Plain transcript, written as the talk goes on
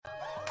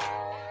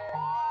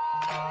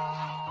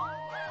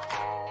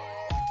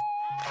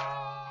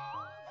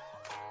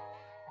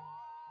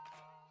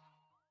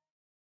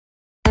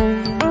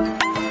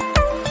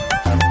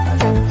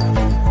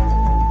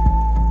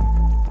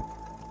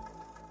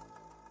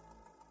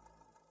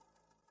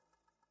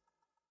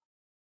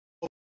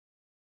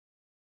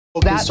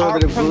that are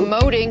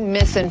promoting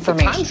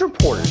misinformation. The Times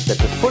reported that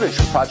the footage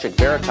from Project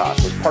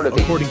Veritas was part of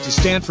according to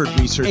Stanford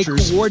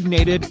researchers, a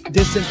coordinated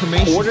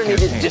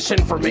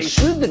disinformation. They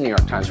sued the New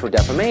York Times for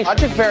defamation.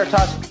 Project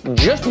Veritas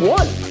just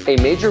won a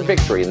major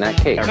victory in that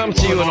case. I come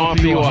to you and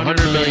offer you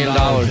 $100 million.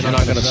 You're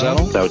not going to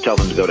settle? So tell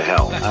them to go to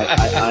hell.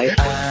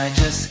 I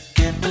just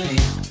can't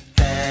believe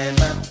that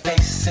my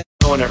face is...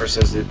 No one ever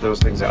says those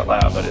things out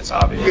loud, but it's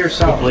obvious.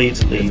 Yourself. It bleeds,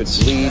 it leads.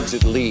 If it bleeds,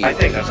 it leads. I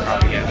think that's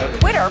propaganda.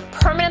 Twitter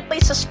permanently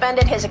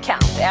suspended his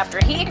account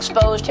after he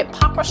exposed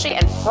hypocrisy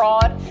and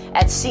fraud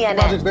at CNN.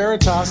 Project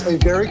Veritas, a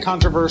very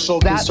controversial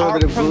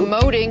conservative group. That are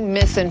promoting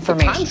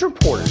misinformation. The Times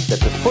reported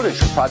that the footage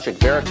from Project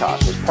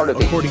Veritas was part of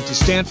according to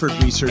Stanford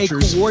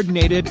researchers, a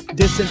coordinated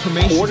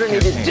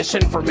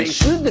disinformation. They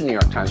sued the New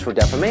York Times for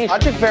defamation.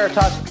 Project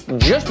Veritas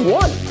just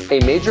won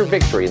a major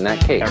victory in that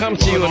case. I come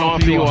to you and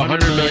offer you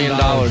 $100 million.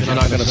 You're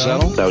not going to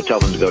settle? So tell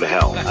them to go to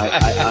hell.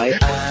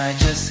 I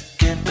just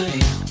can't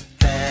believe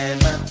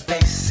that my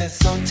face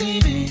is on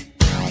TV.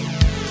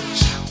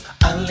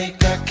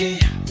 Oligarchy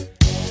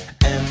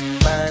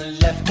and my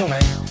left to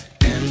right,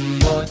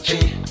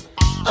 M-O-G-O-P.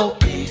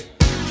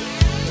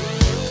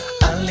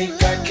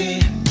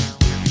 Oligarchy.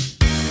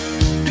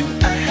 Do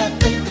I have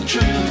faith in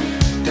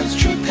truth? Does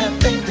truth have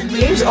faith in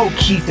me? James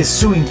O'Keefe is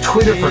suing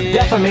Twitter for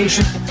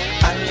defamation.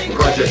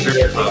 Project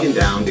Veritas taken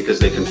down because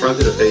they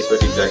confronted a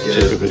Facebook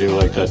executive. Take a video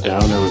like that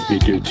down, it would be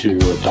due to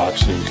a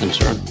doxing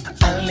concern.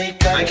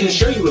 I can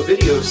show you a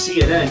video of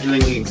CNN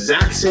doing the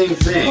exact same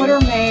thing. Twitter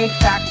made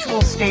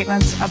factual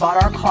statements about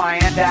our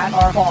client that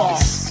are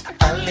false.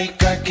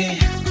 Oligarchy,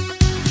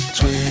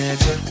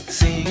 Twitter,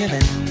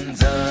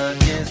 CNN's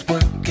against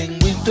working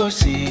with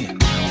Dorsey.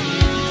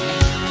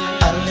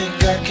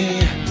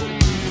 Oligarchy,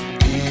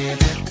 is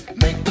it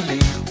make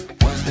believe?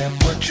 Was that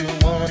what you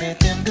wanted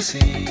them to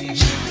see?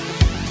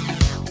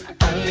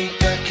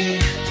 Oligarchy,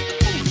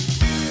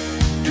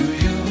 do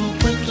you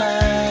bring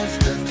lies?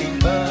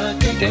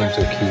 James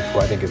O'Keefe, who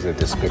I think is a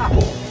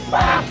despicable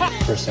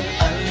person.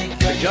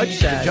 The judge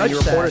said,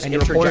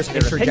 and reporters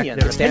interject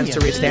their stands to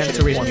reason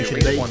you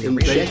should inform your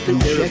readers. New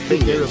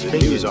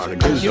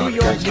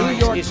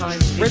York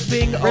Times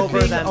ripping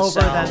over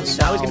themselves.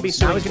 Now he's going to be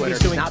suing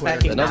Twitter. Not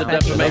backing another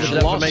defamation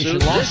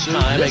lawsuit. This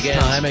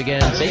time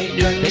against fake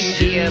news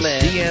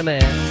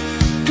CNN.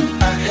 Do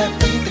I have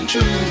faith in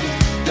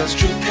truth? Does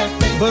truth have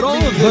faith? But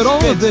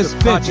all of this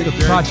fits the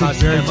Project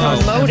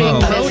Veritas promoting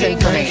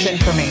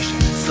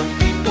misinformation. Some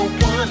people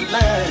want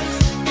lies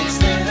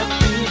instead of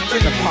being free.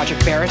 The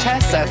Project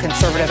Veritas, a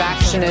conservative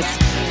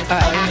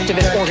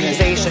activist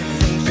organization.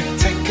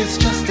 Take us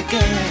just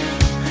again.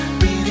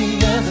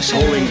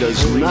 Polling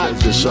does not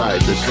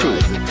decide the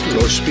truth.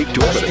 Go speak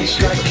to evidence.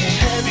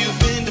 Have you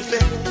been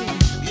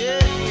defended? Yeah.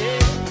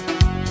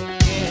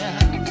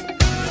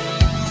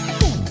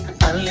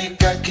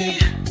 Oligarchy.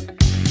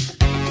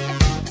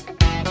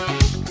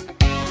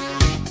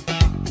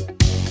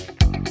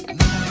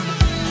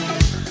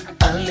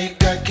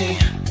 Oligarchy.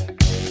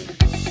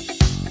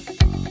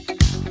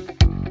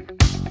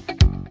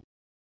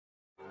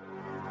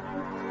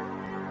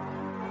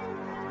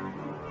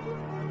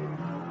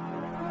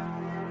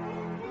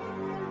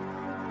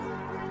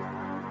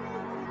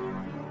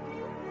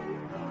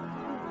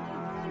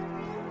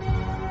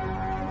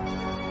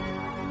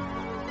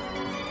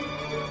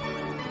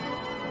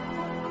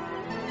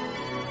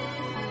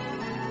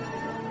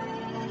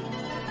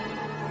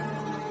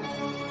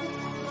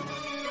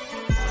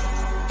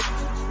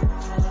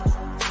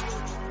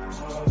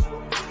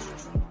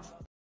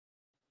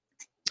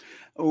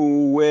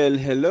 Well,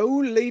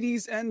 hello,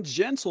 ladies and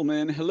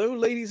gentlemen. Hello,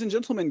 ladies and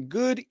gentlemen.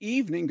 Good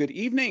evening. Good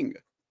evening.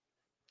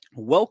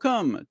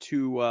 Welcome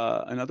to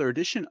another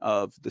edition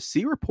of the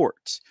C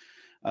Report.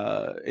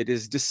 It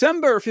is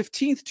December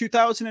 15th,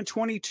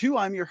 2022.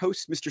 I'm your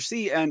host, Mr.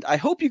 C, and I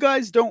hope you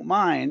guys don't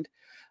mind.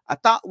 I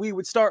thought we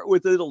would start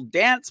with a little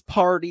dance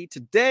party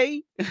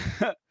today.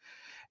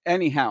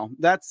 Anyhow,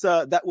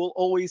 that will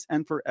always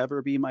and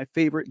forever be my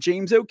favorite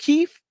James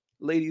O'Keefe.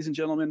 Ladies and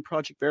gentlemen,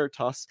 Project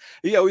Veritas.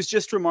 Yeah, I was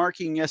just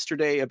remarking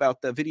yesterday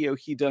about the video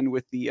he done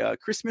with the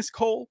Christmas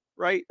Cole,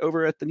 right,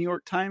 over at the New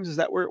York Times. Is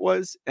that where it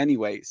was?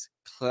 Anyways,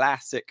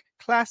 classic,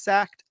 class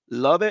act.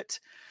 Love it.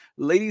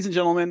 Ladies and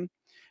gentlemen,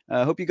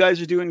 hope you guys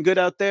are doing good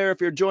out there.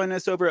 If you're joining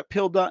us over at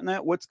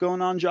pill.net, what's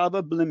going on,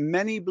 Java?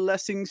 Many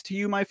blessings to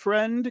you, my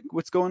friend.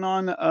 What's going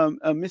on,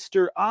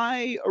 Mr.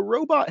 I, a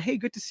robot? Hey,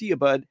 good to see you,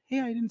 bud. Hey,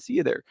 I didn't see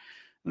you there.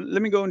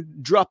 Let me go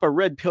and drop a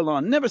red pill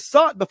on. Never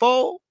saw it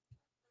before.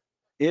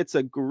 It's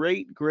a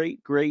great.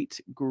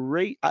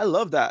 I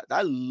love that.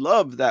 I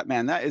love that,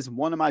 man. That is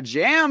one of my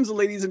jams,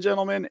 ladies and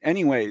gentlemen.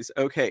 Anyways,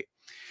 okay.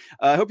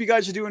 I hope you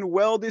guys are doing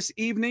well this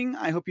evening.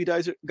 I hope you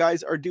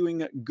guys are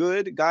doing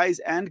good, guys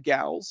and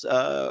gals.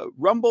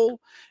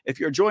 Rumble, if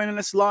you're joining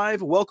us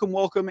live,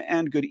 welcome,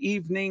 and good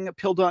evening.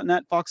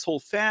 Pill.net, Foxhole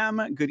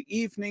fam, good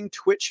evening.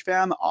 Twitch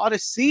fam,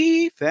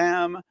 Odyssey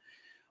fam.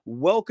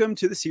 Welcome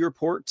to the C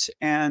Report.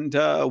 And,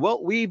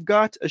 well, we've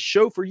got a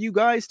show for you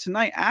guys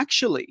tonight.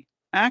 Actually,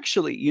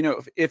 actually, you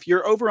know, if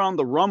you're over on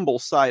the Rumble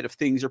side of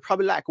things, you're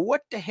probably like,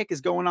 what the heck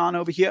is going on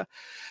over here?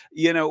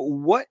 You know,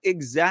 what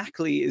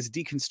exactly is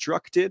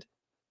deconstructed?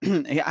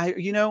 I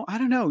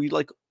don't know. You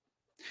like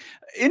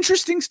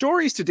interesting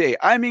stories today.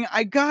 I mean,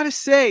 I gotta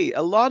say,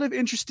 a lot of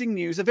interesting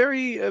news. A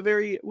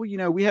very, well, you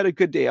know, we had a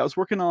good day. I was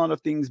working on a lot of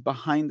things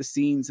behind the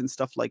scenes and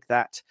stuff like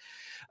that.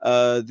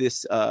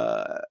 This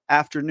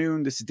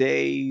afternoon, this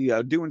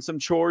day, doing some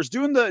chores,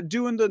 doing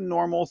the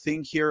normal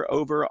thing here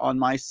over on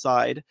my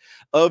side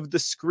of the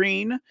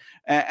screen,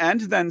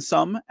 and then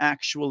some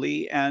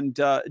actually, and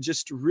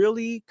just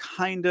really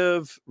kind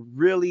of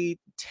really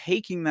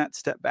taking that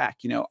step back.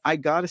 You know, I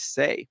gotta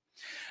say,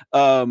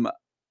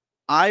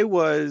 I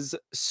was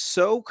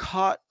so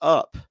caught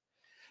up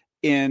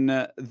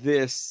in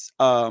this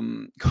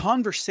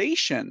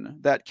conversation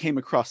that came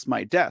across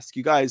my desk.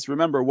 You guys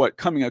remember what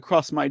coming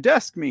across my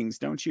desk means,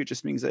 don't you? It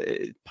just means that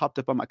it popped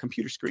up on my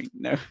computer screen.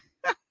 No.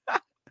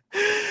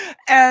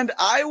 And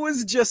I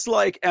was just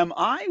like, am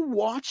I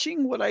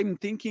watching what I'm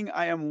thinking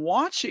I am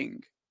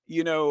watching?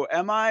 You know,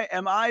 am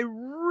I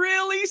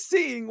really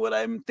seeing what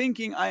I'm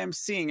thinking I am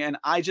seeing? And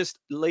I just,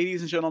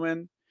 ladies and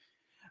gentlemen,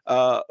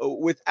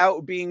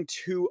 without being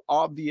too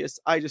obvious,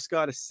 I just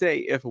gotta say,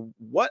 if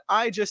what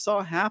I just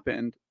saw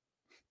happened,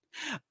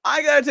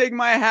 I gotta take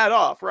my hat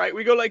off, right?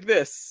 We go like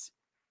this.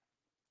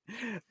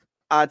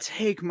 I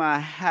take my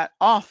hat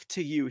off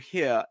to you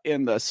here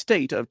in the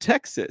state of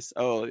Texas.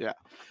 Oh, yeah.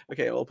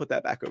 Okay, we'll put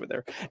that back over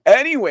there.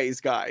 Anyways,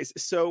 guys,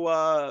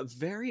 so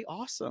very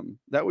awesome.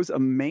 That was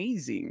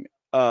amazing.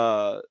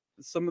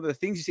 Some of the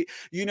things you see,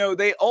 you know,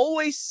 they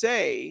always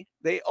say,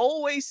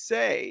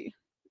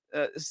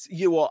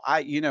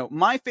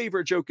 my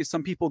favorite joke is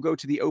some people go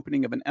to the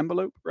opening of an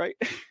envelope, right?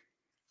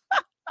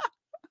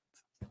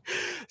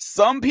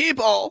 Some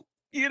people,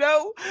 you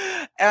know,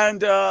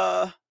 and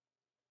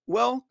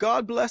well,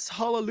 God bless,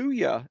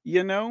 hallelujah,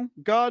 you know,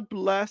 God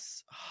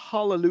bless,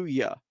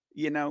 hallelujah,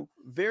 you know,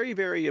 very,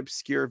 very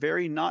obscure,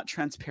 very not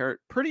transparent,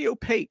 pretty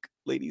opaque,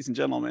 ladies and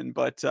gentlemen.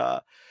 But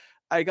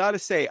I gotta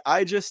say,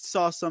 I just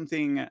saw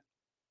something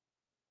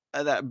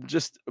that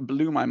just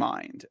blew my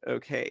mind.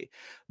 Okay.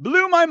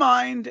 Blew my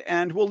mind,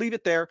 and we'll leave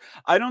it there.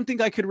 I don't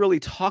think I could really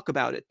talk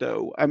about it,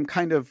 though. I'm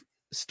kind of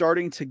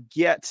starting to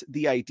get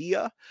the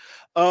idea.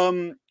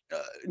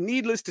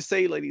 Needless to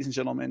say, ladies and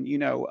gentlemen, you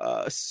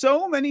know,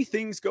 so many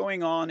things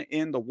going on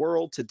in the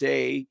world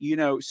today, you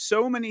know,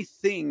 so many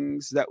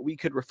things that we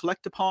could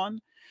reflect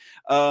upon,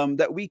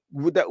 that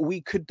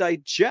we could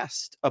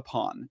digest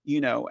upon,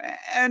 you know,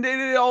 and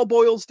it all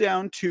boils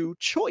down to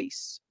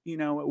choice, you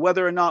know,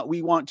 whether or not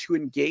we want to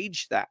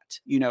engage that,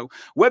 you know,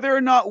 whether or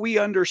not we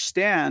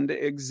understand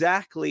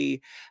exactly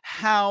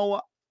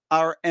how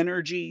our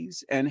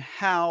energies and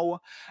how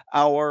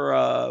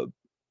our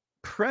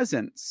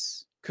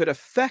presence could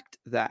affect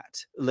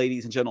that,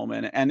 ladies and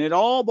gentlemen. And it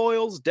all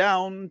boils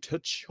down to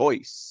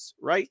choice,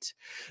 right?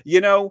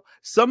 You know,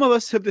 some of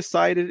us have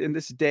decided in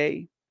this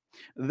day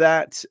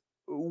that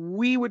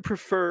we would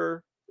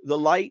prefer the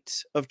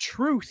light of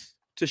truth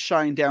to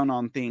shine down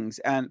on things,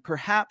 and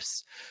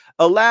perhaps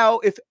allow,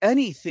 if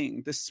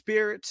anything, the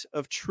spirit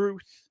of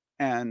truth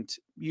and,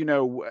 you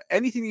know,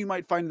 anything you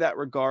might find in that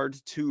regard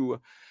to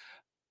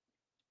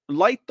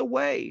light the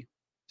way,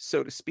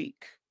 so to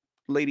speak,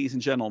 ladies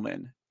and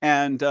gentlemen,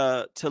 and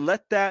to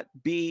let that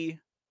be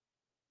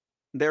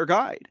their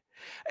guide,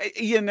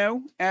 you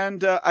know.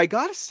 And I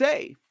gotta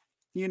say,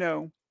 you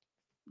know,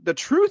 the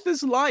truth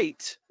is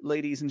light,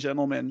 ladies and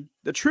gentlemen.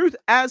 The truth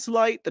as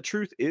light, the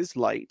truth is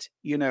light,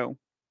 you know.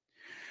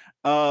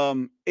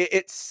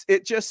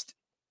 It just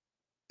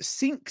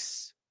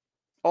sinks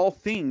all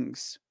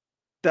things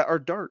that are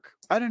dark.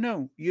 I don't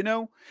know, you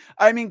know.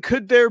 I mean,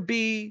 could there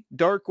be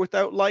dark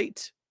without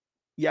light?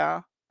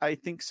 Yeah, I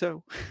think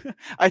so.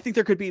 I think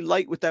there could be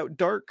light without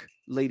dark,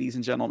 ladies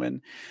and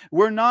gentlemen.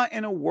 We're not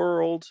in a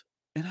world,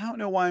 and I don't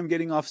know why I'm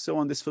getting off so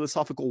on this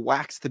philosophical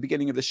wax at the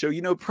beginning of the show,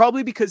 you know,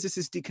 probably because this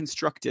is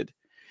deconstructed,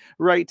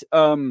 right?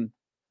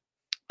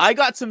 I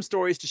got some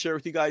stories to share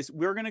with you guys.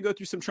 We're going to go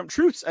through some Trump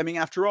truths. I mean,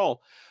 after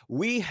all,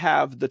 we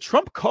have the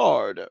Trump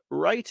card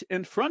right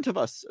in front of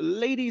us,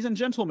 ladies and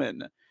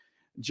gentlemen.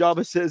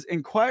 Java says,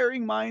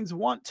 inquiring minds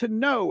want to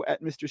know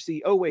at Mr.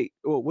 C. Oh, wait.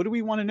 Oh, what do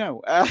we want to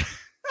know?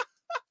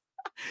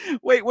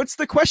 Wait, what's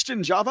the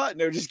question, Java?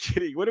 No, just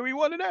kidding. What do we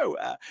want to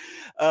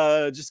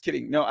know? Just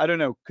kidding. No, I don't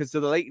know, because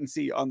of the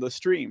latency on the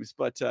streams.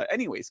 But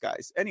anyways,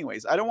 guys, I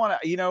don't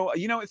want to, you know,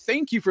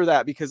 thank you for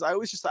that, because I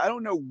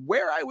don't know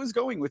where I was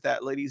going with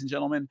that, ladies and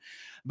gentlemen.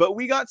 But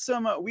I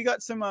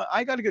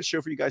got a good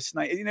show for you guys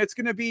tonight. You know, it's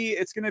going to be,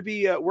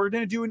 we're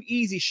going to do an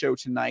easy show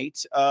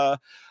tonight.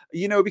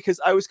 You know,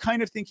 because I was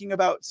kind of thinking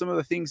about some of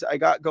the things I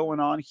got going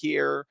on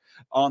here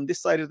on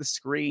this side of the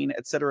screen,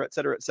 et cetera, et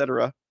cetera, et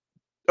cetera.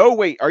 Oh,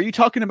 wait, are you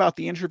talking about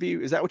the interview?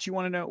 Is that what you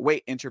want to know?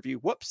 Wait, interview.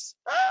 Whoops.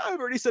 I've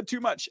already said too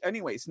much.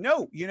 Anyways,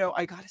 no,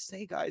 I got to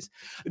say, guys,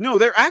 no,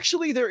 there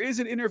is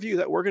an interview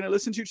that we're going to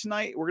listen to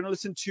tonight. We're going to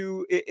listen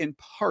to it in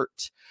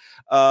part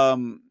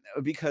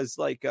because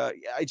I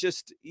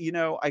just,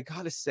 I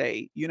got to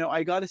say,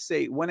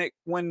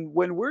 when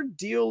we're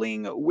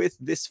dealing with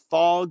this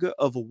fog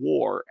of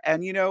war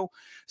and,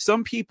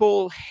 some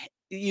people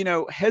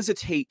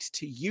hesitate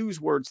to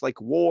use words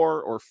like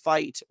war or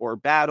fight or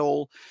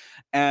battle.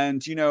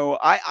 And,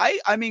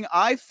 I mean,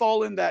 I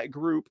fall in that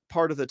group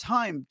part of the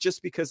time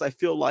just because I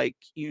feel like,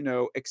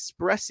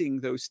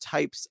 expressing those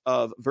types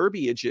of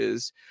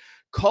verbiages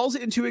calls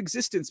it into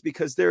existence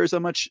because there's a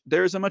much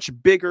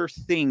bigger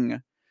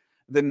thing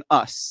than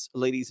us,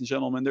 ladies and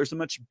gentlemen. There's a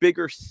much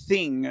bigger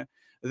thing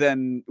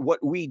than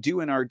what we do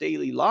in our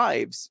daily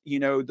lives.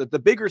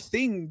 The bigger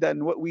thing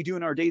than what we do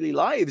in our daily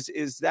lives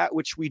is that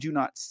which we do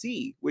not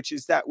see, which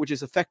is that which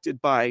is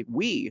affected by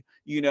we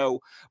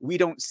don't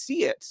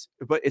see it,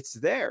 but it's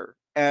there.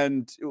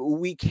 And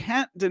we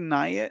can't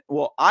deny it.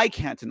 Well, I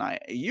can't deny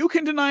it. You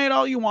can deny it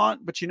all you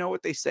want, but you know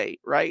what they say,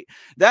 right?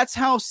 That's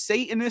how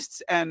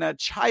Satanists and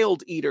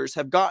child eaters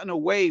have gotten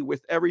away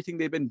with everything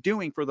they've been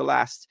doing for the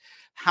last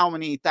how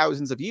many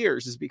thousands of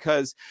years, is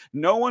because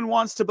no one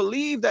wants to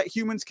believe that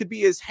humans could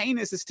be as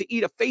heinous as to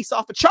eat a face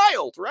off a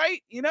child,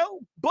 right?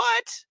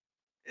 But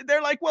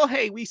they're like, well,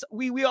 hey,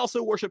 we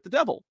also worship the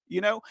devil,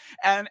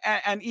 and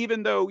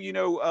even though,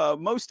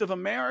 most of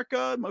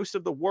America, most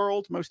of the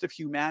world, most of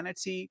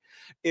humanity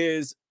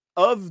is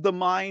of the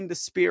mind, the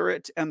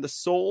spirit, and the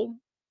soul.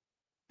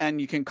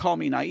 And you can call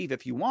me naive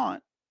if you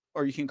want,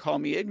 or you can call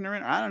me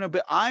ignorant. I don't know,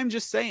 but I'm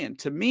just saying,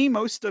 to me,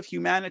 most of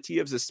humanity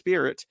is a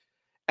spirit.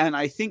 And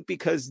I think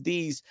because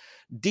these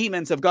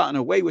demons have gotten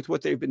away with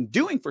what they've been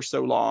doing for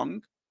so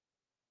long,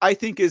 I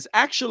think is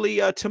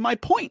actually to my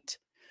point.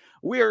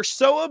 We are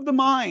so of the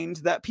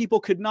mind that people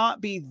could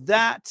not be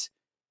that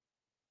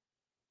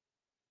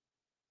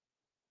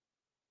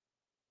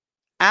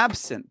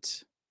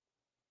absent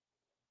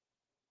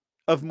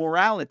of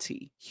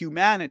morality,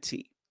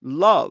 humanity,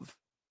 love,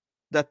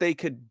 that they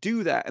could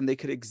do that and they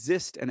could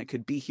exist and it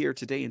could be here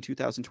today in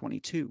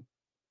 2022.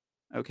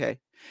 Okay.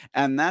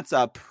 And that's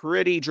a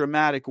pretty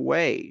dramatic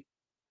way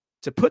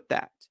to put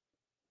that.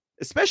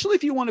 Especially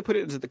if you want to put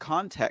it into the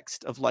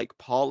context of like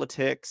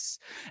politics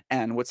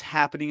and what's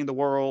happening in the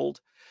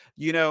world.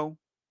 It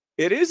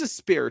is a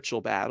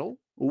spiritual battle.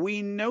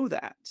 We know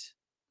that,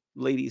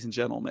 ladies and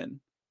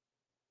gentlemen.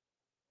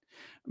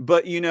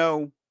 But, I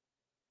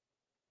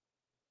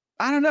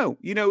don't know,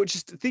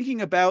 just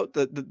thinking about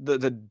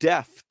the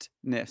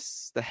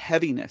deftness, the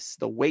heaviness,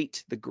 the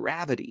weight, the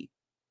gravity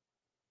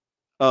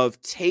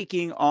of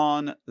taking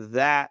on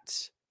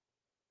that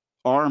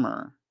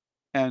armor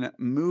and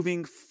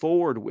moving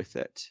forward with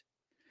it.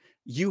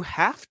 You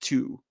have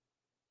to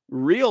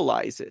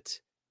realize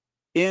it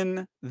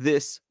in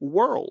this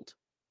world.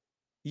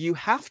 You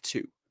have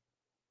to.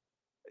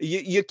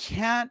 You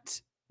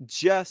can't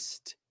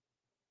just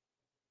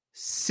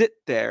sit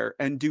there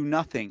and do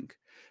nothing,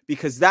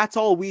 because that's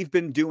all we've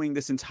been doing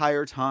this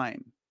entire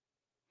time.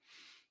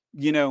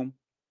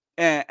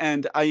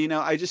 And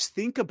I just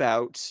think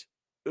about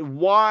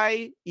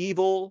why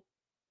evil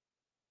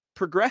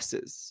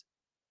progresses.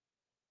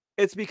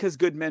 It's because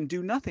good men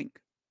do nothing,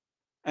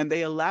 and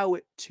they allow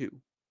it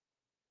to,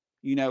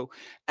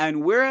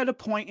 and we're at a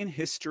point in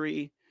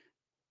history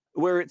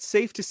where it's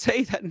safe to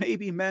say that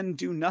maybe men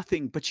do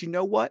nothing, but you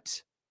know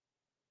what?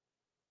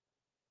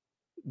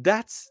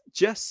 That's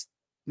just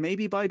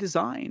maybe by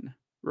design,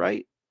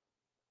 right?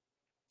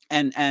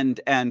 And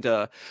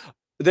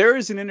there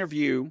is an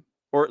interview,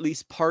 or at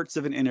least parts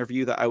of an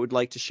interview, that I would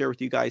like to share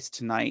with you guys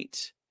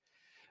tonight,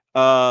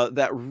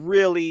 that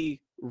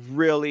really,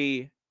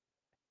 really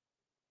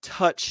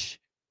touched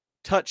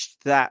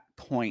that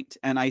point.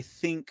 And I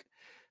think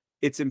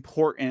it's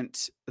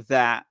important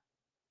that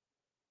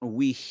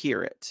we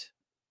hear it.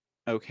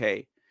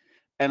 Okay.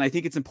 And I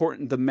think it's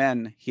important the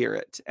men hear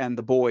it and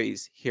the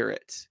boys hear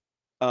it.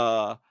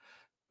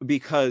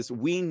 Because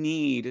we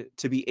need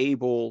to be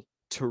able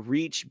to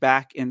reach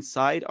back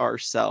inside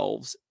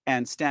ourselves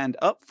and stand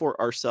up for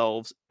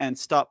ourselves and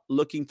stop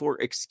looking for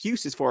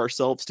excuses for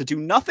ourselves to do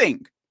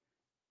nothing.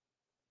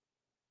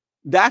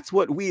 That's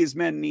what we as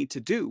men need to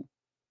do.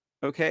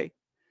 Okay.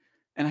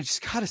 And I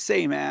just gotta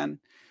say, man,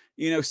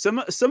 some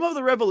of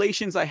the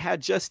revelations I had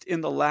just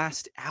in the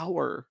last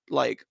hour,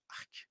 like,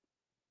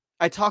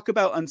 I talk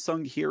about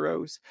unsung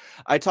heroes.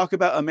 I talk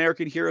about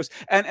American heroes.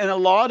 And a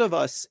lot of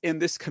us in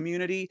this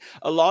community,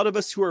 a lot of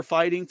us who are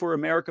fighting for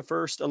America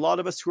first, a lot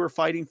of us who are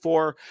fighting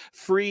for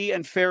free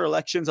and fair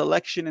elections,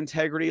 election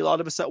integrity, a lot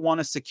of us that want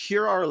to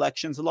secure our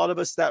elections, a lot of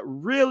us that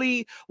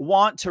really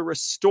want to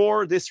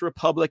restore this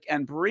republic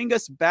and bring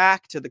us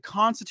back to the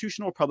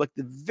constitutional republic,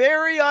 the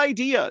very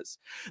ideas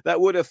that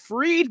would have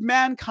freed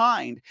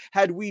mankind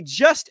had we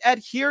just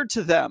adhered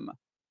to them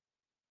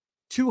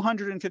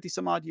 250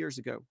 some odd years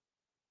ago.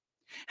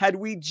 had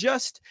we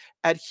just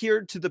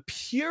adhered to the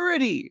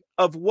purity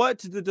of what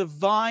the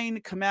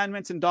divine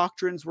commandments and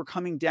doctrines were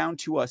coming down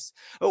to us,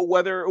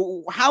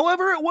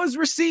 however it was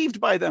received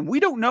by them. We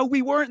don't know.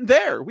 We weren't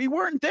there. We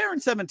weren't there in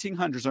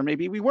 1700s, or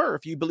maybe we were,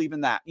 if you believe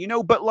in that,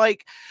 but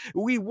like,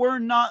 we were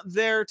not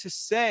there to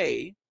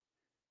say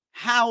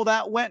how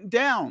that went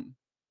down.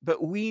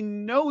 But we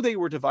know they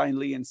were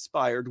divinely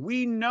inspired.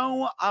 We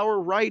know our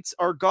rights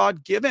are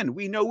God-given.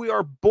 We know we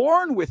are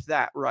born with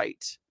that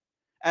right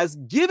as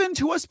given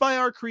to us by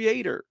our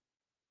Creator.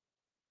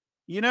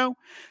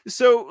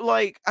 So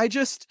like,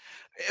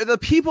 the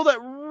people that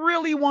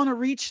really want to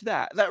reach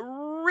that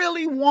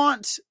really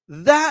want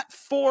that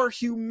for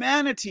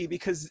humanity,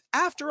 because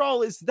after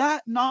all, is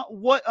that not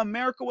what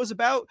America was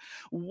about?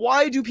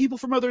 Why do people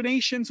from other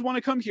nations want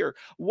to come here?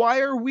 Why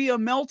are we a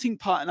melting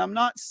pot? And I'm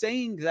not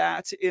saying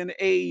that in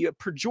a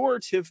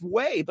pejorative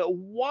way, but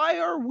why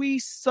are we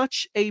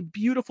such a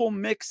beautiful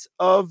mix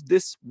of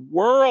this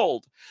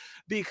world?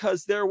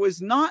 Because there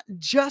was not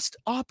just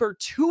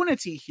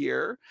opportunity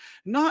here,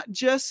 not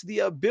just the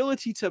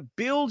ability to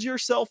build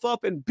yourself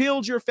up and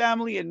build your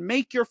family and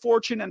make your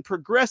fortune and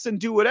progress and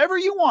do whatever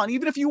you want.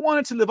 Even if you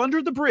wanted to live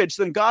under the bridge,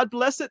 then God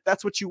bless it.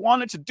 That's what you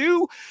wanted to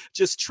do.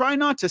 Just try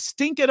not to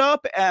stink it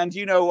up and,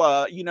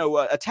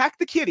 attack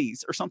the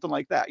kitties or something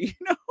like that,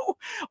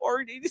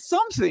 or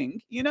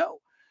something,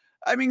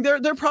 I mean,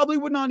 there probably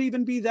would not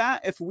even be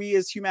that if we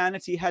as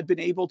humanity had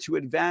been able to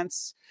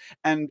advance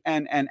and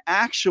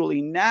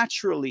actually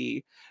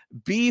naturally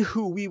be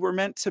who we were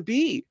meant to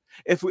be.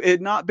 If it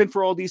had not been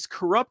for all these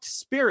corrupt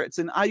spirits,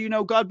 and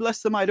God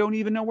bless them, I don't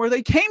even know where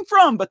they came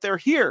from, but they're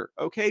here.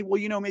 Okay,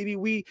 well, maybe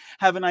we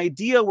have an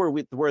idea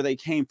where they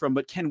came from,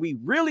 but can we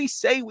really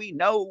say we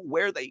know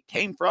where they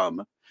came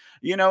from?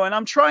 And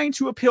I'm trying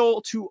to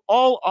appeal to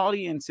all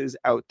audiences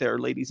out there,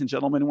 ladies and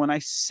gentlemen, when I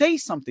say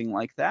something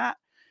like that,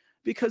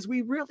 because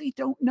we really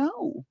don't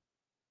know,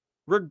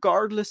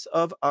 regardless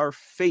of our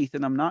faith.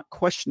 And I'm not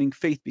questioning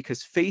faith,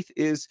 because faith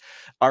is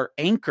our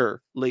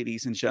anchor,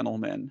 ladies and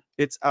gentlemen.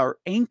 It's our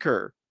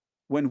anchor.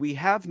 When we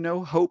have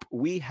no hope,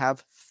 we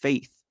have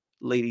faith,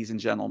 ladies and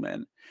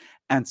gentlemen.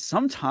 And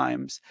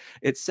sometimes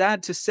it's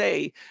sad to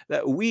say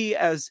that we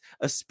as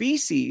a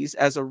species,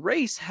 as a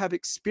race, have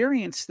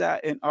experienced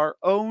that in our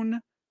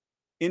own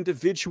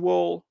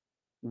individual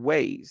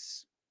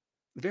ways.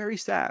 Very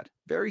sad,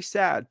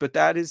 but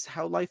that is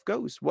how life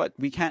goes.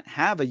 We can't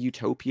have a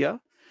utopia,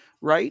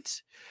 right?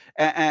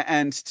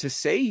 And to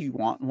say you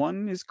want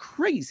one is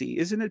crazy,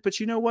 isn't it?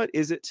 But you know what?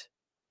 Is it?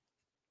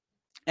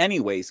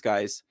 Anyways,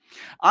 guys,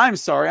 I'm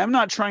sorry. I'm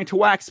not trying to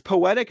wax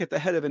poetic at the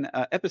head of an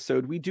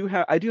episode.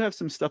 I do have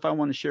some stuff I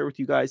want to share with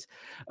you guys.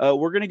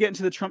 We're going to get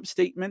into the Trump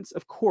statements,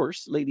 of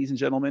course, ladies and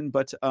gentlemen,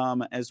 but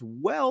as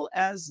well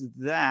as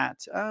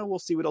that, we'll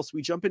see what else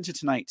we jump into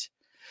tonight.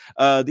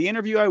 The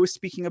interview I was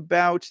speaking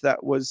about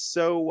that was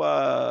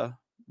so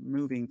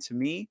moving to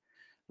me,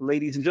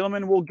 ladies and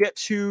gentlemen, we'll get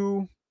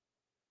to.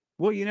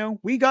 Well,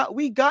 we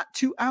got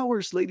 2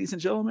 hours, ladies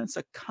and gentlemen,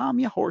 so calm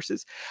your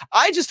horses.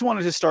 I just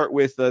wanted to start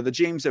with the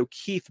James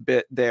O'Keefe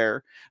bit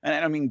there, and I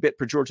don't mean bit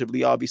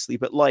pejoratively, obviously,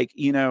 but like,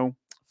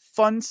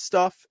 fun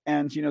stuff,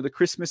 and the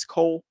Christmas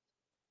Cole,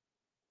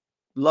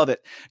 love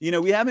it.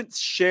 We haven't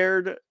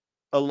shared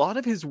a lot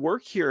of his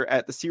work here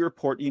at the C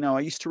Report. I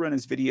used to run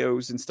his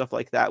videos and stuff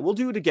like that. We'll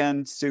do it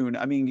again soon.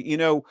 I mean,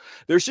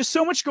 there's just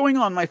so much going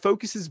on. My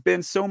focus has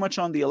been so much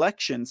on the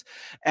elections.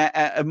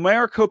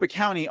 Maricopa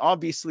County,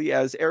 obviously,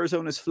 as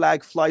Arizona's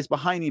flag flies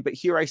behind me, but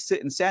here I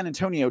sit in San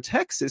Antonio,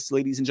 Texas,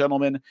 ladies and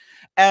gentlemen.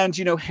 And,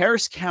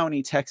 Harris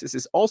County, Texas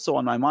is also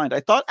on my mind. I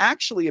thought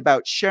actually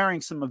about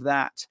sharing some of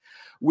that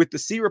with the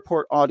C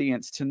Report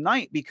audience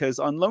tonight, because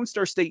on Lone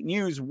Star State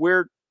News,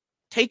 we're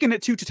taking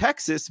it to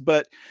Texas,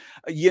 but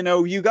you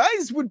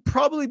guys would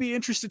probably be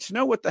interested to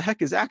know what the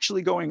heck is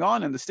actually going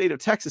on in the state of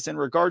Texas in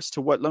regards to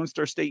what Lone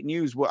Star State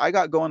News, what I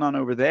got going on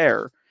over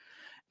there.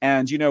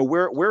 And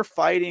we're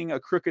fighting a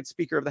crooked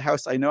Speaker of the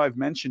House. I know I've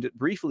mentioned it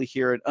briefly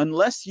here, and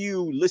unless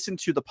you listen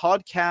to the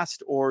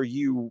podcast or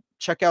you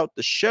check out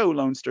the show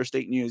Lone Star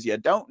State News, you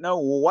don't know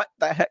what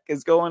the heck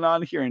is going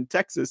on here in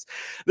Texas.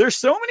 There's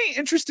so many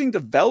interesting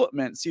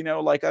developments,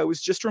 like I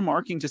was just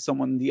remarking to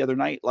someone the other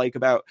night, like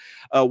about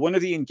one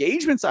of the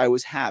engagements I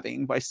was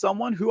having by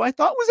someone who I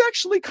thought was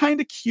actually kind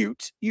of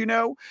cute,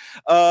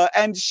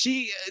 and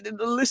she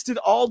listed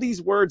all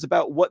these words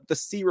about what the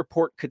C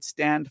Report could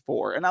stand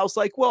for. And I was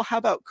like, well, how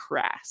about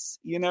crass,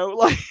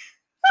 like...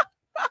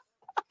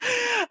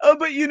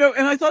 But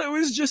and I thought it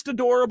was just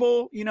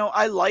adorable.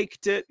 I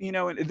liked it.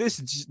 And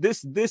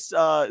this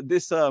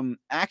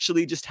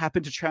actually just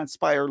happened to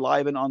transpire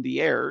live and on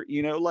the air.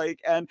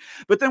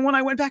 But then when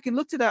I went back and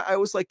looked at that, I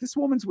was like, this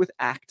woman's with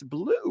Act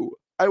Blue.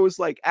 I was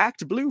like,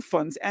 Act Blue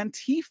funds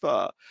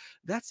Antifa.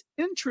 That's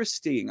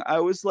interesting.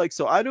 I was like,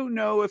 so I don't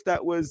know if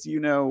that was,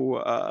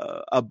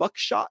 a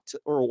buckshot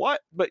or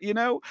what, but,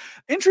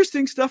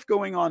 interesting stuff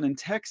going on in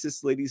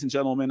Texas, ladies and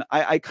gentlemen.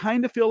 I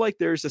kind of feel like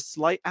there's a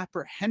slight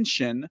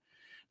apprehension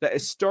that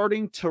is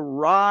starting to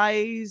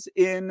rise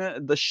in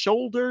the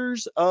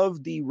shoulders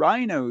of the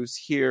rhinos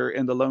here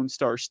in the Lone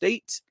Star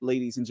State,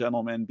 ladies and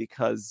gentlemen,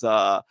 because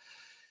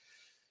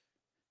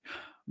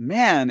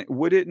man,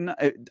 would it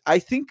not, I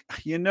think,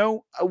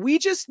 we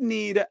just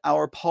need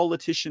our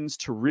politicians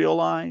to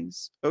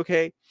realize,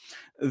 okay,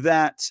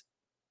 that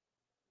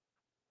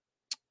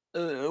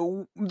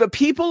the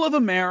people of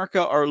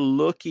America are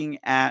looking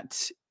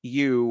at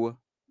you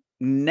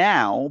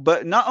now,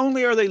 but not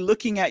only are they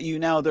looking at you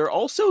now, they're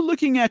also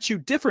looking at you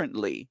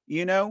differently.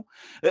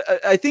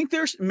 I think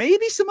there's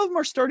maybe some of them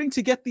are starting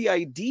to get the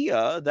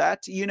idea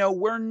that,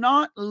 we're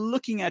not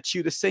looking at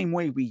you the same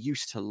way we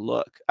used to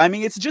look. I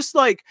mean, it's just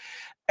like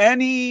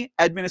any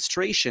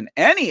administration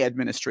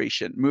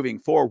moving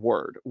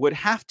forward would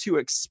have to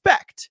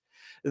expect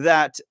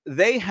that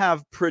they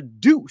have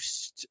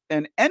produced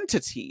an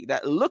entity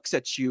that looks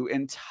at you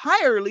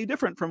entirely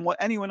different from what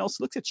anyone else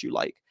looks at you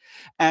like.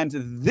 And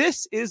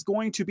this is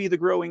going to be the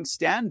growing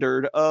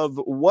standard of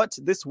what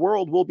this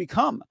world will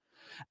become.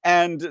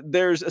 And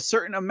there's a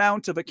certain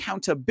amount of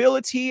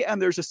accountability,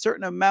 and there's a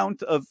certain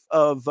amount of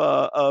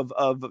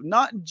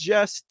not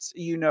just,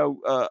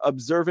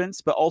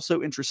 observance, but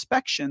also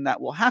introspection that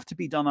will have to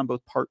be done on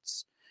both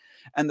parts.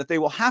 And that they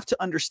will have to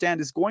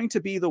understand is going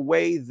to be the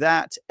way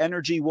that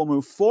energy will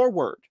move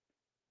forward.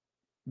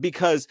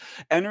 Because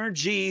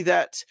energy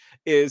that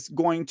is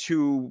going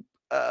to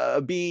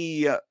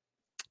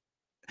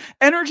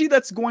energy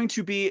that's going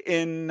to be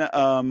in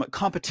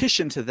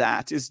competition to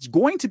that is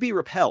going to be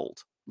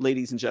repelled,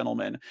 ladies and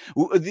gentlemen.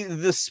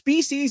 The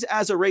species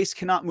as a race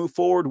cannot move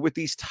forward with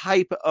these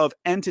type of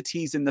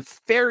entities and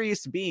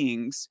nefarious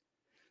beings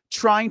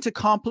trying to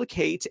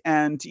complicate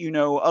and,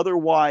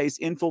 otherwise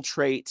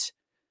infiltrate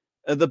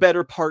the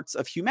better parts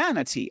of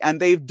humanity. And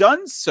they've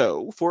done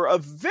so for a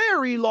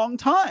very long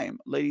time,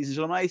 ladies and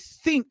gentlemen. I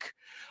think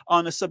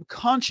on a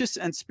subconscious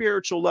and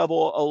spiritual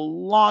level, a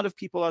lot of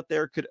people out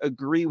there could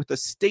agree with a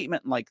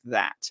statement like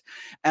that.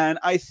 And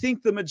I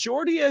think the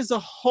majority as a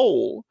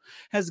whole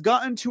has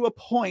gotten to a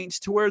point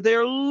to where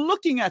they're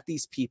looking at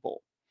these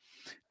people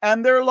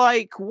and they're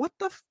like, what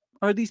the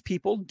are these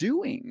people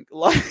doing?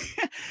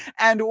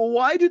 And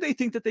why do they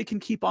think that they can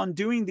keep on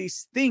doing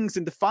these things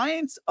in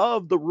defiance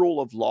of the rule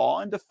of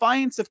law, in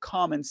defiance of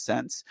common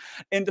sense,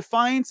 in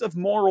defiance of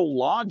moral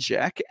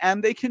logic,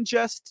 and they can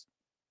just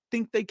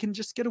think they can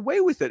just get away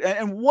with it?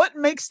 And what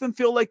makes them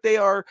feel like they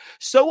are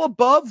so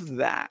above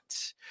that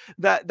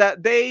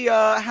they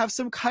have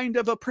some kind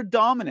of a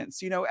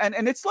predominance,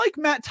 and it's like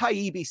Matt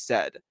Taibbi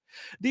said.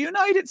 The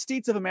United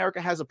States of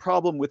America has a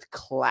problem with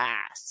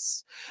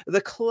class. The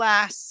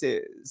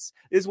classes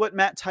is what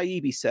Matt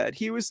Taibbi said.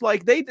 He was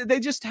like, they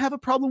just have a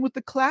problem with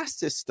the class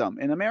system.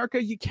 In America,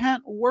 you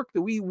can't work.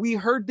 We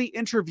heard the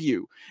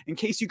interview. In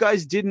case you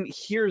guys didn't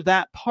hear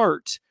that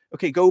part,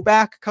 okay, go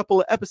back a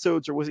couple of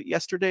episodes, or was it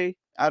yesterday?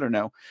 I don't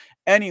know.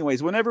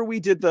 Anyways, whenever we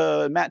did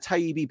the Matt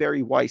Taibbi,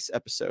 Barry Weiss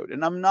episode,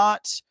 and I'm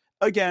not,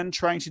 again,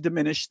 trying to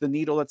diminish the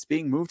needle that's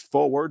being moved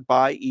forward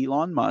by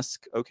Elon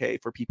Musk, okay,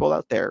 for people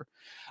out there.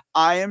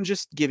 I am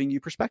just giving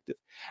you perspective.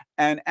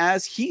 And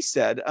as he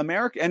said,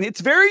 America, and it's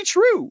very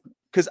true,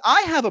 because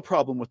I have a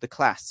problem with the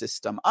class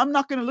system. I'm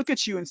not going to look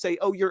at you and say,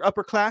 oh, you're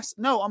upper class.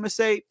 No, I'm going to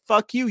say,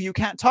 fuck you. You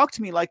can't talk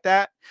to me like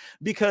that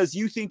because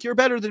you think you're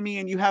better than me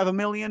and you have $1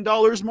 million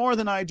more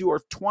than I do, or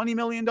 $20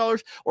 million, or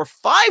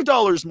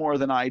 $5 more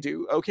than I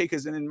do. Okay,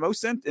 because in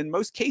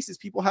most cases,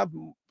 people have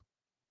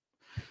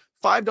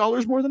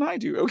 $5 more than I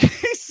do.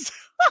 Okay, so,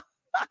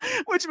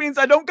 which means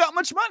I don't got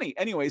much money.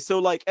 Anyways,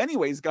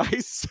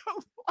 guys, so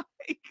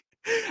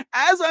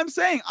as I'm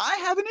saying, I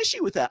have an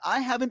issue with that. I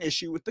have an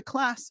issue with the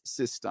class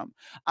system.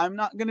 I'm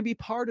not going to be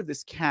part of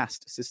this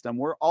caste system.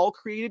 We're all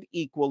created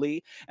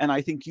equally, and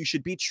I think you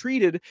should be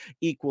treated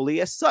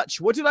equally as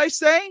such. What did I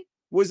say?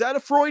 Was that a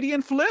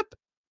Freudian flip?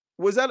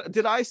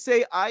 Did I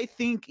say I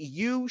think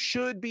you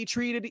should be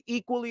treated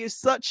equally as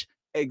such?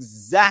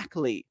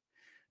 Exactly.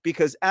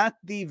 Because at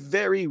the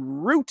very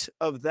root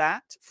of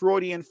that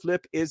Freudian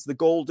flip is the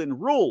golden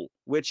rule,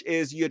 which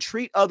is you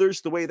treat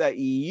others the way that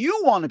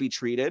you want to be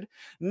treated,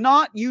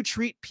 not you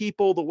treat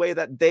people the way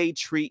that they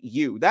treat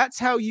you. That's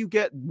how you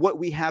get what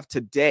we have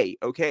today,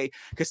 okay?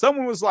 Because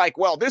someone was like,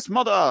 well, this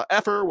mother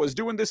effer was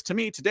doing this to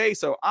me today,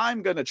 so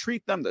I'm going to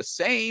treat them the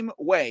same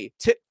way,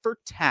 tit for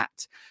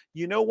tat.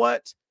 You know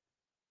what?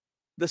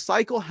 The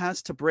cycle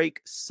has to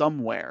break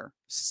somewhere.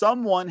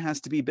 Someone has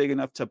to be big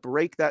enough to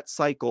break that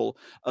cycle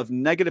of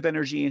negative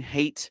energy and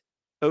hate.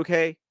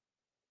 Okay?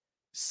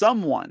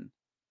 Someone.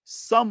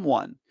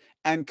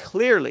 And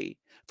clearly,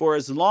 for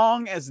as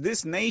long as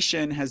this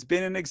nation has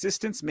been in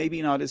existence,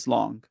 maybe not as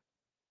long.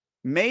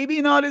 Maybe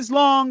not as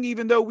long,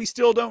 even though we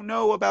still don't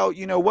know about,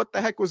 what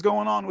the heck was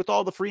going on with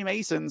all the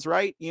Freemasons,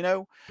 right?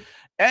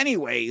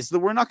 Anyways,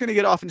 we're not going to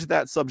get off into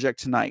that subject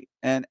tonight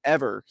and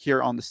ever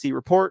here on the C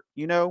Report.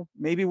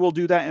 Maybe we'll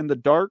do that in the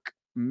dark.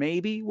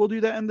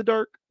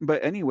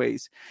 But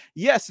anyways,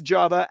 yes,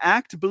 Java,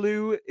 Act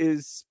Blue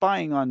is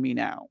spying on me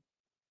now.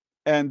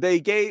 And they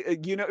gave,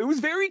 it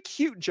was very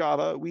cute,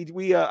 Java.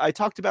 I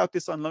talked about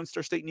this on Lone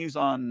Star State News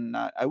on,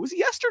 it was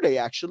yesterday.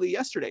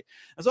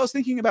 As I was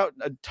thinking about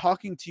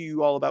talking to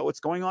you all about what's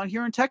going on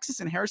here in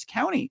Texas in Harris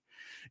County.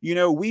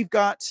 We've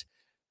got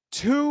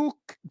two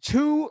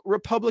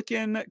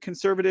Republican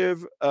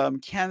conservative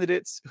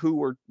candidates who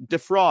were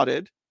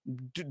defrauded.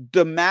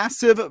 The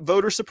massive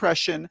voter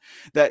suppression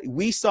that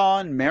we saw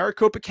in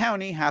Maricopa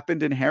County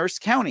happened in Harris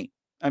County.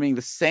 I mean,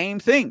 the same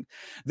thing.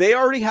 They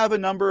already have a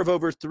number of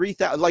over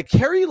 3,000. Like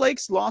Carrie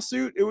Lake's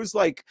lawsuit, it was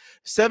like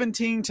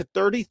 17 to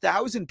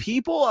 30,000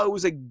 people. I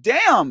was like,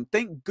 damn,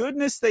 thank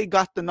goodness they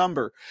got the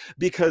number,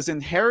 because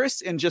in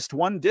Harris, in just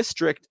one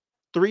district,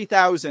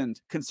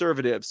 3,000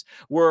 conservatives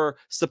were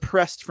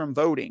suppressed from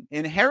voting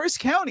in Harris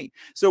County.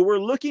 So we're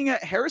looking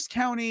at Harris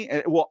County.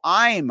 Well,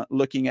 I'm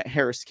looking at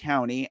Harris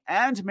County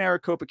and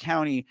Maricopa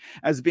County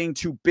as being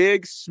two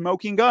big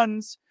smoking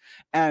guns.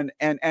 And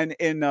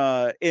in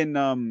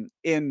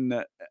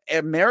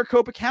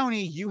Maricopa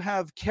County, you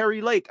have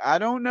Carrie Lake. I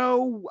don't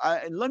know.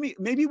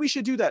 Maybe we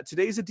should do that.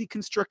 Today's a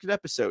deconstructed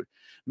episode.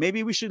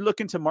 Maybe we should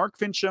look into Mark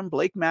Fincham,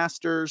 Blake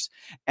Masters,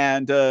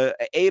 and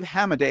Abe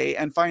Hamaday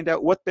and find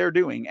out what they're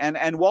doing.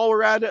 And while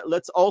we're at it,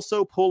 let's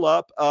also pull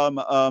up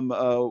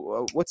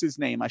what's his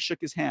name? I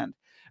shook his hand.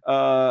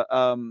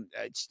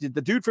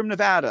 The dude from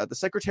Nevada, the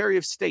Secretary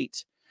of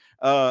State.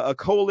 A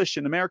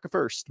coalition, America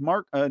First.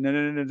 Mark,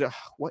 no.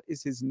 What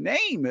is his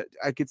name?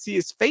 I can see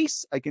his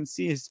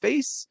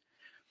face.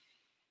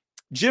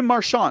 Jim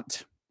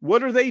Marchant.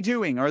 What are they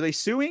doing? Are they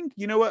suing?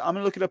 You know what? I'm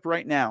going to look it up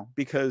right now,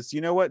 because you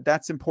know what?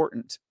 That's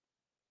important.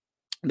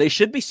 They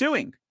should be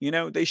suing.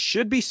 They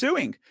should be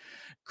suing.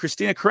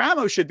 Christina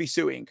Caramo should be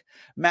suing.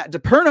 Matt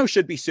DePerno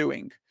should be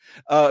suing.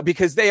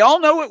 Because they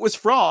all know it was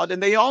fraud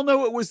and they all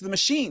know it was the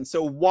machine.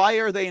 So why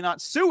are they not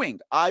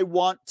suing? I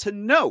want to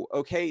know.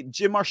 Okay,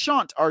 Jim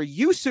Marchant, are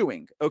you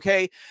suing?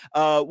 Okay,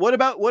 what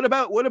about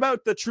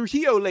the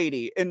Trujillo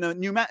lady in the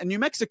New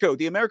Mexico,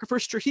 the America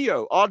First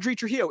Trujillo, Audrey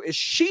Trujillo? Is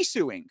she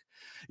suing?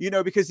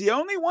 Because the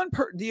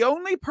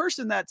only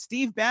person that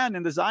Steve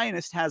Bannon, the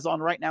Zionist, has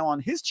on right now on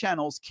his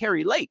channel is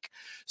Carrie Lake.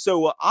 So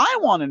what I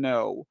want to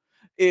know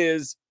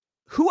is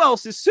who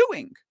else is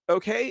suing.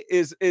 Okay,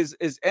 is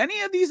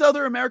any of these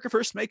other America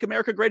First, Make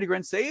America Great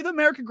Again, Save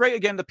America Great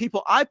Again, the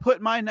people I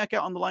put my neck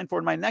out on the line for,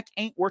 and my neck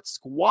ain't worth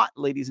squat,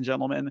 ladies and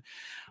gentlemen.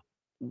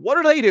 What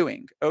are they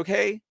doing?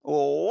 Okay,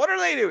 what are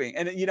they doing?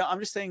 And I'm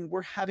just saying,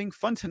 we're having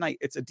fun tonight.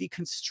 It's a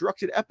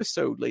deconstructed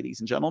episode, ladies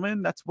and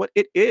gentlemen. That's what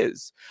it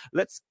is.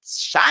 Let's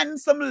shine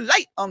some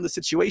light on the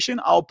situation.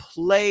 I'll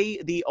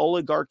play the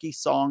Oligarchy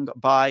song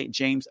by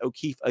James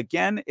O'Keefe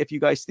again if you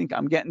guys think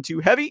I'm getting too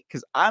heavy,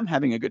 because I'm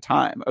having a good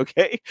time.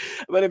 Okay,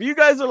 but if you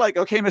guys are like,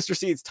 okay, Mr.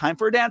 C, it's time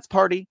for a dance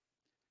party,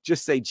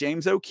 just say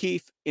James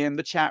O'Keefe in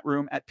the chat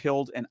room at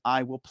Pilled, and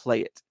I will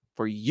play it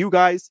for you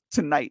guys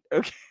tonight.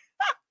 Okay.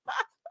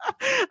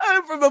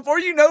 Before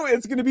you know it,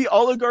 it's going to be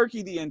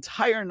Oligarchy the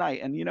entire night.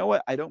 And you know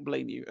what? I don't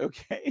blame you.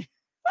 Okay.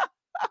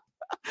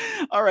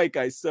 All right,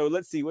 guys. So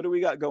let's see. What do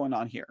we got going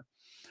on here?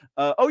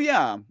 Oh,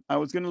 yeah. I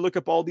was going to look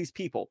up all these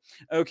people.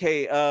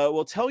 Okay.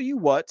 Well, tell you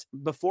what,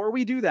 before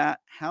we do that,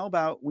 how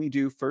about we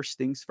do first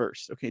things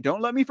first? Okay.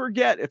 Don't let me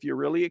forget if you're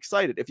really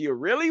excited. If you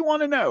really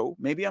want to know,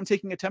 maybe I'm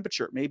taking a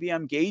temperature. Maybe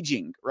I'm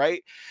gauging,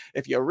 right?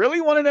 If you really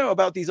want to know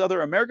about these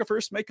other America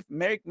First,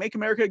 Make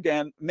America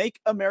Again, Make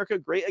America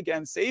Great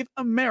Again, Save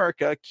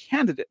America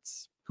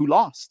candidates who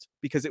lost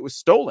because it was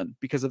stolen,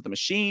 because of the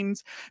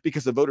machines,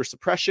 because of voter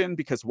suppression,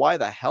 because why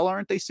the hell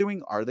aren't they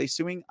suing? Are they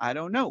suing? I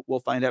don't know. We'll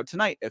find out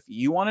tonight. If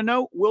you want to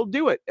know, we'll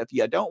do it. If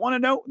you don't want to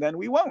know, then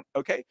we won't.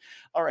 Okay.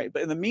 All right.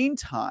 But in the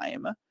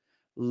meantime,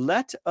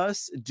 let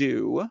us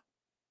do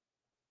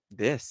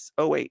this.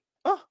 Oh, wait.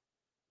 Oh,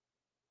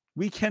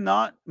 we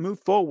cannot move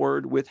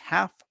forward with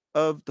half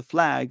of the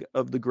flag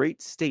of the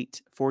great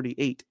state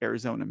 48,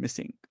 Arizona,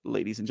 missing,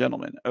 ladies and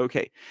gentlemen.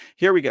 Okay.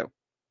 Here we go.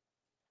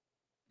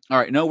 All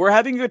right, no, we're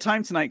having a good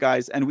time tonight,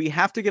 guys, and we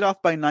have to get off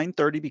by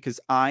 9:30 because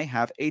I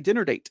have a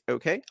dinner date,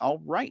 okay?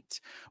 All right.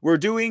 We're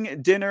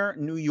doing dinner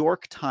New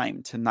York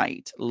time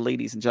tonight,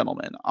 ladies and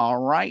gentlemen. All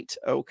right,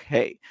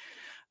 okay.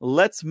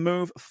 Let's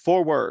move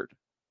forward.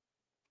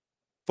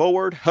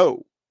 Forward,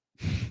 ho.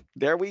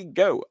 There we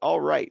go. All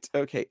right,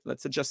 okay.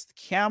 Let's adjust the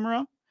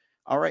camera.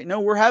 All right,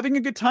 no, we're having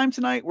a good time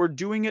tonight. We're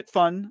doing it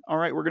fun. All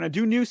right, we're going to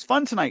do news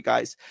fun tonight,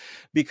 guys,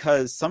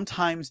 because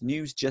sometimes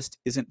news just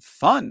isn't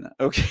fun,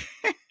 okay?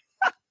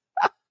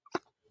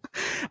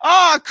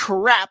 Ah,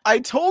 crap. I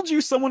told you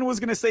someone was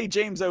going to say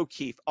James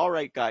O'Keefe. All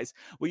right, guys.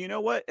 Well, you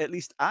know what? At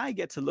least I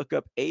get to look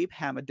up Abe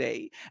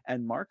Hamaday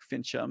and Mark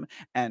Fincham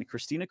and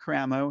Christina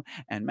Caramo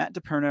and Matt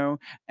DePerno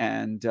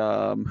and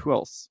who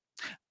else?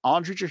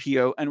 Audrey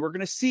Trujillo, and we're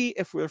going to see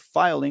if we're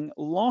filing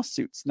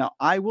lawsuits. Now,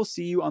 I will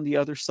see you on the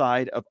other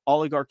side of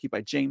Oligarchy by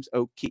James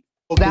O'Keefe.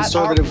 that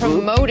are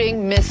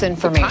promoting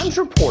misinformation. The Times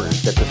reported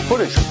that the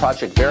footage from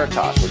Project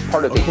Veritas was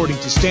part of according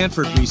to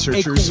Stanford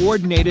researchers, a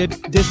coordinated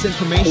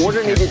disinformation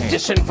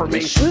disinformation.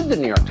 They sued the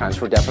New York Times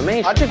for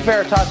defamation. Project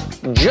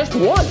Veritas just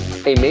won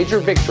a major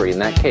victory in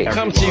that case.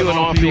 Come to you and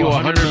offer you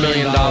 $100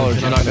 million.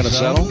 You're not going to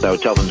settle? I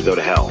would tell them to go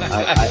to hell.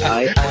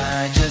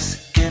 I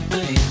just can't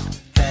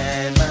believe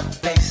that my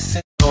face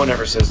is... No one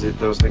ever says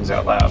those things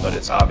out loud, but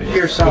it's obvious.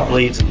 Yourself. It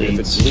leads. If it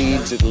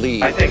leads, it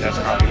leads. I think that's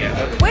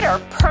propaganda. Twitter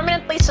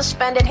permanently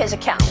suspended his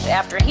account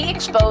after he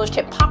exposed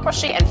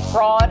hypocrisy and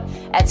fraud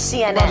at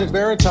CNN. Project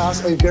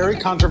Veritas, a very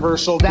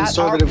controversial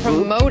conservative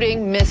group,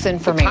 promoting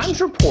misinformation. The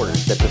Times reported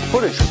that the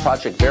footage from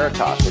Project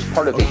Veritas was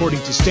part of according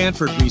to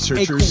Stanford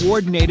researchers, a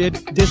coordinated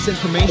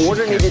disinformation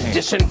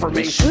disinformation.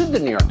 They sued the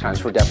New York Times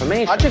for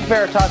defamation. Project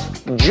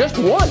Veritas just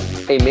won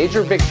a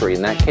major victory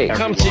in that case.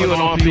 Come to you and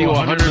offer you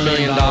 $100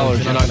 million.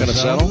 You're not going to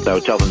settle? I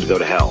would tell them to go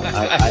to hell.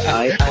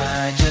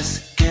 I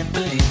just can't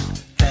believe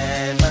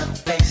that my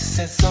face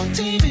is on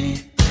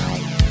TV.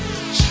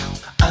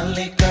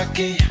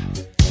 Oligarchy,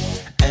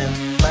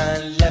 am I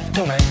left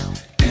or right?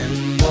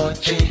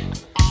 M-O-G,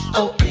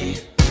 O-P.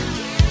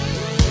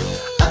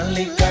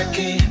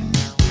 Oligarchy,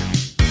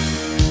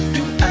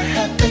 do I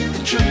have faith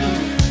in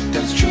truth?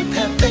 Does truth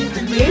have faith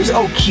in me? James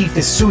O'Keefe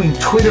is suing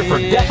Twitter for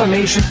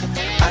defamation.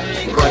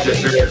 Project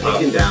Veritas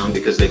taken down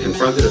because they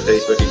confronted a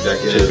Facebook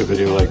executive. Take a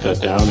video like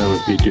that down, it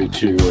would be due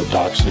to a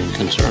doxing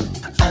concern.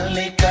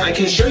 I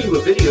can show you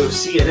a video of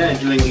CNN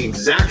doing the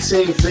exact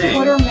same thing.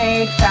 Twitter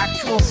made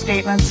factual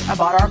statements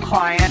about our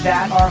client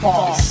that are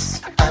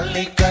false.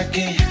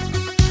 Oligarchy,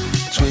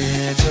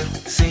 Twitter,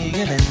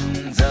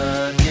 CNN's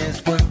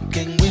against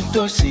working with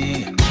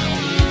Dorsey.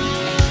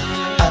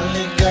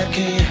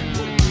 Oligarchy,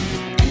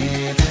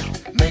 is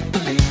it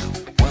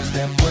make-believe? Was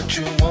that what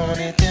you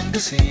wanted them to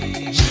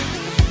see?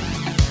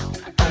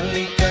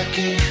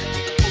 Oligarchy,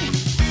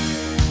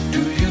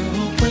 do you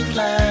bring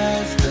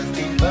lies? Does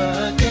the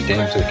bucket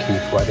James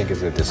O'Keefe, who I think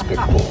is a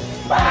despicable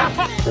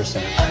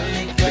person.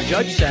 The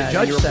judge said,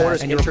 and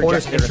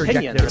reporters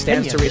interject their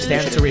stands to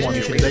reason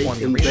you should inform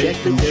your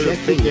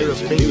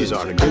News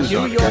articles.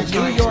 New York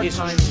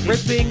Times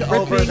ripping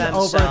over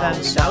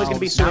themselves. Now he's going to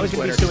be suing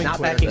Twitter,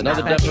 not backing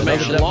Another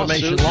defamation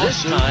lawsuit,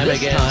 this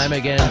time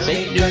against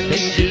fake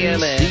news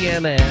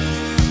CNN.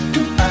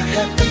 Do I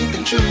have faith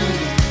in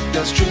truth?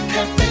 Does truth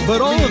have faith?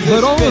 But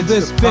all of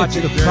this fits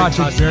the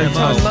Project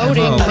Veritas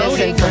Promoting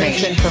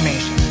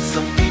misinformation.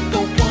 Some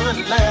people want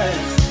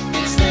lies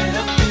instead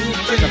of being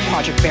free. The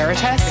Project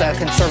Veritas, a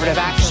conservative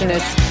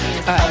activist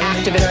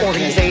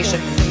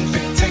organization.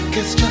 Take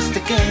us just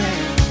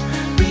again.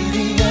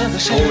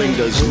 Polling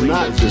does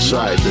not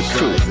decide the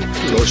truth.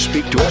 Go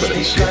speak to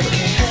evidence.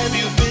 Have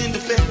you been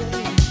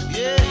defending?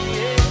 Yeah.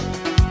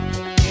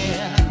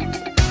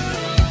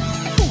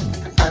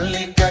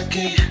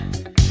 Oligarchy.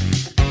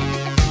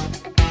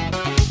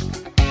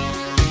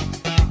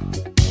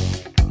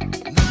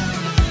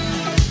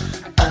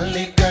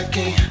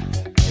 Oligarchy.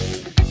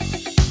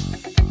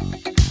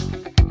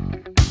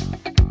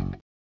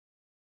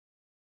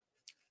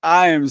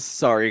 I am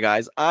sorry,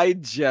 guys. I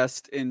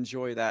just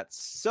enjoy that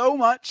so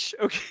much.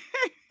 Okay.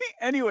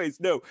 Anyways,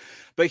 no.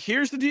 But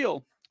here's the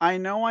deal. I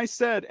know I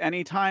said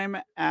anytime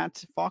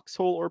at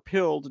Foxhole or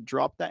Pilled,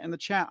 drop that in the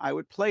chat. I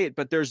would play it.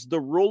 But there's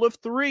the rule of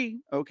 3.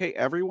 Okay.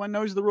 Everyone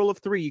knows the rule of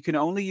 3. You can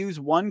only use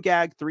one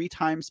gag 3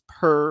 times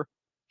per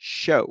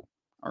show.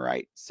 All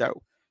right.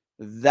 So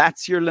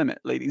that's your limit,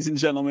 ladies and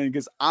gentlemen,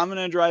 because I'm going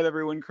to drive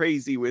everyone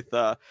crazy with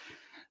that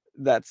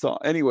song.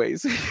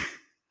 Anyways.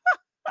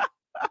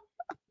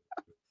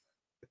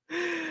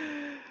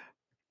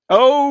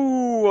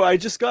 Oh, I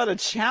just got a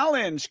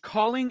challenge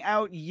calling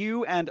out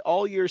you and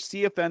all your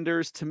C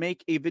offenders to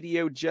make a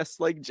video just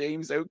like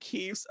James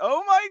O'Keefe's.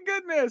 Oh my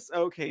goodness.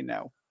 Okay,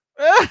 no.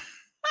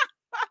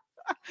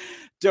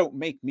 Don't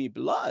make me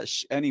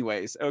blush.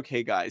 Anyways,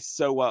 okay, guys.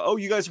 So, oh,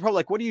 you guys are probably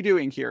like, what are you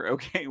doing here?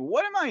 Okay,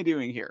 what am I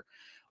doing here?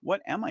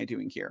 What am I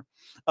doing here?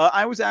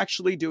 I was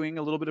actually doing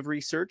a little bit of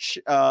research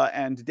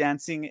and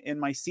dancing in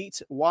my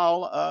seat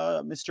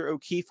while Mr.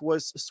 O'Keefe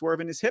was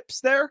swerving his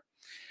hips there.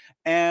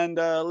 And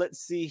let's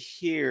see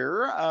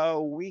here.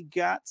 We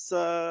got,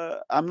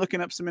 I'm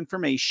looking up some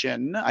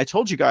information. I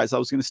told you guys I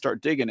was going to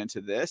start digging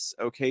into this,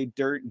 okay,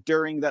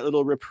 during that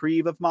little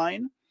reprieve of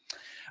mine.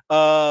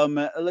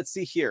 Let's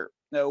see here.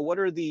 What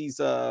are these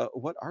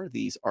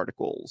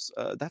articles?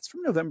 That's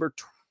from November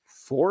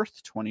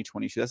 4th,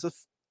 2022.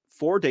 That's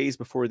 4 days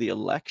before the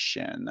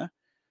election.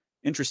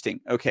 Interesting.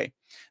 Okay.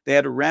 They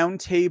had a round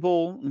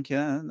table.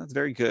 Okay, that's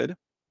very good.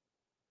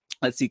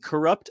 Let's see.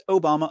 Corrupt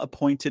Obama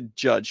appointed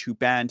judge who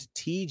banned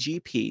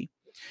TGP.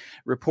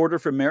 Reporter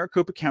from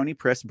Maricopa County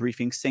Press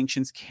briefing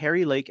sanctions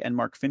Carrie Lake and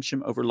Mark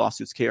Fincham over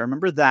lawsuits. Okay, I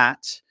remember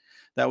that.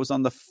 That was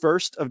on the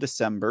 1st of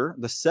December.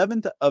 The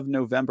 7th of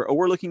November. Oh,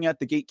 we're looking at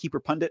the Gatekeeper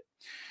Pundit.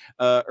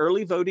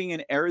 Early voting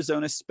in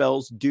Arizona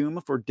spells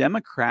doom for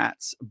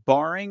Democrats,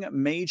 barring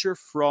major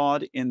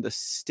fraud in the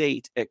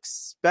state.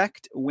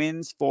 Expect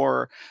wins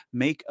for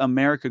Make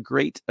America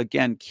Great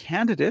Again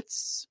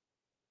candidates.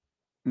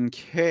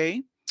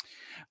 Okay.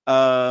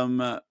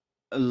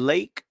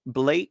 Lake,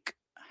 Blake,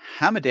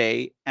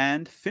 Hamaday,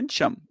 and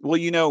Fincham. Well,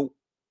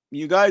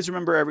 you guys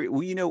remember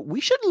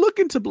we should look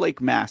into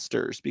Blake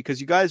Masters,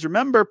 because you guys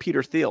remember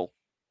Peter Thiel.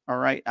 All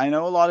right. I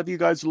know a lot of you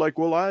guys are like,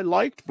 well, I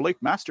liked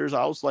Blake Masters.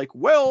 I was like,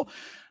 well,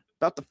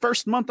 about the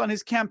first month on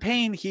his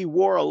campaign, he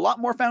wore a lot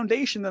more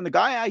foundation than the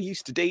guy I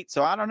used to date.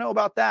 So I don't know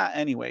about that.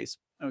 Anyways.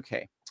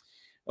 Okay.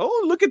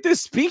 Oh, look at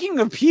this. Speaking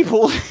of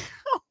people,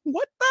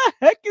 what the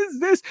heck is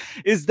this?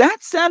 Is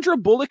that Sandra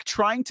Bullock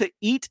trying to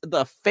eat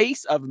the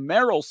face of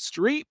Meryl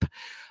Streep?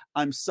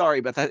 I'm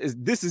sorry, but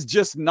this is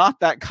just not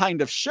that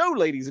kind of show,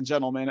 ladies and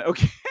gentlemen.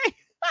 Okay.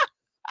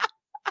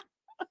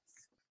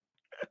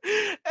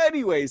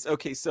 Anyways,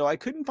 okay, so I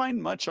couldn't find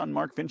much on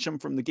Mark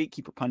Fincham from the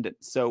Gatekeeper Pundit.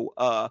 So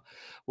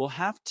we'll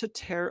have to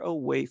tear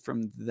away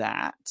from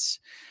that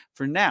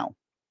for now.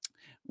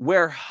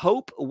 Where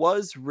hope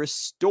was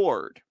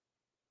restored.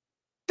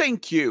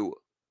 Thank you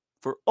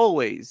for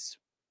always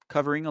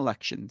covering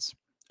elections.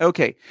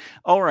 Okay.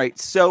 All right.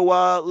 So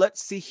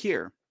let's see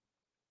here.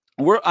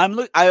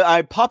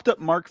 I popped up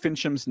Mark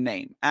Fincham's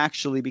name,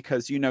 actually,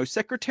 because,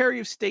 Secretary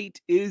of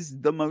State is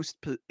the most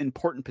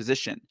important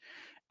position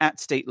at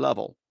state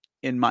level,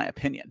 in my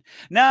opinion.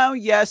 Now,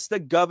 yes, the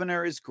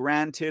governor is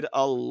granted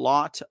a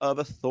lot of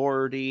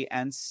authority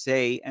and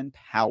say and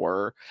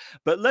power,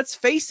 but let's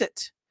face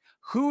it,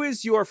 who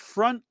is your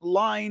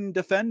frontline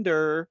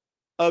defender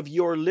of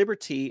your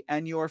liberty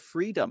and your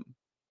freedom?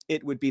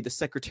 It would be the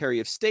Secretary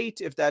of State,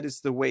 if that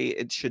is the way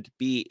it should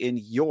be in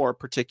your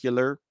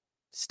particular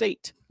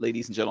state,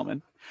 ladies and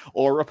gentlemen,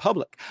 or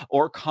republic,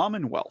 or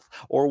commonwealth,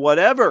 or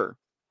whatever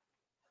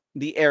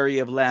the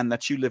area of land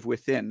that you live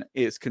within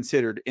is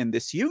considered in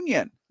this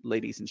union,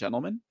 ladies and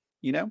gentlemen,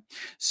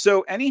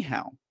 So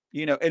anyhow,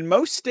 in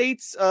most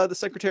states, the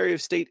Secretary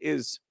of State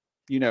is,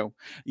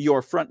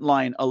 your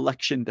frontline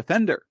election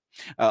defender.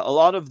 A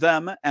lot of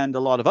them and a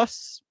lot of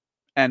us,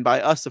 and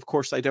by us, of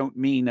course, I don't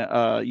mean,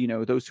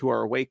 those who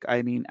are awake.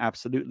 I mean,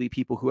 absolutely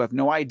people who have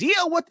no idea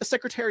what the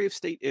Secretary of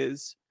State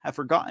is, have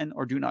forgotten,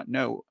 or do not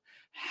know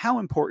how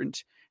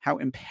important, how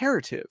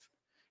imperative,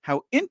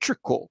 how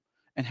integral,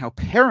 and how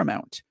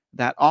paramount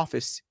that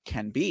office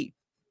can be.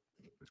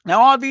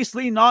 Now,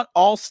 obviously, not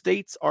all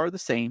states are the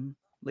same,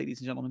 ladies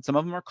and gentlemen. Some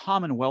of them are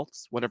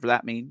commonwealths, whatever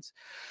that means.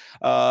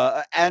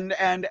 And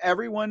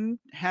everyone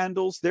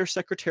handles their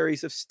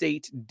secretaries of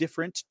state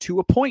different to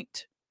a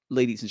point,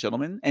 ladies and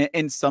gentlemen.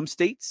 In some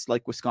states,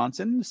 like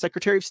Wisconsin, the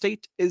Secretary of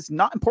State is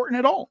not important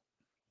at all.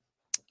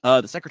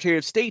 The Secretary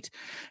of State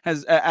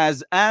has,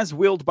 as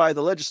willed by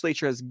the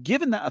legislature, has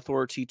given that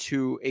authority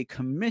to a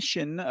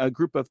commission, a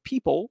group of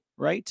people,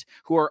 right,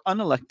 who are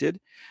unelected,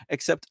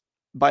 except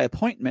by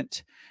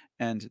appointment,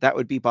 and that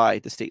would be by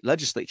the state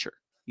legislature.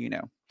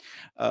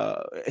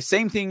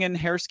 Same thing in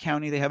Harris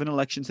County. They have an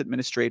elections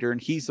administrator, and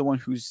he's the one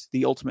who's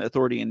the ultimate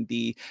authority in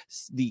the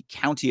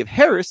county of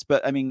Harris.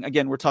 But I mean,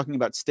 again, we're talking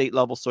about state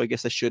level, so I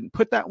guess I shouldn't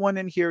put that one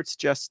in here. It's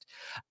just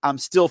I'm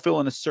still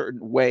feeling a certain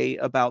way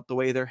about the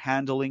way they're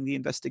handling the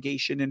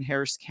investigation in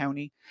Harris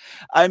County.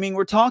 I mean,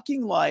 we're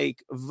talking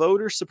like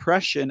voter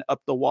suppression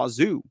up the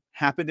wazoo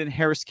happened in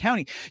Harris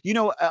County.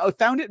 I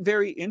found it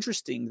very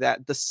interesting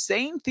that the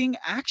same thing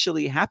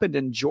actually happened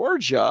in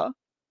Georgia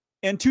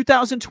in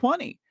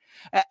 2020.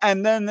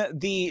 And then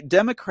the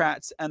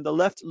Democrats and the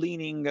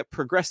left-leaning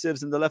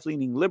progressives and the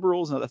left-leaning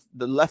liberals and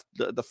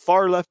the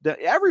far left,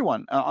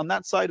 everyone on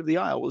that side of the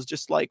aisle was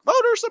just like,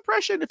 voter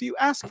suppression if you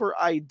ask for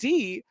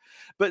ID.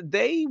 But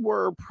they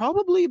were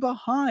probably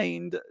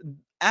behind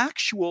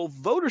actual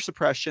voter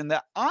suppression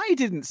that I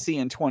didn't see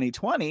in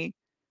 2020,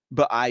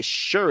 but I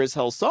sure as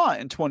hell saw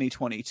it in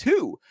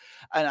 2022.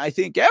 And I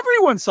think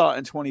everyone saw it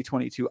in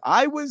 2022.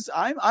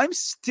 I'm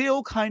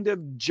still kind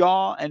of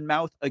jaw and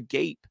mouth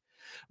agape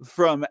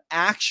from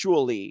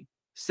actually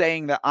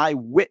saying that I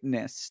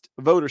witnessed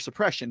voter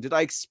suppression. Did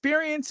I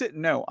experience it?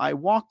 No. I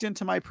walked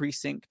into my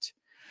precinct.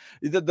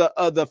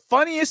 The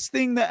funniest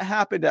thing that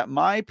happened at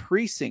my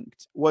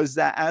precinct was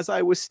that as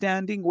I was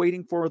standing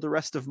waiting for the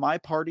rest of my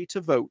party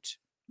to vote,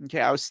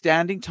 I was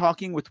standing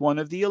talking with one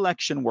of the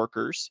election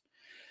workers.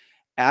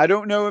 I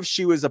don't know if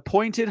she was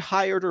appointed,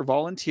 hired, or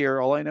volunteer.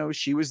 All I know is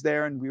she was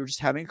there and we were just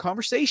having a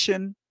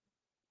conversation.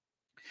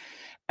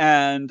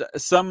 And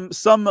some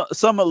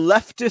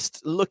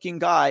leftist looking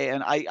guy,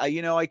 and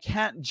I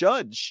can't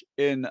judge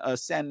in a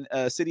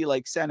city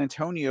like San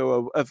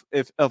Antonio of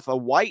a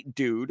white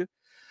dude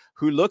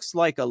who looks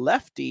like a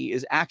lefty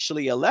is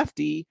actually a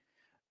lefty,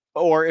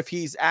 or if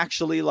he's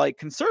actually like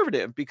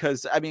conservative,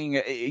 because I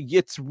mean,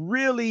 it's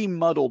really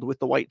muddled with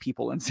the white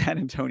people in San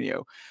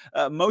Antonio.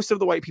 Most of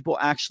the white people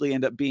actually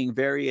end up being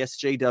very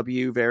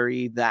SJW,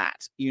 very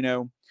that,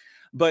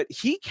 But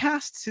he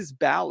casts his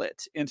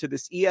ballot into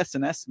this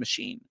ES&S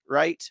machine,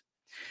 right?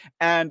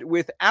 And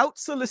without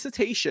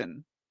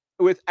solicitation,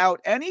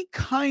 without any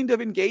kind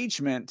of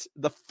engagement,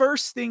 the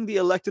first thing the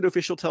elected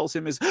official tells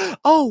him is,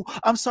 "Oh,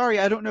 I'm sorry,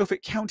 I don't know if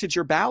it counted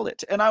your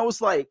ballot." And I was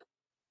like,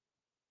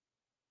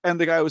 And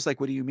the guy was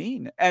like, what do you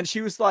mean? And she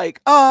was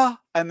like, and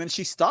then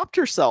she stopped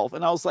herself.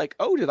 And I was like,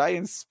 oh, did I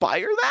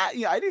inspire that?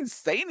 Yeah, I didn't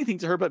say anything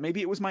to her, but maybe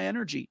it was my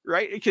energy,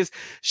 right? Because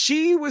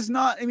she was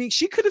not, I mean,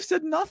 she could have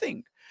said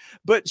nothing,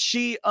 but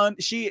she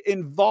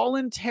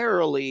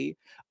involuntarily,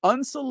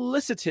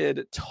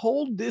 unsolicited,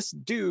 told this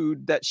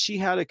dude that she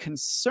had a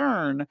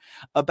concern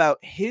about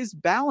his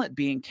ballot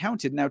being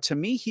counted. Now, to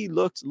me, he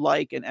looked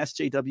like an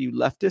SJW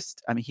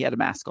leftist. I mean, he had a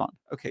mask on.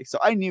 Okay, so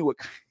I knew what...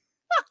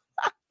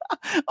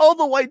 All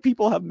the white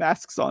people have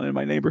masks on in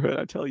my neighborhood,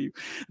 I tell you.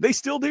 They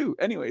still do.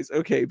 Anyways,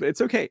 okay, but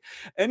it's okay.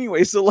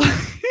 Anyway, so like,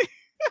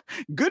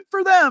 good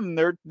for them.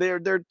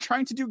 They're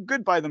trying to do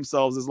good by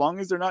themselves. As long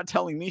as they're not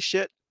telling me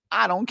shit,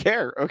 I don't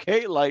care.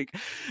 Okay, like,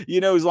 you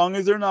know, as long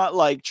as they're not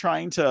like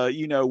trying to,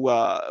 you know,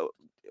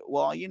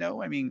 well, you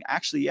know, I mean,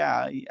 actually,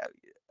 yeah,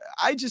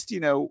 I just,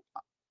 you know,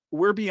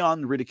 we're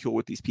beyond ridicule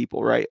with these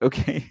people, right?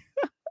 Okay.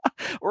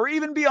 Or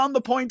even beyond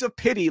the point of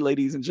pity,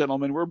 ladies and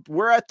gentlemen.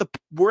 We're at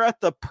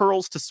the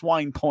pearls to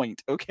swine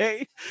point,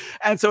 okay?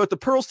 And so at the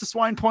pearls to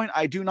swine point,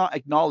 I do not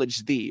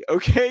acknowledge thee,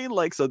 okay?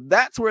 Like, so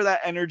that's where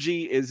that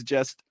energy is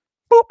just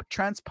boop,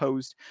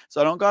 transposed.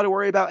 So I don't got to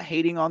worry about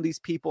hating on these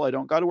people. I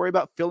don't got to worry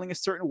about feeling a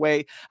certain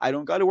way. I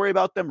don't got to worry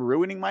about them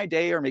ruining my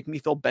day or making me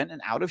feel bent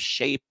and out of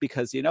shape,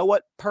 because you know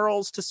what?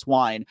 Pearls to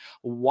swine.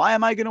 Why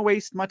am I going to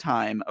waste my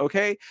time?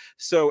 Okay.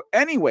 So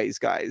anyways,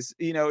 guys,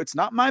 you know, it's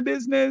not my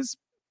business.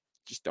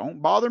 Just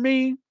don't bother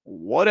me.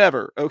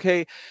 Whatever.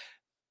 Okay.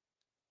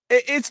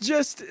 It's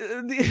just,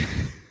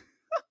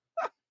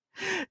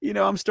 you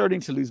know, I'm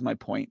starting to lose my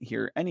point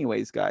here.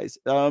 Anyways, guys,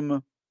 I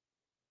don't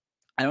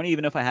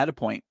even know if I had a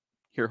point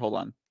here. Hold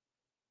on.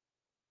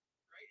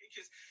 Right?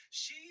 Because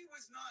she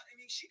was not, I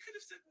mean, she could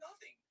have said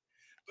nothing.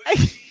 But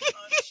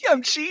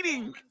I'm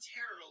cheating.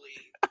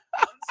 Voluntarily,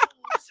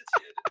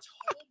 unsolicited,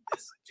 told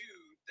this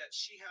dude that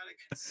she had a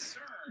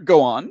concern.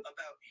 Go on.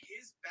 About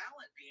his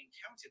ballot being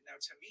counted. Now,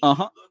 to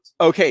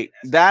me, okay,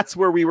 that's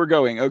where we were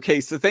going. Okay,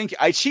 so thank you.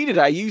 I cheated.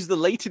 I used the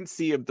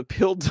latency of the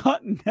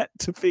pill.net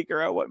to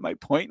figure out what my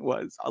point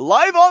was.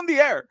 Live on the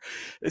air.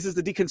 This is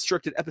the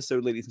deconstructed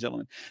episode, ladies and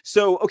gentlemen.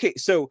 So, okay,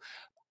 so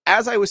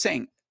as I was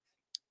saying,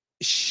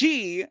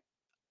 she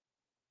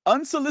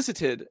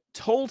unsolicited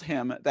told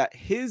him that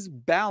his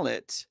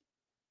ballot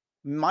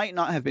might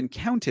not have been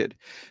counted.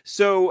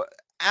 So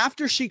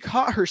after she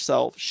caught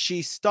herself,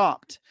 she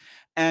stopped.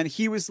 And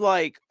he was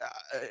like,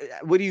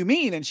 what do you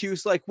mean? And she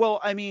was like, well,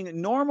 I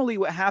mean, normally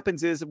what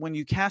happens is when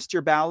you cast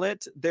your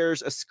ballot,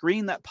 there's a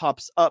screen that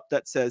pops up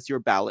that says your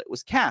ballot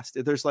was cast.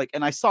 There's like,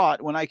 and I saw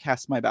it when I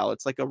cast my ballot.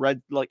 It's like a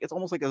red, like, it's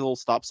almost like a little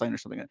stop sign or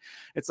something.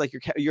 It's like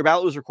your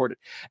ballot was recorded.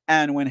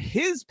 And when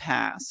his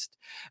passed,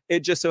 it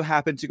just so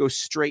happened to go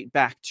straight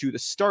back to the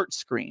start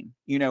screen.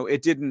 You know,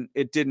 it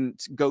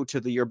didn't go to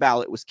the your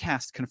ballot was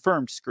cast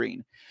confirmed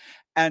screen.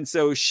 And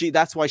so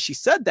that's why she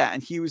said that.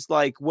 And he was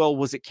like, well,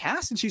 was it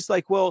cast? And she's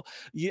like, well,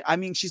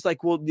 she's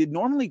like, well, it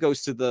normally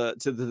goes to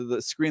the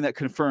screen that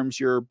confirms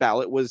your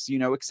ballot was, you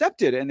know,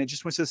 accepted. And it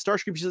just went to the start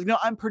screen. She's like, no,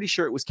 I'm pretty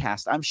sure it was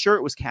cast. I'm sure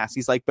it was cast.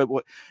 He's like, but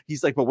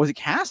was it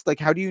cast? Like,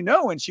 how do you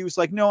know? And she was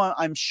like, no,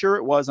 I'm sure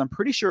it was. I'm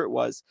pretty sure it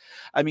was.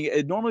 I mean,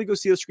 it normally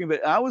goes to the screen,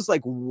 but I was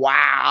like,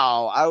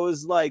 wow. I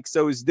was like,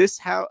 so is this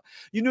how,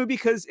 you know,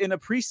 because in a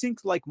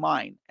precinct like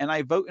mine, and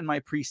I vote in my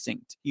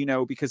precinct, you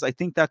know, because I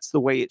think that's the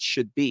way it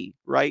should be.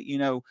 Right. You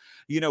know,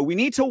 we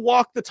need to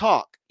walk the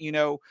talk, you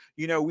know,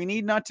 we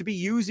need not to be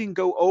using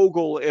Go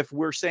Ogle. If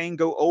we're saying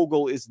Go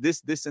Ogle is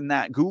this and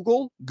that.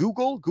 Google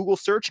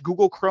search,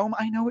 Google Chrome.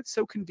 I know it's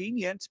so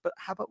convenient, but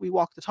how about we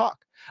walk the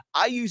talk?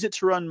 I use it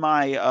to run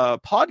my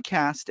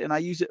podcast, and I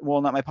use it.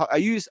 Well, not my I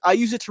use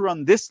it to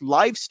run this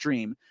live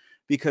stream,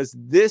 because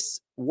this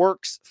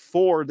works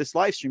for this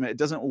live stream. It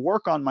doesn't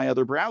work on my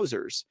other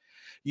browsers.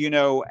 You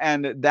know,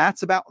 and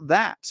that's about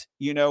that,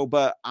 you know,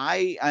 but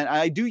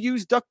I do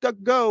use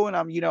DuckDuckGo,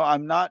 and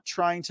I'm not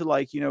trying to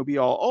like, you know, be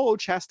all,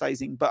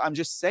 chastising, but I'm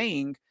just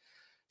saying,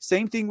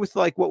 same thing with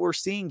like what we're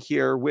seeing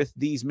here with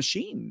these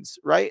machines,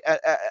 right?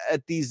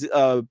 At these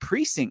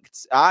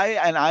precincts.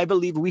 I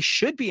believe we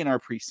should be in our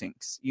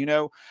precincts, you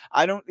know,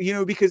 I don't, you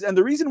know, because, and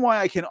the reason why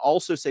I can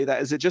also say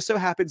that is it just so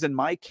happens in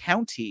my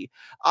county,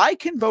 I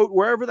can vote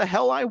wherever the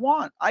hell I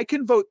want. I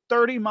can vote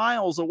 30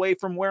 miles away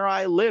from where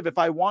I live if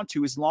I want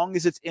to, as long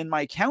as it's in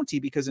my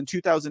county, because in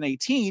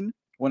 2018,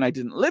 when I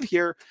didn't live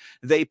here,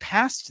 they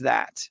passed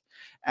that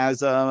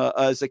as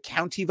a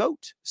county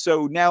vote.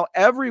 So now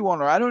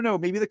everyone, or I don't know,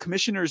 maybe the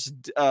commissioners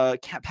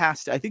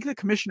passed it. I think the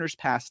commissioners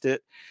passed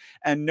it,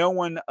 and no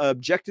one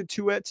objected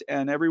to it,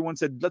 and everyone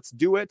said, let's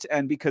do it.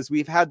 And because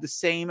we've had the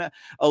same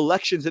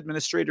elections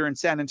administrator in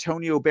San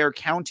Antonio, Bexar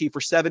County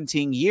for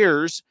 17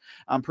 years,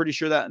 I'm pretty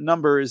sure that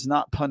number is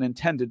not pun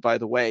intended, by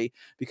the way,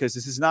 because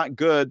this is not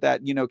good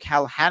that, you know,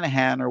 Cal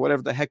Hanahan, or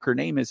whatever the heck her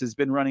name is, has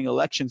been running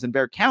elections in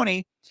Bexar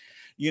County.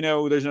 You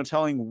know, there's no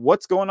telling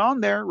what's going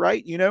on there,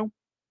 right? You know,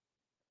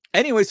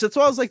 anyway, so that's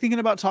why I was like thinking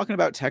about talking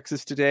about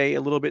Texas today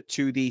a little bit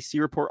to the C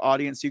Report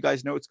audience. You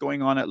guys know what's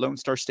going on at Lone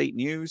Star State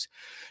News.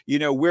 You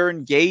know, we're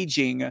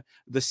engaging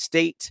the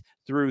state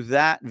through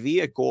that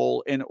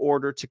vehicle in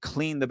order to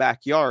clean the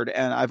backyard.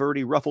 And I've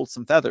already ruffled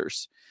some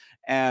feathers.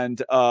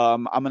 And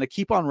I'm going to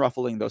keep on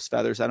ruffling those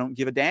feathers. I don't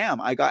give a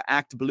damn. I got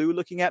Act Blue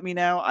looking at me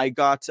now. I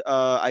got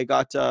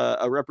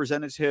a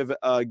representative,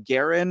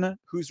 Garin,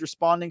 who's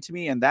responding to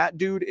me. And that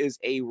dude is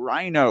a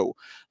rhino.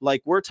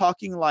 Like, we're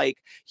talking like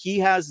he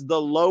has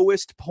the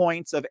lowest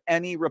points of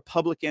any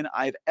Republican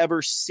I've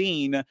ever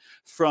seen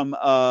from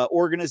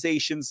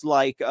organizations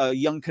like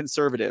Young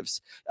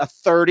Conservatives. A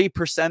 30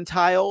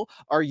 percentile?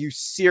 Are you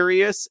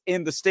serious?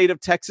 In the state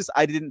of Texas,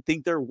 I didn't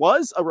think there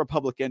was a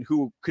Republican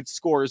who could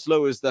score as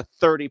low as the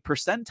 30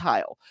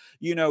 percentile.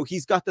 You know,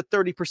 he's got the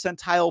 30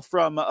 percentile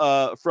from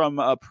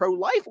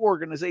pro-life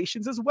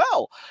organizations as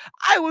well.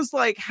 I was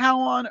like, how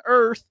on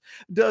earth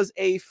does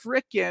a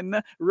frickin'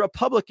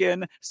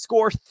 Republican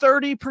score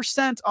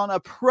 30% on a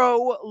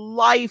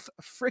pro-life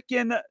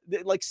frickin'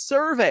 like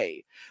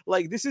survey?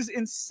 Like, this is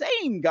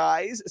insane,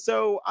 guys.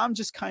 So I'm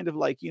just kind of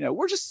like, you know,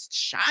 we're just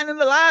shining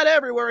the light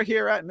everywhere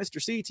here at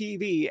Mr.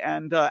 CTV.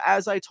 And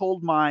as I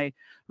told my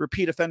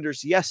repeat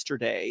offenders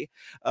yesterday,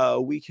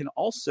 we can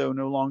also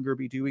no longer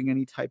be doing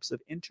any types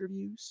of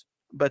interviews,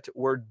 but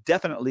we're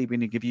definitely going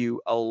to give you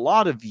a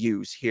lot of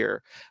views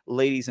here,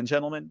 ladies and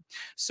gentlemen.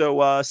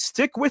 So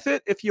stick with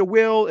it if you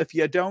will. If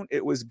you don't,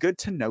 it was good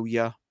to know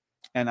you.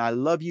 And I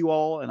love you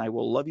all, and I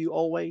will love you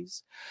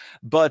always.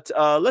 But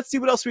let's see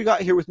what else we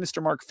got here with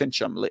Mr. Mark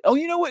Fincham. Oh,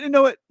 you know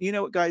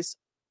what, guys?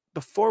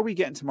 Before we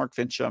get into Mark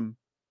Fincham,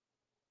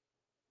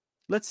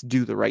 let's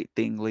do the right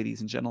thing, ladies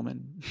and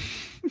gentlemen.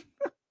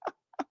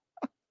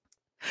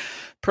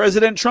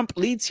 President Trump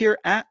leads here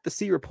at the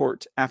C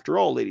Report, after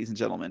all, ladies and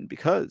gentlemen,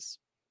 because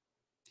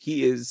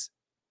he is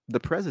the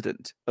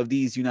president of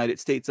these United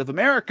States of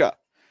America.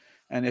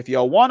 And if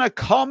y'all want to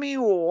call me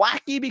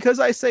wacky because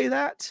I say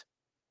that,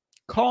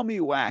 call me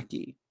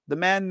wacky. The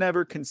man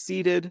never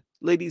conceded,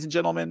 ladies and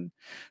gentlemen.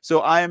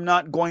 So I am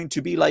not going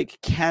to be like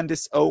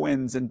Candace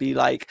Owens and be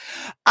like,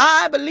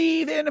 I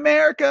believe in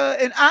America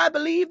and I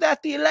believe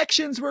that the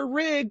elections were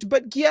rigged.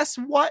 But guess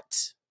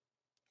what?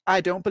 I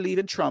don't believe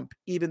in Trump,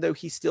 even though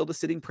he's still the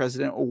sitting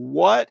president.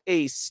 What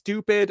a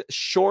stupid,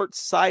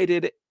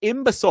 short-sighted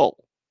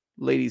imbecile,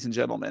 ladies and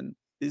gentlemen,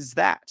 is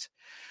that?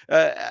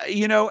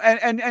 You know,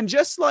 and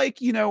just like,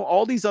 you know,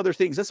 all these other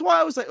things. That's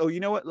why I was like, oh, you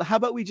know what? How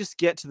about we just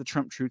get to the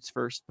Trump truths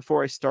first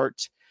before I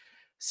start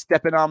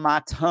stepping on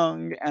my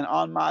tongue and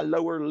on my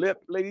lower lip.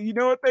 Lady, you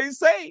know what they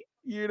say?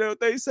 You know what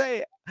they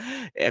say?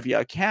 If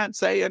you can't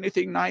say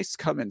anything nice,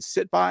 come and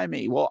sit by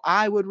me. Well,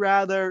 I would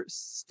rather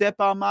step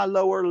on my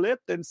lower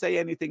lip than say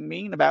anything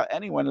mean about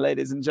anyone,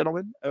 ladies and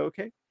gentlemen.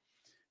 Okay.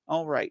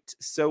 All right.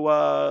 So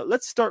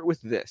let's start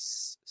with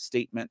this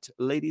statement,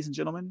 ladies and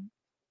gentlemen.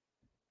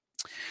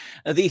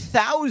 The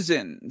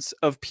thousands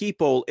of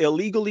people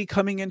illegally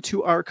coming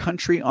into our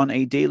country on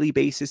a daily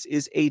basis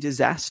is a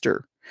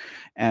disaster.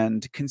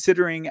 And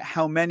considering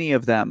how many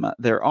of them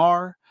there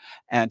are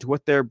and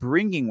what they're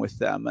bringing with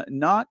them,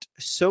 not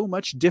so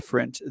much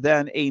different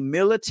than a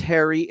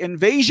military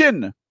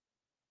invasion.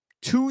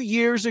 2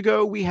 years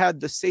ago, we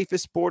had the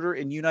safest border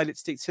in United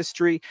States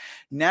history.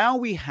 Now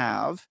we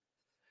have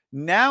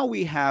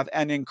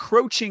an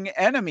encroaching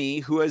enemy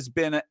who has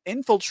been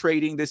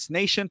infiltrating this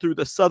nation through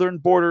the southern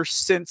border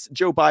since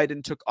Joe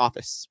Biden took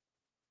office.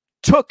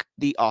 Took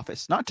the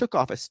office, not took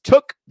office,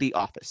 took the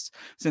office.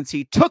 Since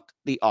he took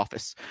the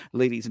office,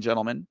 ladies and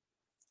gentlemen.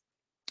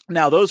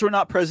 Now, those were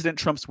not President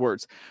Trump's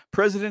words.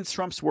 President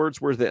Trump's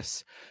words were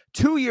this.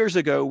 2 years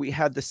ago, we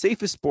had the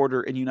safest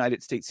border in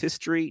United States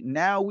history.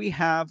 Now we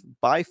have,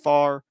 by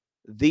far,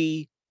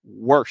 the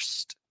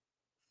worst.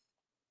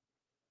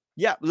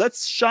 Yeah,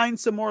 let's shine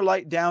some more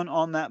light down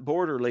on that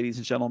border, ladies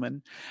and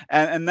gentlemen.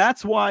 And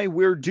that's why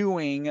we're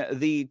doing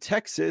the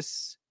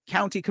Texas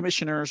County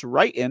Commissioners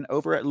write-in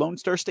over at Lone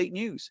Star State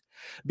News,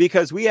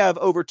 because we have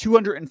over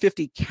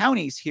 250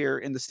 counties here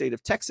in the state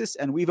of Texas,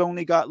 and we've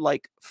only got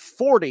like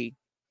 40,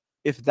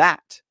 if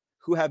that,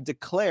 who have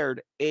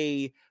declared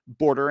a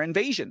border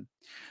invasion.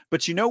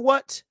 But you know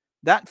what?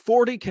 That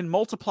 40 can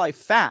multiply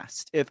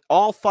fast if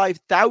all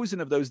 5,000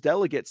 of those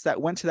delegates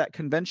that went to that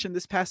convention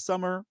this past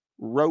summer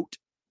wrote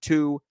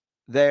to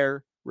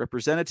their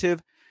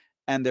representative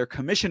and their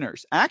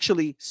commissioners.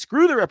 Actually,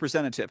 screw the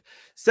representative.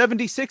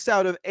 76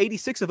 out of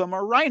 86 of them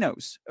are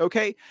rhinos,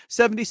 okay?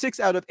 76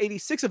 out of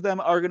 86 of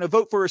them are going to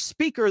vote for a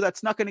speaker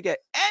that's not going to get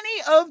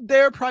any of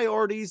their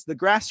priorities, the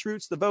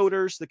grassroots, the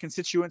voters, the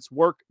constituents'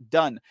 work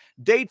done.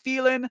 Dade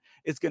Phelan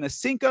is going to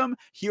sink them.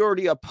 He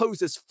already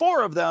opposes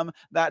 4 of them.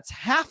 That's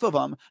half of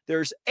them.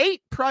 There's 8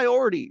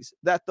 priorities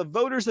that the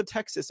voters of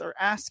Texas are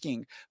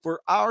asking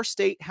for our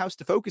state house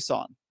to focus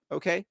on,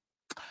 okay?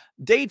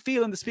 Dade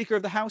Phelan, the Speaker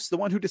of the House, the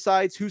one who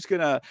decides who's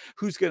gonna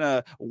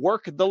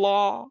work the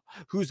law,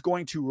 who's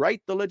going to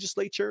write the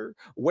legislature,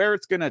 where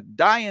it's gonna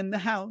die in the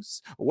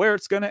House, where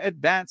it's gonna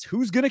advance,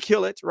 who's gonna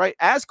kill it, right?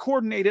 As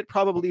coordinated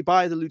probably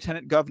by the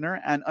Lieutenant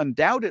Governor and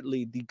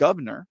undoubtedly the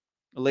Governor.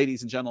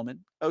 ladies and gentlemen.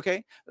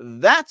 Okay,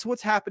 that's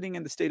what's happening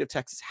in the state of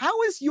Texas.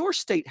 How is your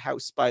state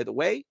house, by the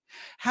way?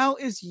 How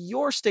is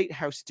your state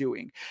house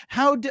doing?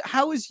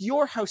 How is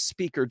your House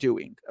Speaker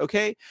doing?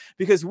 Okay,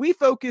 because we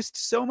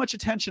focused so much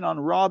attention on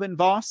Robin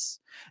Voss,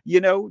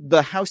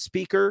 the House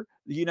Speaker,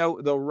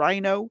 the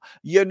Rhino,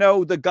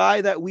 the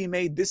guy that we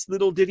made this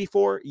little ditty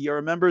for. You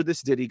remember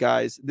this ditty,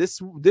 guys?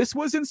 This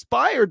was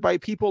inspired by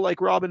people like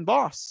Robin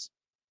Voss.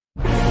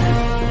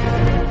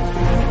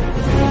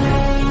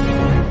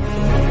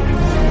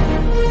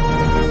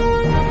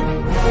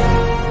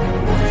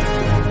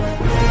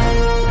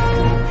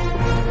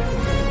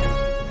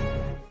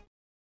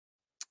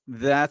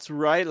 That's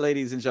right,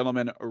 ladies and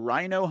gentlemen.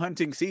 Rhino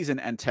hunting season,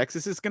 and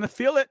Texas is going to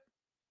feel it.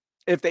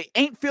 If they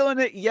ain't feeling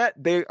it yet,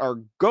 they are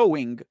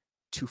going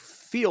to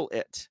feel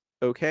it,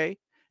 okay?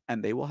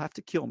 And they will have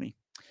to kill me.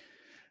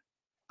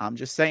 I'm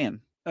just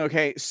saying.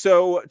 Okay,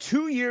 so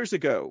 2 years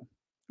ago,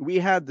 we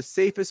had the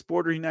safest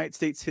border in United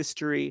States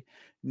history.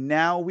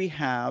 Now we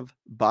have,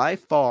 by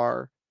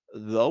far,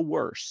 the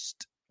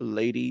worst,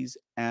 ladies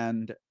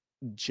and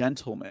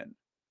gentlemen.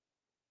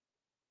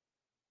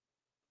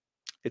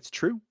 It's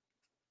true.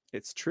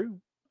 It's true.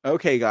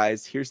 Okay,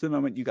 guys, here's the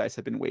moment you guys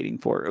have been waiting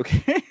for,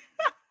 okay?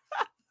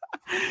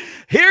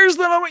 Here's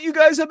the moment you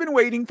guys have been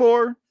waiting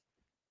for.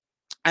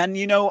 And,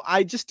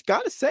 I just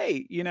got to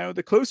say,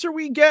 the closer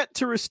we get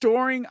to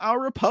restoring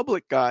our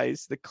republic,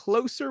 guys, the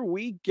closer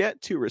we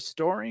get to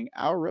restoring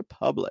our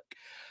republic.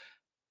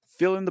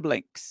 Fill in the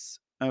blanks.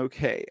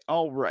 Okay,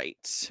 all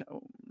right.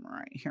 All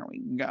right, here we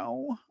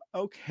go.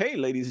 Okay,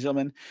 ladies and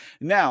gentlemen.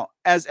 Now,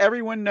 as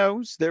everyone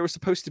knows, there was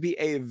supposed to be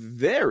a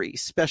very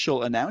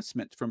special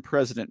announcement from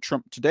President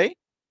Trump today.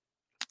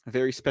 A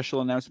very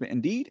special announcement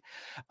indeed.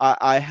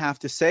 I have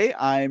to say,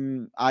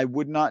 I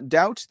would not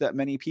doubt that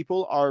many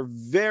people are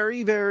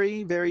very,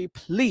 very, very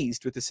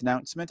pleased with this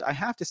announcement. I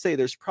have to say,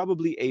 there's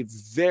probably a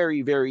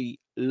very, very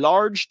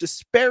large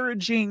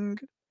disparaging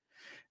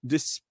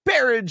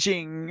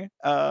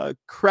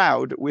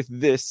crowd with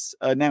this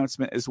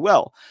announcement as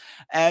well.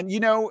 And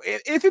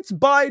if it's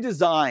by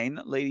design,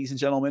 ladies and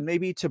gentlemen,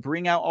 maybe to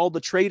bring out all the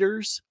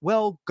traitors,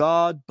 well,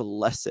 God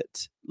bless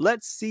it.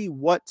 Let's see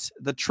what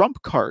the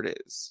Trump card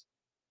is,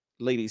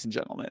 ladies and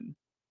gentlemen.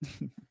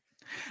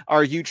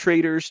 Are you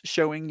traitors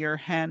showing your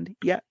hand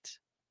yet?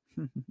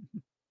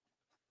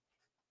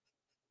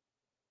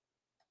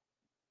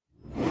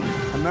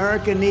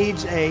 America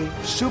needs a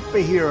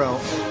superhero.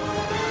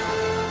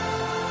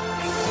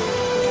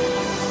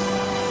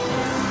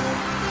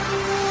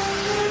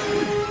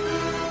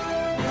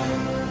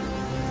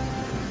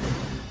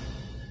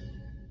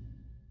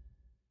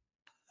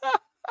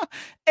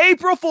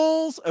 April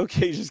Fools.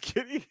 Okay, just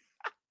kidding.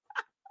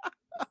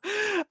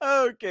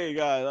 Okay,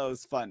 God, that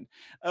was fun.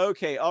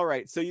 Okay, all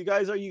right. So are you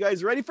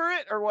guys ready for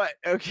it or what?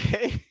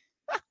 Okay.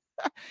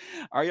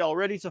 Are y'all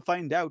ready to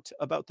find out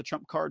about the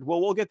Trump card?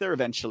 Well, we'll get there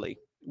eventually.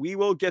 We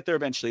will get there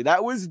eventually.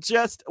 That was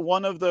just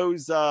one of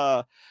those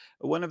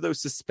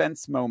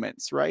suspense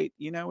moments, right?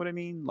 You know what I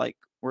mean? Like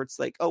where it's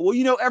like, oh,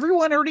 well,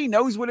 everyone already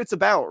knows what it's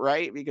about,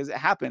 right? Because it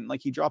happened.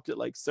 Like he dropped it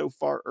like so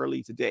far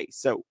early today.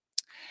 So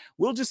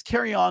we'll just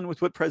carry on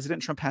with what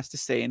President Trump has to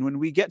say. And when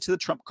we get to the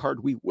Trump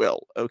card, we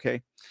will.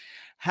 Okay.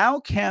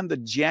 How can the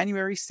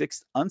January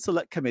 6th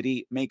Unselect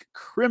Committee make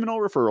criminal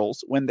referrals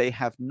when they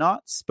have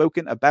not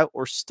spoken about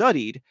or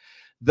studied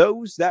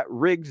those that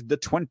rigged the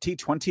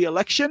 2020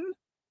 election?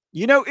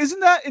 Isn't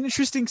that an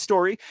interesting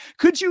story?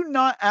 Could you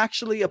not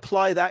actually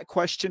apply that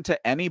question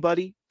to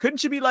anybody?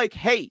 Couldn't you be like,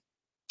 hey,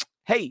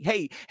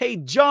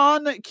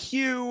 John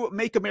Q,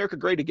 Make America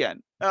Great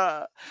Again.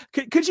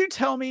 Could you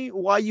tell me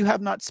why you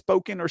have not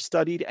spoken or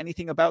studied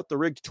anything about the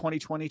rigged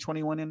 2020,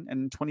 21,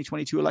 and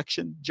 2022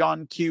 election?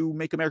 John Q,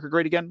 Make America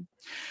Great Again.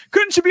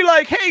 Couldn't you be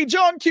like, hey,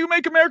 John Q,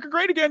 Make America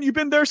Great Again. You've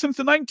been there since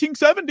the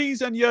 1970s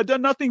and you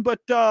done nothing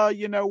but,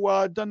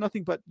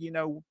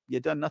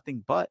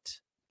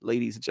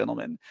 ladies and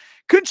gentlemen.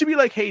 Couldn't you be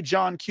like, hey,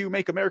 John Q,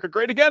 Make America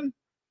Great Again?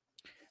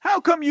 How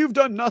come you've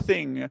done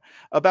nothing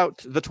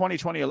about the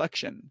 2020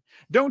 election?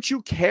 Don't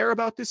you care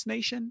about this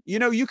nation?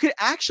 You could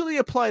actually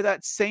apply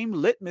that same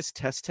litmus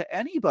test to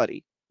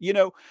anybody.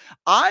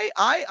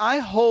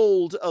 I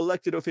hold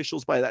elected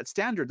officials by that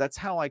standard. That's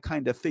how I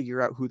kind of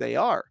figure out who they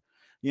are.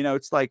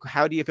 It's like,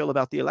 how do you feel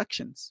about the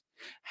elections?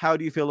 How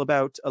do you feel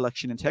about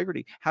election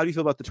integrity? How do you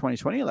feel about the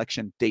 2020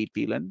 election? Dade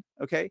Phelan,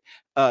 okay?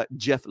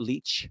 Jeff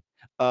Leach.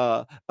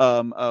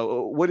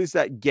 What is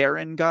that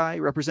Guerin guy?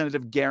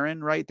 Representative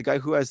Guerin, right? The guy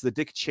who has the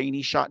Dick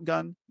Cheney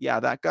shotgun. Yeah,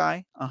 that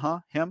guy.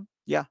 Him.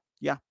 Yeah,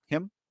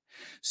 him.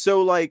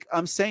 So like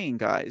I'm saying,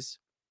 guys,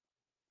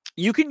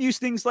 you can use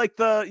things like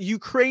the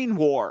Ukraine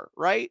war,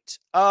 right?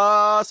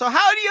 So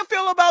how do you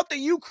feel about the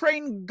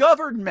Ukraine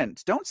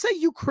government? Don't say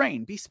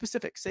Ukraine, be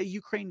specific. Say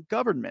Ukraine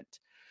government.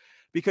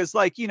 Because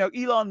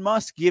Elon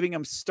Musk giving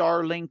him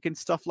Starlink and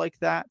stuff like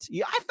that.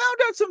 Yeah, I found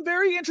out some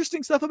very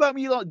interesting stuff about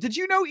Elon. Did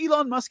you know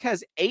Elon Musk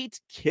has 8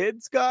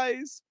 kids,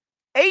 guys?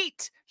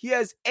 8. He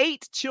has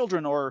 8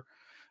 children, or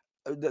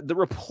the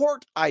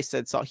report I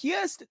saw. He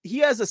has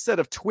a set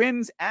of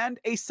twins and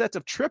a set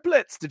of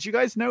triplets. Did you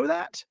guys know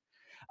that?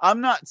 I'm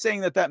not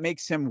saying that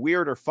makes him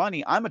weird or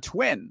funny. I'm a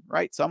twin,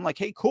 right? So I'm like,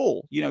 hey,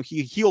 cool. You know,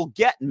 he'll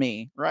get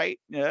me, right?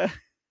 Yeah.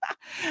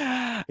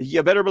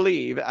 You better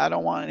believe I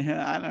don't want him.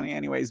 I don't know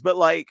anyways, but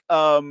like,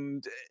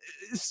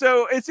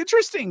 so it's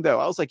interesting though.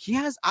 I was like,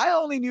 I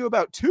only knew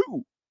about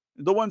 2,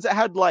 the ones that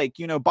had like,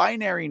 you know,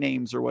 binary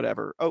names or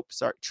whatever. Oh,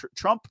 sorry.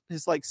 Trump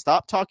is like,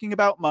 stop talking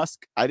about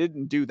Musk. I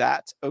didn't do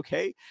that.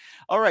 Okay.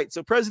 All right.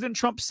 So President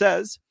Trump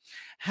says,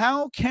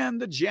 how can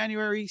the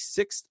January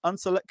 6th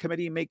Unselect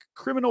Committee make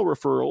criminal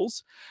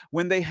referrals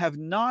when they have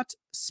not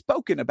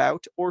spoken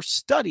about or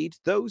studied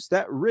those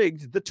that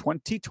rigged the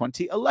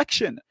 2020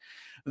 election?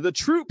 The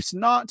troops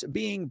not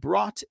being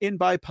brought in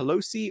by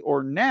Pelosi,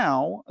 or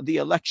now the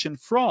election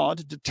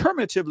fraud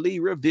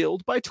determinatively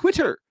revealed by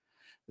Twitter.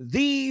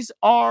 These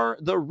are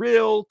the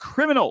real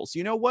criminals.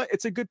 You know what?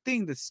 It's a good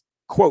thing this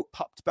quote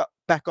popped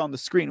back on the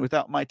screen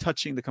without my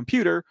touching the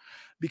computer,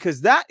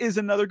 because that is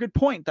another good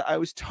point that I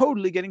was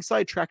totally getting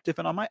sidetracked if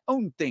and on my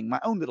own thing,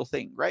 my own little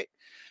thing, right?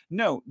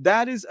 No,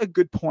 that is a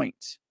good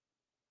point.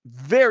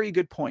 Very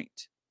good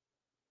point.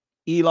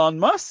 Elon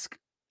Musk,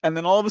 and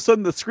then all of a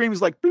sudden the screen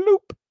was like,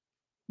 bloop,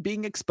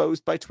 being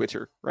exposed by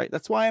Twitter, right?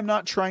 That's why I'm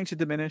not trying to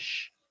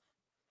diminish.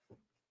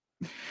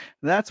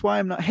 That's why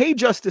I'm not. Hey,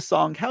 Justice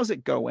Song, how's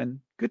it going?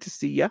 Good to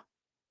see ya.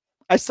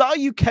 I saw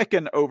you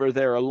kecking over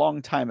there a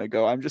long time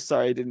ago. I'm just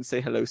sorry I didn't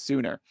say hello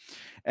sooner.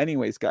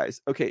 Anyways,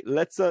 guys, okay,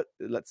 let's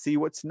see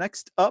what's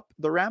next up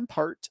the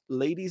rampart,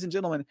 ladies and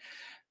gentlemen.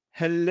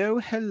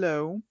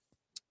 Hello.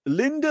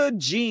 Linda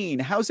Jean,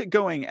 how's it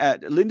going?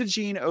 At Linda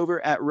Jean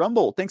over at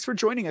Rumble. Thanks for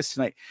joining us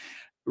tonight.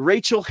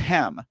 Rachel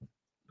Hamm,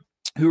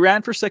 who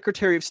ran for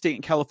Secretary of State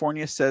in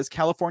California, says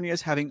California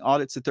is having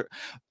audits at their...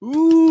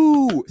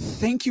 Ooh,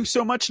 thank you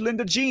so much,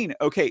 Linda Jean.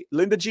 Okay,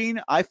 Linda Jean,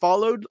 I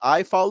followed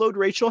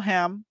Rachel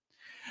Hamm.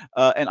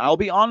 And I'll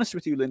be honest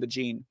with you, Linda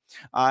Jean,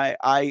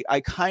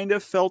 I kind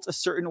of felt a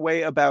certain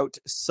way about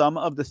some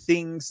of the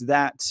things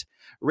that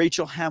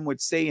Rachel Hamm would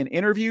say in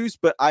interviews,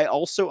 but I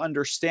also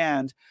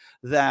understand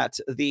that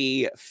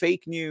the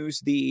fake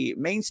news, the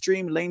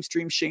mainstream,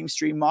 lamestream,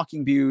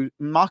 shamestream,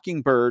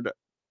 mockingbird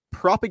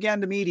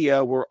propaganda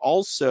media were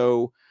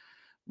also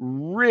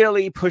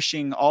really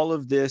pushing all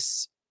of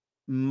this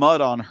mud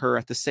on her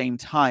at the same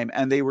time,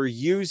 and they were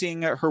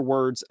using her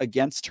words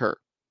against her.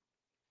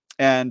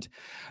 And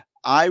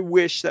I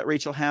wish that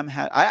Rachel Hamm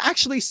I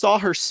actually saw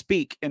her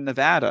speak in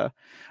Nevada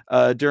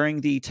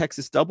during the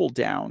Texas Double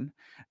Down,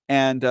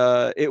 and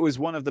it was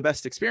one of the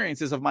best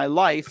experiences of my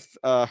life.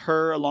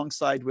 Her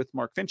alongside with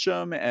Mark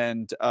Fincham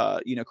and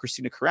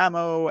Christina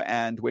Caramo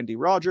and Wendy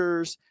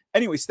Rogers.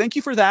 Anyways, thank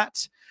you for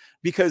that,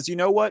 because you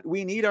know what?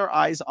 We need our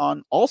eyes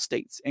on all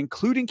states,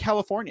 including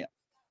California.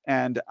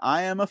 And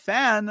I am a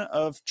fan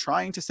of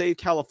trying to save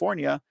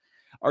California.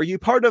 Are you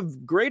part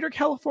of Greater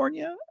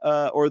California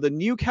or the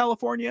New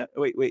California?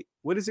 Wait,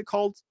 what is it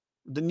called?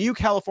 The New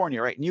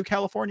California, right? New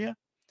California.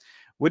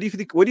 What do you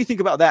think? What do you think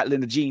about that,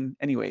 Linda Jean?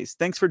 Anyways,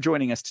 thanks for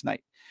joining us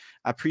tonight.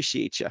 I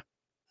appreciate you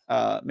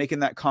making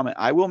that comment.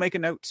 I will make a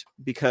note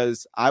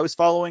because I was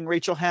following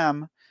Rachel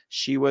Hamm.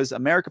 She was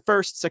America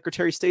First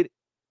Secretary of State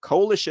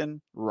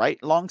Coalition, right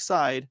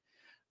alongside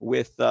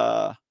with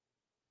Mark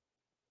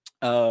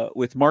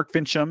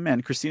Fincham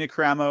and Christina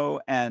Caramo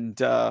and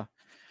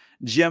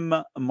Jim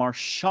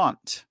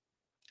Marchant,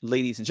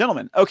 ladies and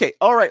gentlemen. Okay,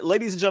 all right,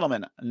 ladies and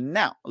gentlemen.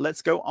 Now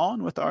let's go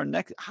on with our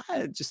next.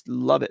 I just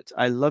love it.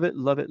 I love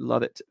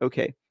it.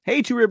 Okay.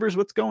 Hey, Two Rivers,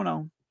 what's going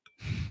on?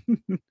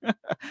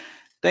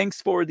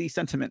 Thanks for the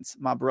sentiments,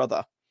 my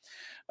brother.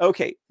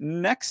 Okay,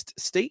 next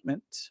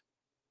statement.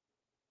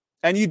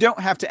 And you don't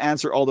have to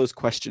answer all those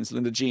questions,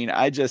 Linda Jean.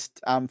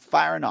 I'm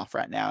firing off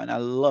right now, and I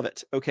love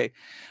it. Okay.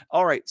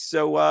 All right.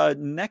 So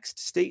next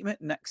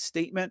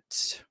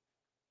statement.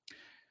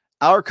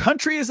 Our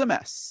country is a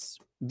mess.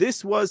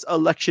 This was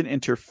election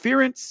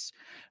interference.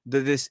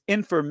 This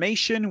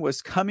information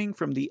was coming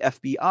from the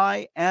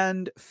FBI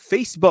and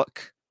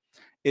Facebook.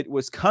 It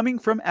was coming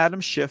from Adam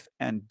Schiff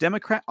and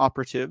Democrat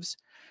operatives.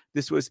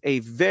 This was a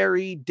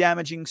very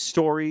damaging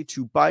story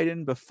to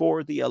Biden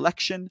before the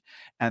election,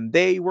 and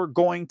they were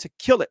going to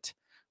kill it.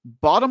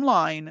 Bottom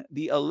line,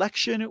 the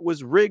election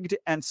was rigged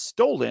and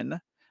stolen.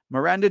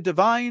 Miranda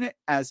Devine,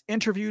 as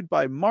interviewed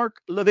by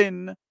Mark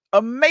Levin,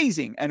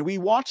 amazing. And we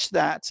watched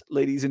that,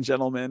 ladies and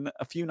gentlemen,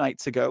 a few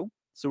nights ago,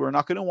 so we're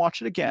not going to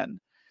watch it again.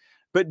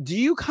 But do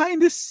you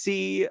kind of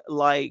see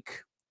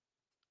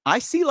I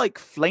see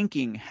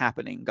flanking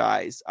happening,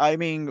 guys. I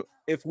mean,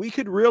 if we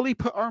could really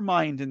put our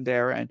mind in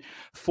there and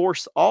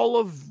force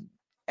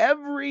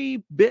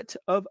every bit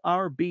of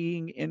our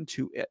being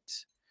into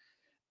it,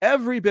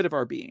 every bit of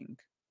our being,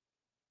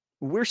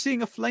 we're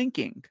seeing a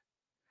flanking.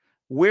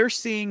 We're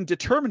seeing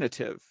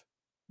determinative,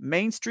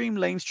 mainstream,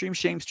 lamestream,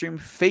 shamestream,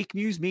 fake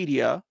news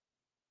media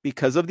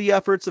because of the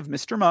efforts of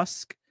Mr.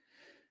 Musk.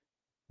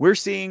 We're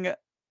seeing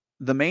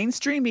the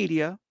mainstream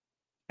media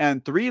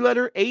and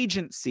three-letter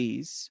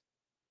agencies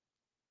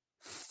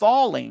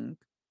falling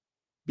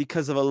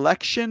because of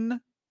election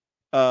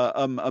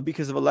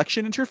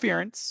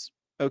interference,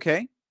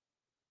 okay?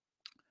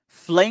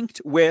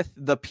 Flanked with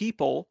the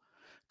people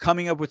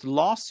coming up with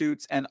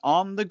lawsuits and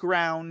on the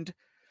ground,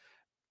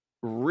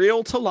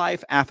 real to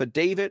life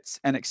affidavits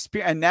and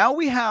experience. And now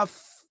we have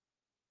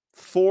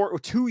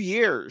 2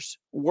 years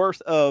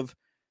worth of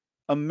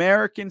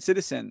American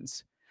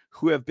citizens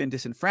who have been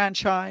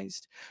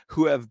disenfranchised,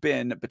 who have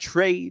been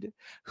betrayed,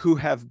 who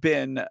have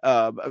been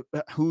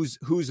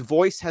whose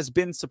voice has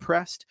been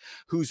suppressed,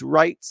 whose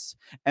rights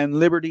and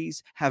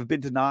liberties have been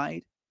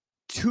denied.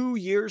 2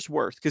 years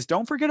worth. Because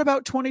don't forget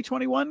about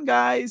 2021,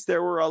 guys.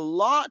 There were a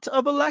lot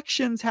of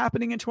elections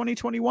happening in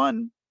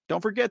 2021.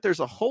 Don't forget,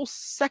 there's a whole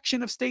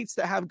section of states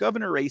that have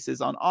governor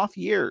races on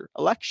off-year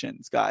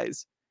elections,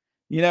 guys.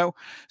 You know,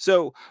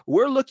 so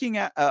we're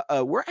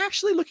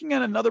actually looking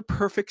at another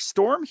perfect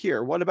storm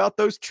here. What about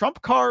those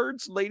Trump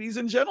cards, ladies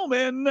and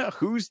gentlemen?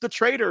 Who's the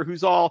traitor?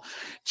 Who's all,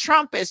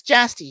 Trump is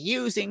just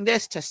using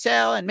this to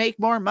sell and make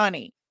more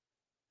money?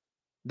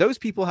 Those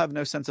people have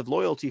no sense of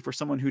loyalty for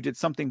someone who did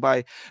something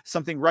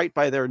right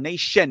by their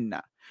nation.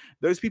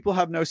 Those people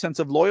have no sense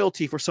of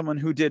loyalty for someone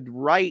who did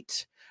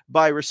right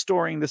by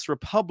restoring this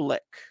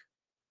republic.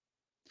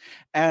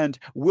 And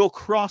we'll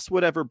cross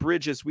whatever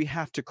bridges we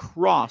have to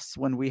cross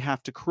when we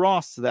have to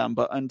cross them.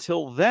 But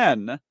until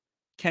then,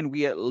 can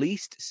we at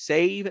least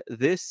save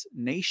this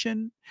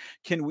nation?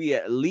 Can we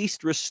at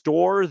least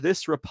restore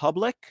this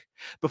republic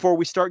before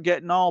we start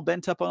getting all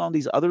bent up on all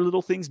these other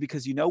little things?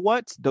 Because you know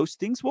what? Those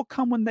things will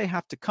come when they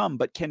have to come.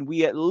 But can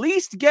we at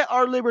least get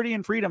our liberty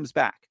and freedoms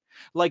back?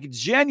 Like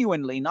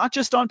genuinely, not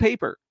just on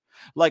paper.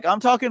 Like I'm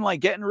talking like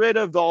getting rid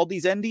of all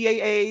these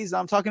NDAAs.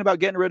 I'm talking about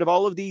getting rid of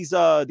all of these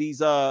acts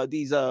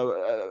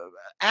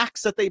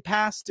that they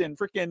passed in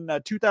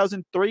freaking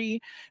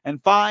 2003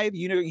 and 5.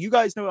 You know, you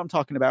guys know what I'm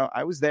talking about.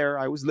 I was there.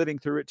 I was living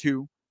through it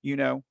too, you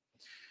know.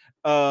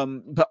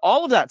 But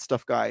all of that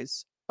stuff,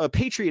 guys,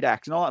 Patriot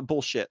Act and all that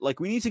bullshit. Like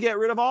we need to get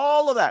rid of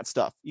all of that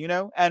stuff, you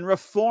know, and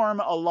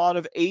reform a lot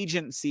of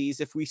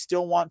agencies if we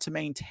still want to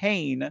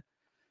maintain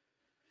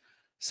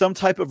some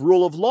type of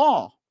rule of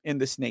law in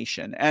this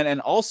nation,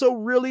 and also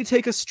really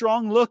take a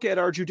strong look at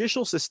our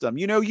judicial system.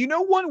 You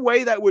know one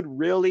way that would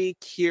really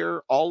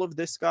cure all of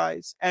this,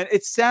 guys, and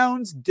it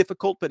sounds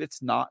difficult, but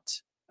it's not.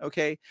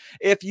 Okay,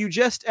 if you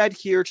just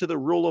adhere to the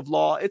rule of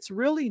law, it's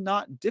really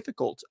not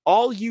difficult.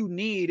 All you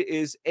need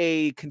is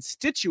a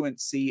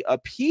constituency, a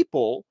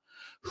people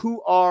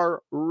who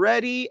are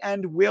ready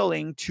and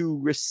willing to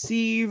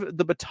receive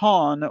the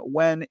baton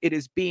when it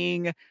is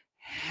being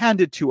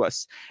handed to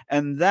us.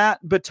 And that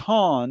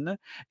baton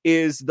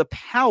is the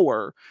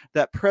power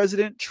that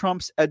President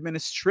Trump's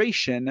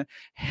administration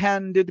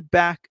handed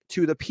back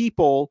to the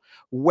people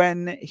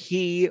when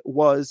he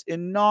was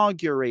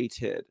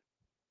inaugurated.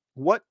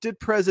 What did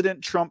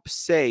President Trump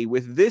say?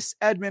 With this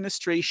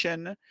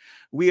administration,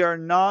 we are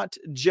not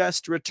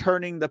just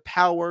returning the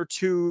power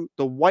to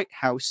the White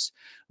House,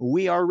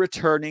 we are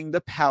returning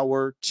the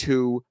power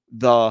to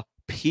the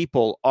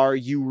people. Are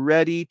you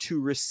ready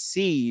to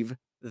receive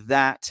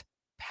that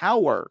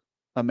power,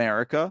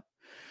 America?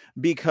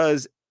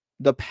 Because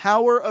the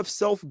power of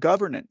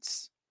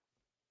self-governance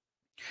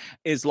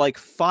is like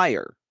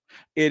fire.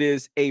 It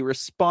is a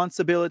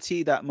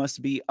responsibility that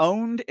must be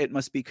owned. It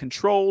must be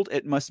controlled.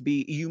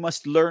 You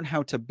must learn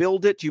how to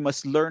build it. You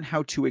must learn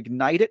how to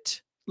ignite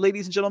it,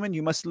 ladies and gentlemen.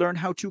 You must learn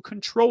how to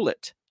control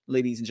it,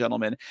 ladies and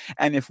gentlemen.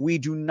 And if we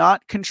do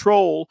not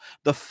control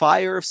the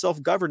fire of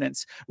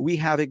self-governance, we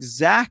have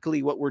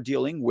exactly what we're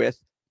dealing with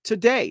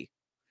today.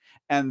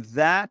 And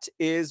that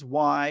is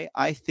why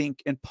I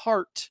think in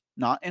part,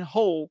 not in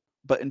whole,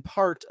 but in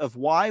part of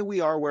why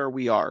we are where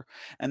we are.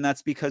 And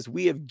that's because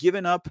we have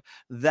given up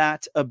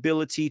that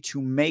ability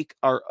to make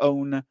our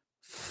own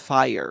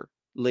fire,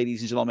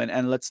 ladies and gentlemen.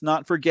 And let's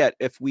not forget,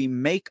 if we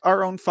make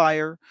our own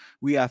fire,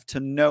 we have to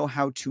know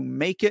how to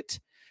make it,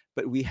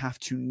 but we have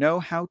to know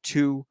how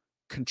to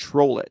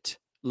control it,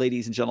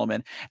 ladies and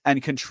gentlemen.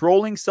 And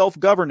controlling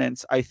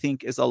self-governance, I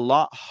think, is a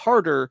lot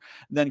harder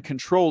than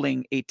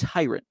controlling a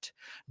tyrant,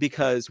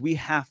 because we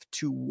have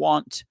to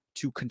want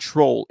to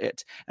control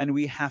it, and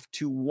we have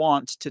to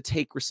want to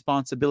take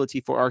responsibility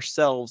for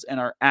ourselves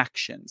and our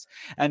actions,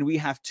 and we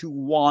have to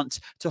want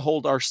to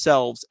hold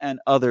ourselves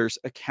and others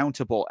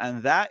accountable.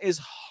 And that is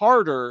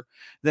harder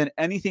than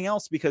anything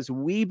else, because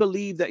we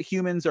believe that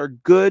humans are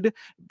good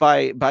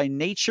by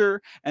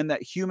nature, and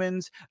that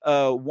humans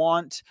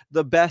want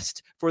the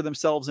best for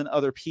themselves and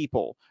other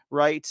people,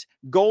 right?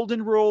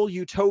 Golden rule,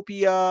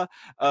 utopia,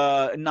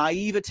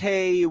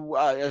 naivete,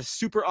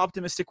 super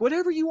optimistic,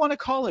 whatever you want to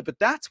call it. But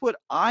that's what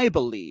I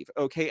believe,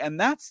 okay? And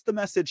that's the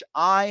message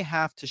I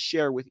have to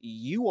share with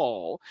you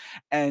all,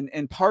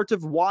 and part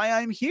of why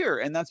I'm here.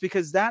 And that's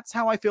because that's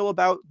how I feel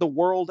about the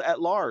world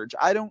at large.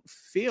 I don't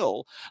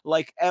feel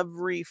like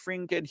every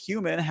freaking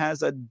human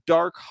has a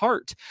dark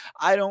heart.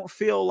 I don't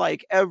feel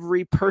like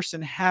every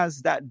person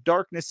has that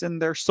darkness in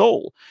their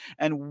soul.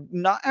 And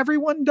not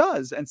everyone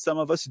does. And some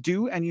of us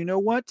do. And you know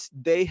what?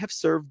 They have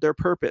served their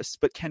purpose.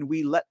 But can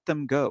we let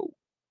them go?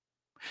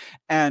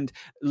 And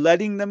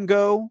letting them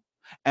go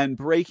and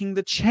breaking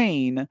the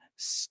chain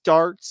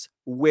starts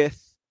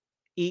with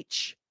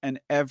each and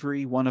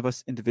every one of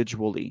us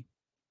individually.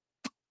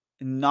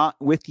 not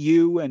with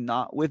you and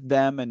not with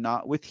them and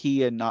not with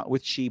he and not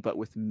with she, but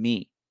with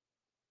me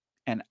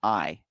and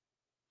I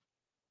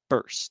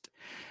first.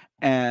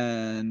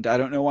 And I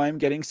don't know why I'm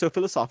getting so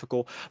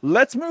philosophical.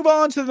 Let's move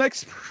on to the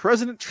next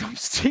President Trump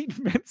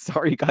statement.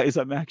 Sorry, guys,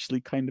 I'm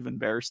actually kind of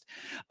embarrassed.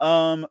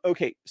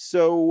 Okay,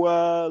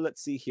 so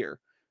let's see here.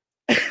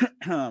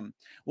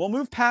 We'll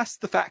move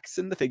past the facts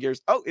and the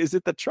figures. Oh, is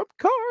it the Trump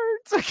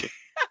cards? Okay.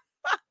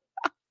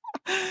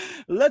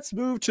 Let's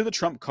move to the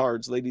Trump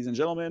cards, ladies and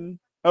gentlemen.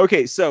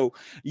 Okay, so,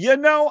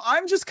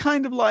 I'm just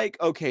kind of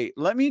like, okay,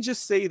 let me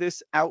just say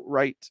this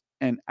outright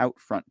and out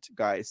front,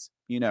 guys.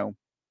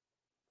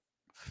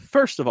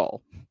 First of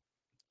all,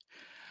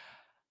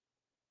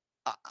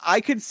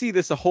 I could see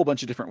this a whole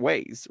bunch of different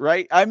ways,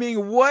 right? I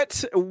mean,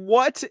 what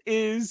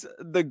is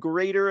the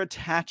greater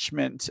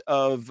attachment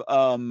of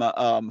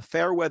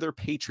fair weather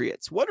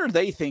patriots? What are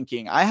they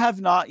thinking? I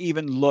have not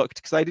even looked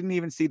because I didn't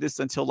even see this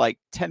until like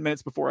 10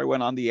 minutes before I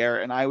went on the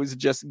air, and I was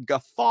just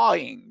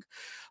guffawing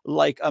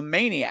like a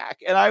maniac.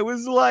 And I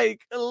was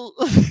like,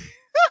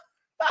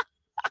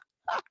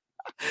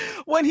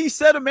 when he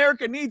said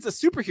America needs a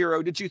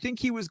superhero, did you think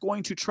he was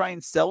going to try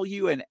and sell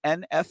you an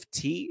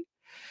NFT?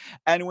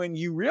 And when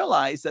you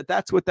realize that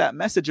that's what that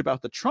message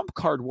about the Trump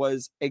card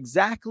was,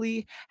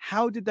 exactly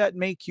how did that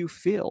make you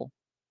feel?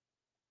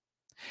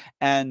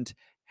 And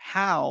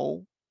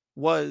how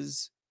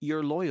was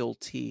your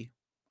loyalty,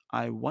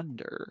 I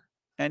wonder?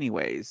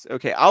 Anyways,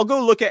 okay, I'll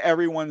go look at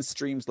everyone's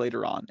streams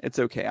later on. It's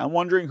okay. I'm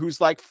wondering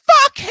who's like,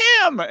 fuck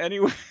him!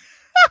 Anyway.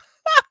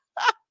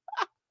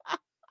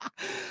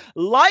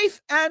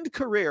 Life and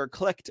career.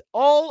 Collect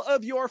all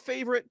of your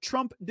favorite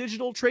Trump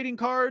digital trading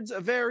cards,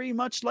 very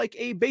much like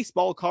a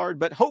baseball card,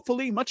 but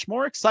hopefully much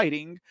more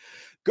exciting.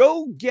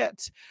 Go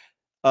get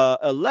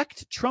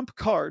elect Trump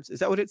cards. Is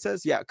that what it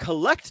says? Yeah,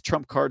 collect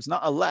Trump cards,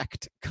 not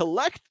elect.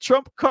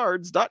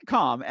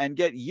 CollectTrumpCards.com and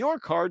get your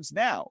cards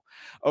now.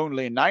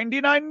 Only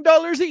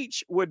 $99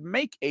 each would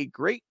make a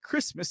great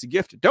Christmas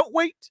gift. Don't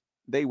wait.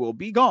 They will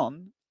be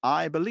gone,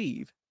 I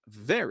believe,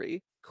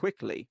 very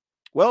quickly.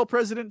 Well,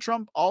 President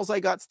Trump, all I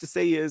got to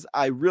say is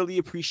I really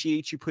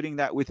appreciate you putting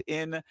that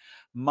within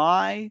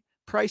my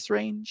price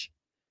range.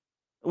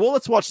 Well,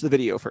 let's watch the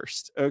video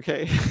first,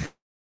 okay?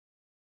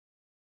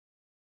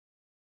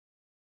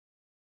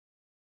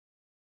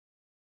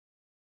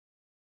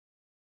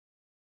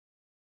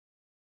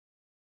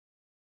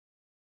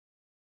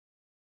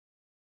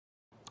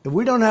 If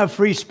we don't have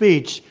free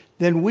speech,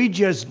 then we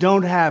just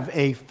don't have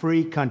a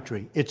free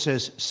country. It's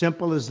as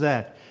simple as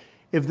that.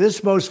 If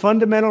this most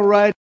fundamental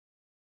right...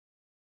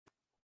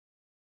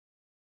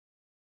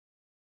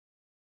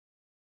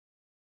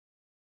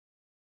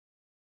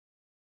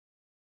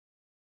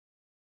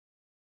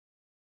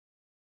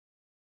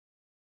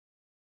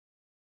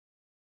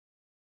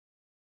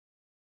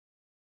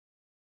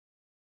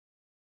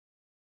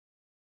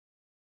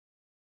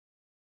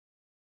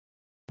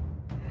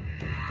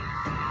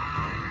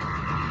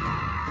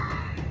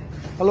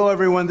 Hello,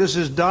 everyone. This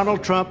is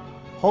Donald Trump,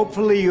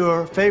 hopefully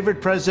your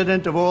favorite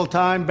president of all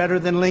time, better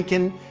than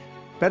Lincoln,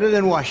 better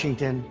than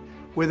Washington,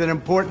 with an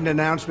important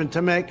announcement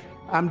to make.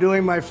 I'm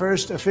doing my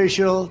first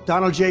official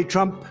Donald J.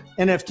 Trump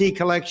NFT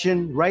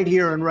collection right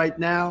here and right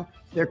now.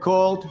 They're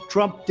called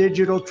Trump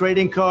Digital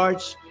Trading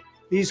Cards.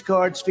 These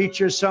cards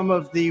feature some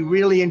of the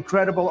really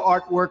incredible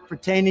artwork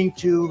pertaining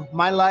to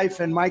my life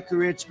and my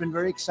career. It's been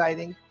very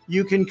exciting.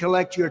 You can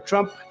collect your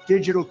Trump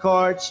digital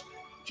cards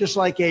just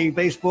like a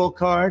baseball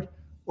card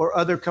or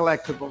other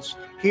collectibles.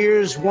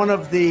 Here's one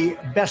of the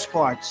best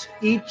parts.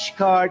 Each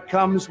card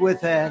comes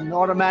with an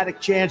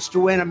automatic chance to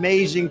win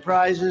amazing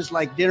prizes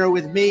like dinner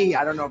with me.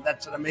 I don't know if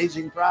that's an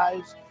amazing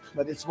prize,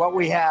 but it's what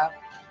we have.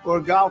 Or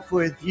golf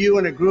with you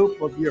and a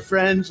group of your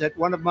friends at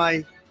one of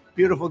my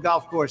beautiful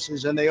golf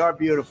courses, and they are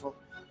beautiful.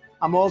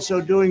 I'm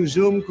also doing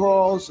Zoom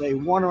calls, a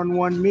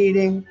one-on-one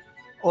meeting,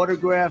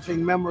 autographing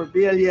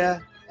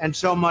memorabilia, and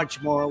so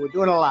much more. We're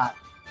doing a lot.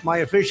 My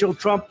official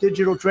Trump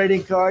digital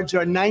trading cards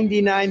are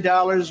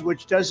 $99,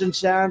 which doesn't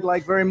sound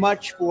like very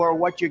much for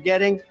what you're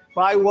getting.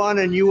 Buy one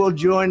and you will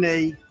join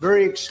a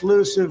very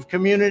exclusive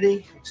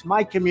community. It's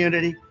my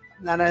community,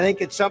 and I think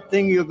it's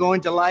something you're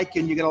going to like,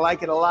 and you're going to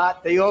like it a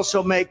lot. They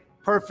also make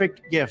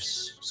perfect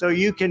gifts. So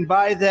you can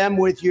buy them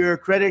with your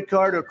credit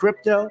card or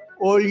crypto.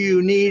 All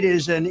you need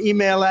is an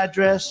email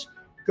address.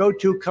 Go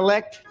to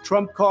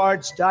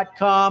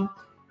collecttrumpcards.com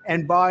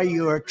and buy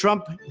your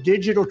Trump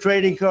digital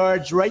trading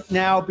cards right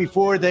now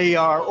before they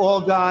are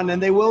all gone,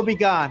 and they will be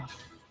gone.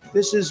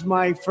 This is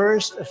my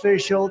first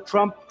official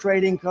Trump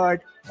trading card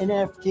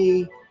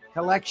NFT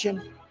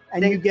collection,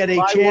 and you get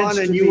a chance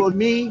to meet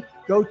me.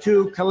 Go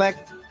to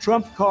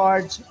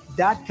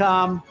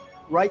collecttrumpcards.com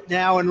right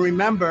now, and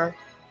remember,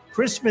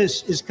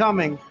 Christmas is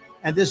coming,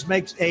 and this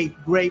makes a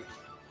great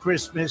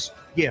Christmas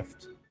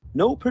gift.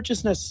 No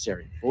purchase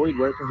necessary. Void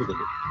where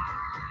prohibited.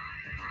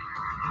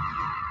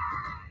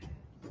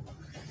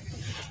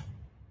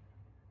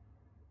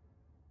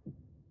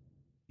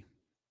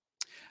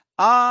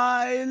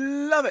 I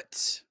love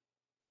it.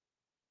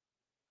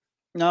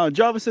 No,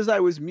 Java says I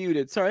was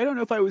muted. Sorry, I don't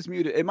know if I was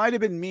muted. It might have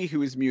been me who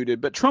was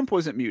muted, but Trump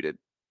wasn't muted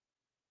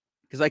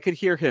because I could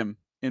hear him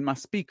in my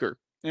speaker.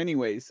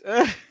 Anyways.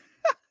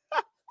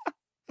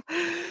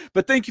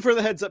 But thank you for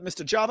the heads up,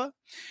 Mr. Java.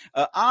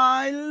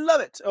 I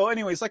love it. Oh,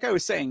 anyways, like I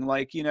was saying,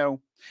 like, you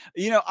know,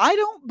 I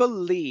don't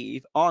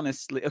believe,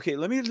 honestly. Okay,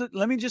 let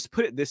me just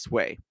put it this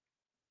way,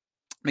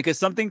 because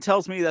something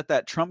tells me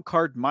that Trump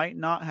card might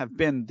not have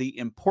been the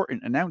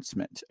important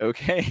announcement.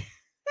 Okay.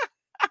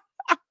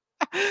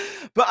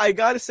 But I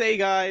gotta say,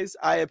 guys,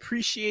 I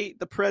appreciate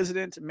the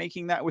president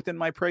making that within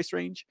my price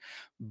range,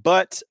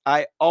 but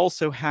I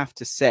also have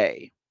to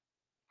say,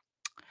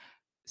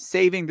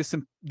 saving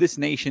this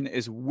nation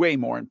is way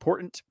more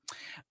important.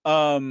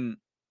 And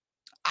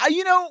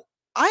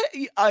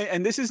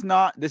this is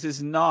not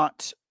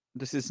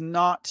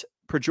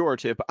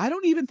pejorative, but I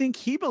don't even think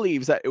he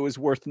believes that it was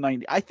worth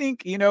 90. I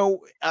think,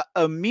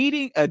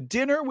 a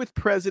dinner with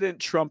President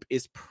Trump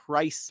is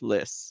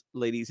priceless,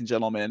 ladies and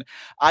gentlemen.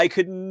 I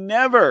could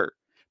never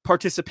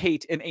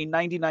participate in a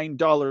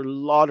 $99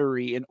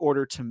 lottery in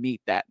order to meet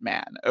that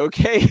man.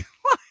 Okay.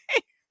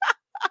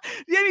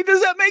 Yeah,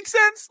 does that make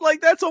sense? Like,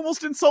 that's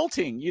almost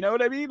insulting. You know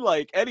what I mean?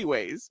 Like,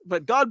 anyways,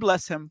 but God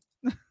bless him.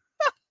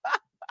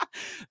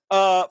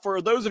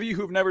 For those of you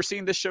who've never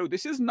seen this show,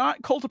 this is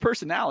not Cult of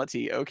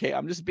Personality. Okay,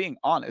 I'm just being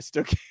honest.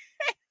 Okay.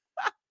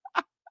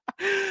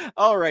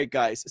 All right,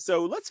 guys.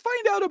 So let's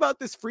find out about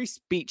this free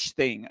speech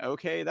thing.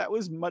 Okay, that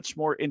was much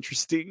more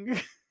interesting.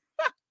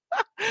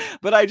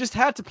 But I just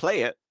had to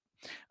play it.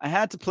 I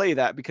had to play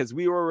that because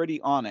we were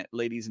already on it,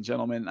 ladies and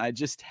gentlemen. I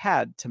just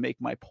had to make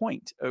my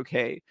point,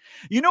 okay?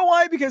 You know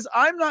why? Because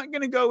I'm not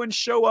going to go and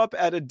show up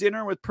at a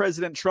dinner with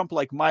President Trump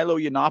like Milo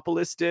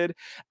Yiannopoulos did.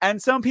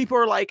 And some people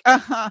are like,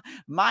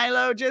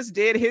 Milo just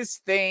did his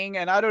thing.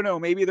 And I don't know,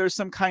 maybe there's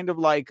some kind of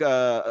like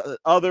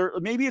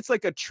maybe it's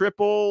like a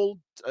triple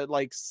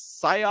like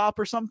psyop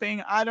or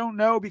something. I don't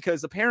know,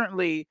 because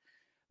apparently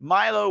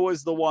Milo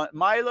was the one.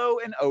 Milo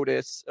and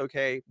Otis,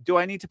 okay? Do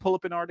I need to pull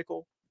up an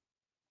article?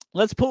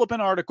 Let's pull up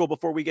an article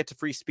before we get to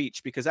free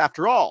speech, because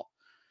after all,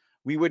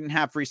 we wouldn't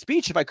have free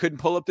speech if I couldn't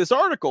pull up this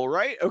article,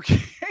 right? Okay.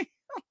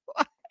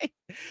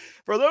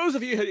 For those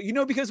of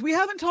you, because we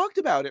haven't talked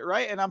about it,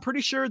 right? And I'm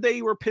pretty sure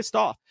they were pissed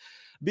off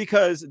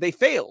because they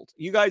failed.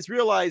 You guys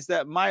realize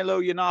that Milo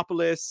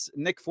Yiannopoulos,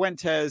 Nick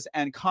Fuentes,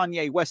 and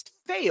Kanye West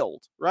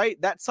failed, right?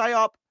 That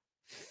PSYOP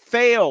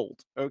failed,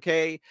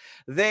 okay?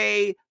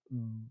 They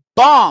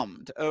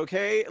bombed,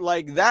 okay?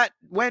 Like, that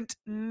went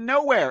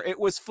nowhere. It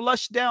was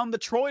flushed down the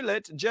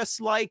toilet, just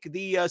like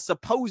the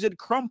supposed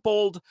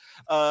crumpled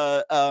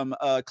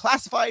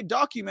classified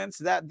documents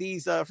that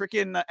these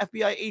freaking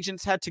FBI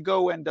agents had to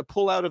go and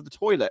pull out of the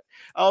toilet.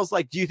 I was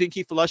like, do you think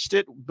he flushed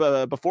it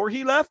before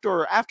he left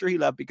or after he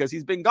left? Because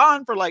he's been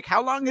gone for, like,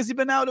 how long has he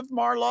been out of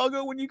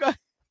Mar-a-Lago when you guys...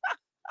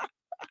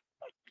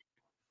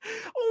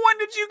 When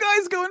did you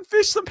guys go and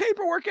fish some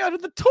paperwork out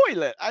of the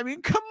toilet? I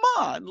mean, come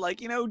on. Like,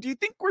 do you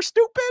think we're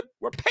stupid?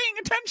 We're paying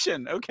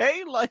attention,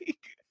 okay? Like,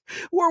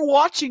 we're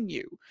watching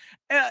you.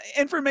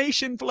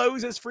 Information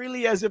flows as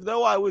freely as if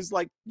though I was,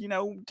 like,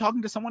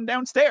 talking to someone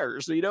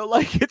downstairs.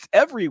 Like, it's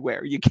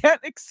everywhere. You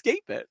can't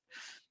escape it.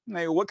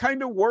 Like, what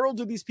kind of world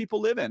do these people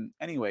live in?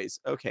 Anyways,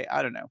 okay,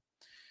 I don't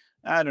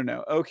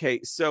know. Okay,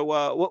 so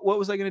what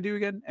was I going to do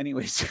again?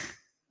 Anyways,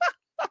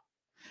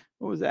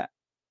 what was that?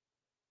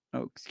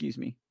 Oh, excuse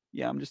me.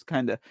 Yeah, I'm just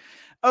kind of...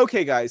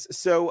 Okay, guys.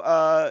 So,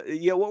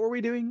 yeah, what were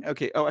we doing?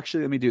 Okay. Oh,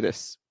 actually, let me do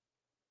this.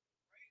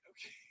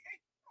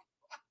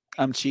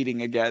 I'm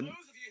cheating again. For those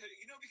of you,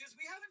 because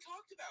we haven't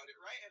talked about it,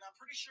 right? And I'm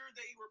pretty sure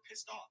they were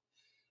pissed off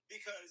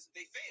because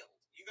they failed.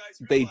 You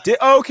guys realize... They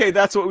did? Okay,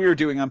 that's what we were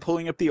doing. I'm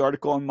pulling up the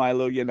article on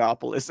Milo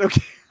Yiannopoulos.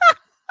 Okay.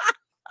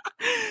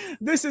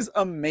 This is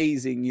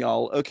amazing,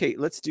 y'all. Okay,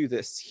 let's do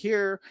this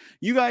here.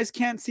 You guys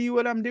can't see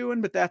what I'm doing,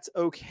 but that's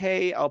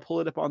okay. I'll pull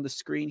it up on the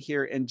screen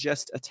here in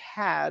just a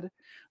tad.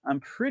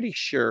 I'm pretty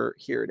sure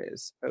here it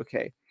is.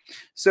 Okay.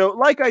 So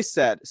like I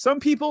said,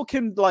 some people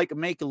can like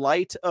make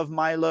light of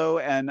Milo,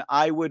 and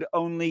I would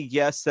only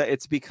guess that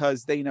it's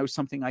because they know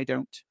something I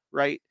don't,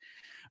 right?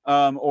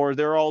 Or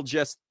they're all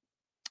just,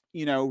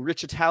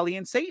 rich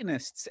Italian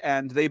Satanists,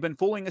 and they've been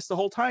fooling us the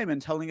whole time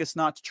and telling us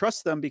not to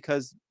trust them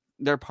because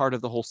they're part of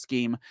the whole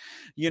scheme,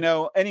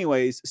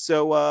 anyways.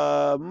 So,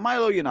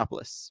 Milo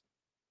Yiannopoulos.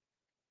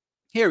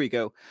 Here we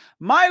go.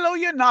 Milo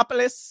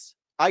Yiannopoulos.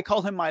 I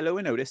call him Milo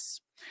and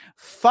Otis.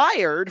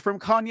 Fired from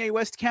Kanye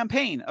West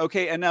campaign.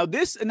 Okay. And now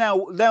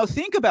now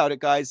think about it,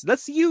 guys.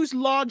 Let's use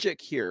logic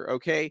here.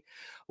 Okay.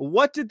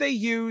 What did they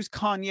use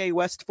Kanye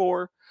West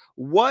for?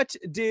 What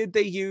did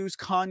they use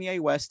Kanye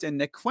West and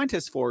Nick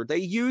Fuentes for? They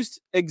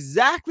used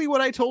exactly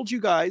what I told you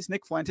guys.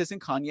 Nick Fuentes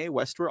and Kanye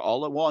West were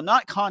all... Well,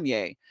 not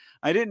Kanye.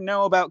 I didn't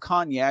know about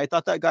Kanye. I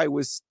thought that guy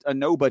was a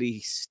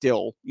nobody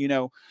still,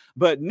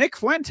 But Nick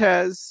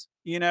Fuentes,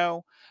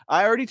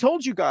 I already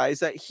told you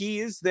guys that he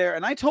is there,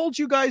 and I told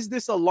you guys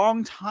this a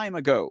long time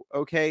ago,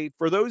 okay?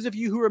 For those of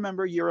you who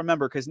remember, you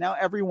remember, because now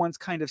everyone's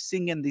kind of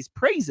singing these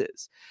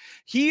praises.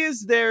 He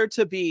is there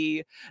to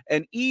be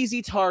an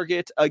easy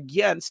target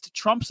against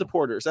Trump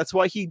supporters. That's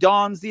why he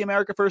dons the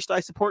America First, I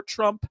support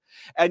Trump,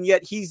 and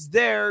yet he's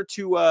there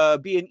to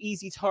be an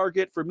easy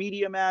target for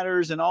Media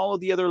Matters and all of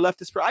the other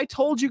leftists. I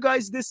told you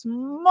guys this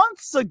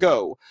months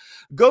ago.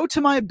 Go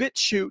to my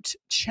BitChute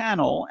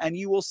channel, and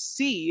you will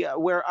see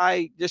where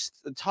I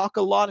just talk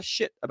a lot of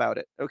shit about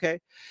it, okay?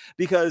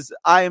 Because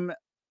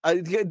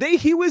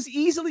he was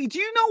easily, do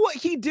you know what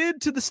he did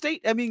to the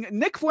state? I mean,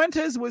 Nick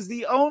Fuentes was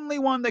the only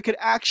one that could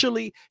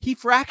actually, he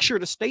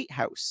fractured a state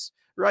house,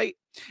 right?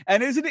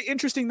 And isn't it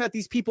interesting that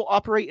these people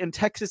operate in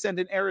Texas and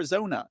in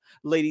Arizona,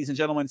 ladies and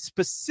gentlemen,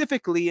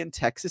 specifically in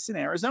Texas and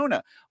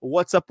Arizona?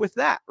 What's up with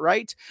that,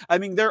 right? I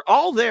mean, they're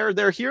all there.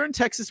 They're here in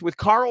Texas with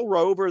Karl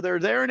Rove, or they're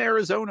there in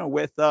Arizona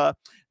with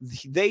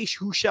they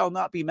who shall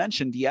not be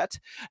mentioned yet.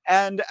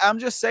 And I'm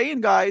just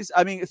saying, guys,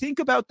 I mean, think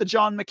about the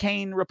John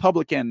McCain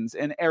Republicans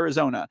in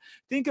Arizona.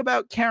 Think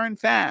about Karen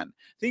Fann.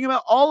 Think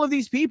about all of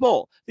these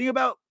people. Think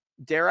about,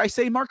 dare I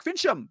say, Mark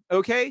Fincham,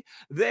 okay?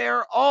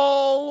 They're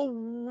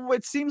all,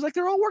 it seems like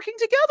they're all working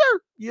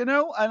together, you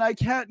know? And I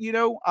can't, you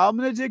know, I'm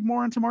going to dig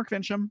more into Mark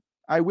Fincham.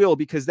 I will,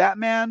 because that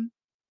man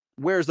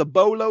wears a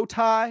bolo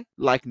tie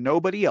like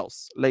nobody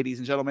else, ladies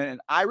and gentlemen.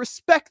 And I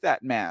respect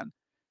that man.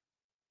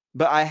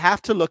 But I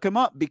have to look him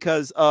up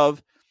because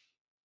of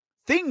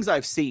things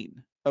I've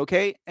seen,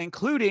 okay?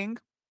 Including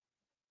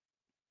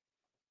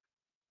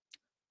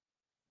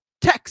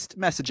text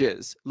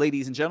messages,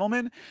 ladies and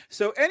gentlemen.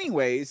 So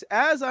anyways,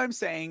 as I'm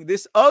saying,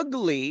 this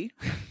ugly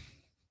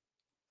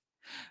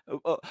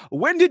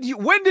when did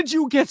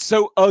you get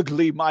so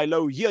ugly,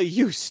 Milo? You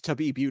used to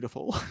be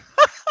beautiful.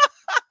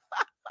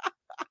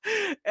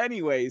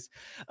 Anyways,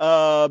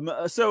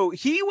 so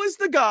he was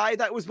the guy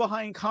that was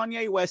behind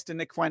Kanye West and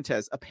Nick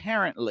Fuentes,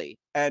 apparently,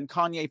 and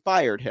Kanye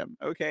fired him,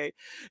 okay?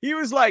 He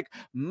was like,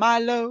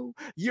 Milo,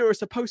 you're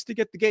supposed to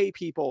get the gay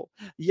people.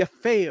 You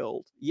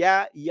failed.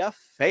 Yeah, you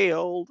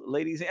failed,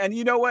 ladies. And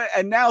you know what?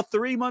 And now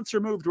 3 months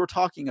removed, we're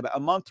talking about, a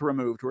month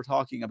removed, we're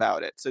talking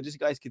about it. So just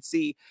you guys could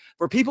see,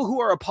 for people who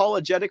are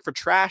apologetic for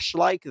trash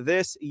like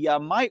this, you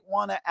might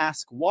want to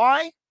ask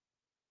why.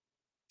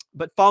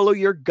 But follow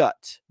your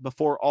gut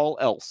before all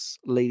else,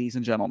 ladies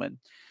and gentlemen.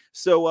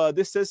 So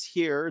this says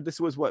here,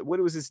 this was what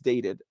was this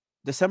dated?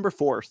 December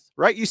 4th,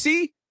 right? You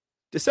see?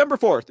 December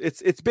 4th.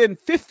 It's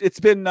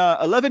been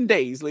 11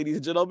 days, ladies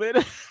and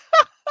gentlemen.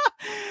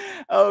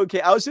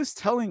 Okay, I was just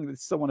telling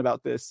someone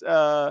about this.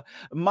 Milo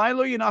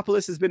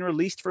Yiannopoulos has been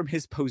released from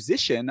his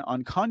position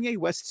on Kanye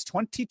West's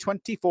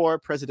 2024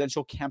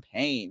 presidential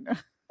campaign.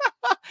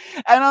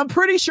 And I'm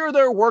pretty sure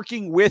they're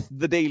working with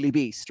the Daily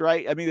Beast,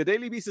 right? I mean, the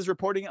Daily Beast is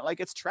reporting it like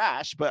it's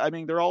trash, but I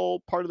mean, they're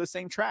all part of the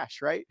same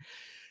trash, right?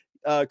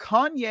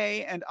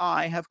 Kanye and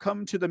I have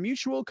come to the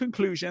mutual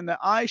conclusion that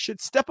I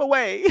should step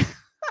away.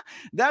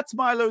 That's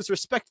Milo's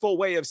respectful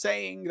way of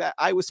saying that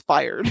I was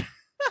fired.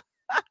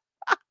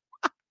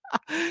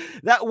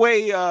 That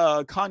way,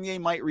 Kanye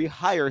might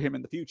rehire him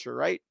in the future,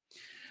 right?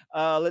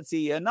 Let's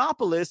see.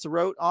 Yiannopoulos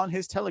wrote on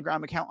his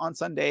Telegram account on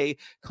Sunday,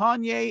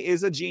 Kanye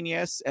is a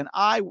genius, and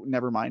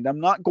never mind. I'm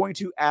not going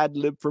to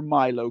ad-lib for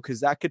Milo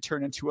because that could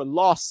turn into a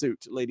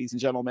lawsuit, ladies and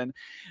gentlemen.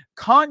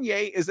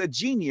 Kanye is a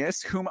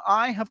genius whom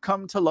I have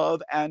come to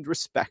love and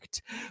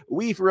respect.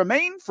 We've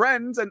remained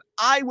friends, and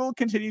I will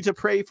continue to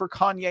pray for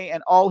Kanye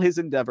and all his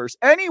endeavors.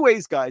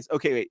 Anyways, guys,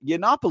 okay, wait.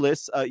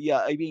 Yiannopoulos,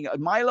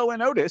 Milo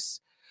and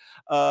Otis,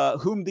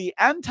 whom the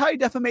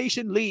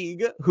Anti-Defamation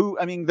League,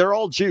 they're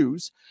all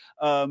Jews,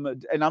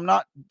 and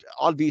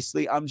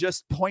I'm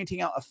just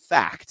pointing out a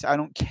fact. I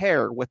don't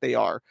care what they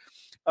are.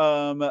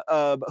 I'm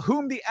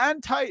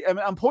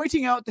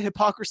pointing out the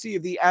hypocrisy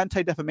of the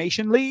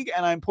Anti-Defamation League,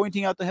 and I'm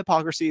pointing out the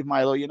hypocrisy of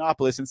Milo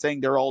Yiannopoulos and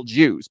saying they're all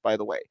Jews, by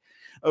the way.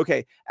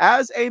 Okay,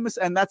 and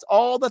that's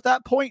all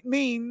that point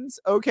means.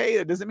 Okay,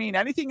 it doesn't mean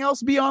anything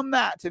else beyond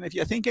that. And if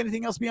you think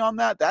anything else beyond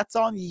that, that's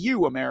on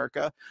you,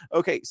 America.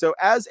 Okay, so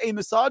as a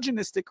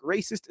misogynistic,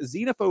 racist,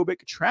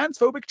 xenophobic,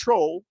 transphobic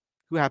troll,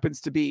 who happens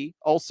to be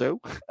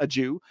also a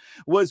Jew,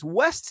 was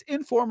West's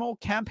informal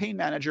campaign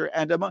manager.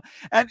 And isn't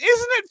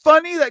it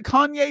funny that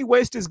Kanye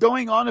West is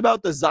going on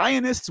about the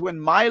Zionists when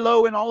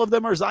Milo and all of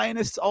them are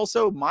Zionists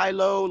also?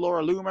 Milo,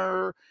 Laura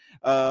Loomer,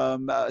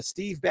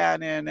 Steve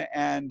Bannon,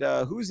 and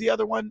who's the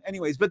other one?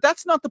 Anyways, but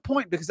that's not the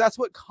point, because that's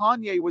what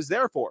Kanye was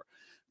there for.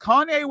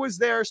 Kanye was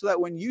there so that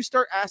when you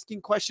start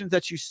asking questions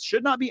that you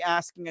should not be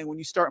asking, and when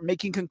you start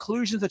making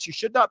conclusions that you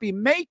should not be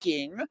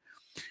making,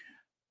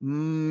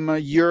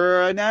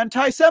 you're an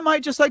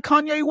anti-Semite just like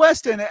Kanye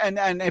West.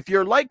 And if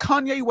you're like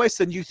Kanye West,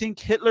 then you think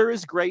Hitler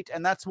is great.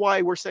 And that's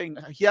why we're saying,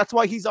 that's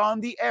why he's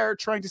on the air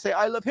trying to say,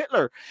 I love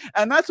Hitler.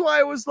 And that's why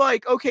I was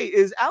like, okay,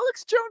 is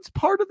Alex Jones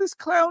part of this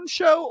clown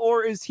show?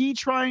 Or is he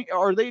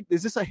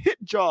is this a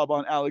hit job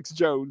on Alex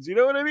Jones? You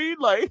know what I mean?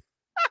 Like,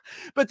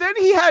 but then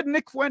he had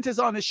Nick Fuentes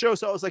on his show.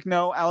 So I was like,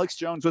 no, Alex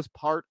Jones was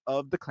part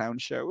of the clown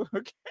show.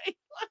 Okay.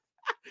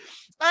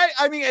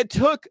 I mean, it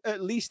took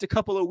at least a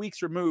couple of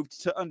weeks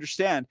removed to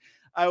understand.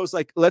 I was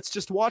like, let's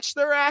just watch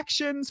their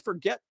actions,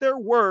 forget their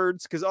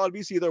words, because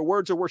obviously their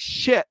words are worth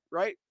shit,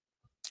 right?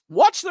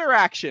 Watch their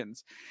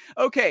actions.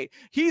 Okay,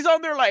 he's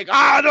on there like,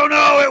 I don't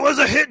know, it was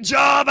a hit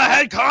job. I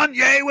had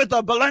Kanye with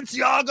a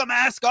Balenciaga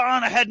mask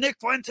on. I had Nick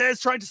Fuentes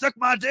trying to suck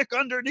my dick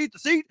underneath the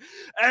seat.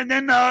 And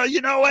then,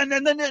 and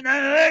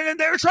then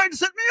they were trying to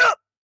set me up.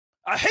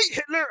 I hate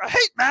Hitler, I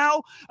hate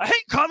Mao, I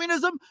hate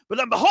communism, but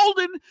I'm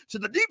beholden to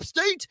the deep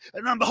state,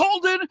 and I'm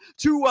beholden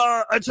to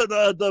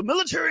the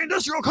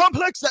military-industrial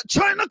complex that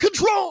China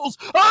controls.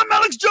 I'm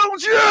Alex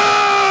Jones,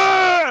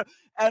 yeah!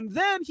 And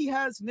then he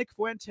has Nick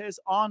Fuentes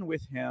on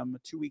with him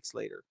 2 weeks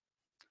later.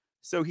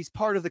 So he's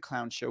part of the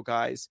clown show,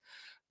 guys.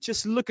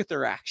 Just look at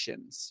their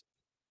actions.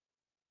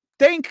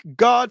 Thank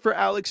God for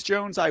Alex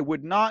Jones. I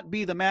would not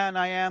be the man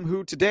I am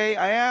who today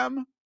I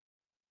am,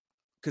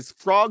 because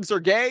frogs are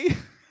gay.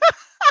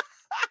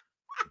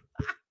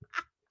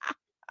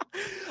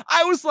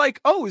 I was like,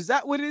 oh, is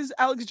that what it is,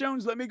 Alex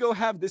Jones? Let me go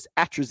have this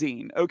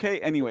atrazine. Okay,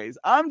 anyways,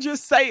 I'm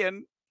just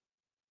saying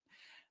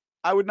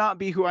I would not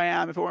be who I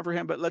am if it weren't for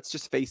him, but let's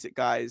just face it,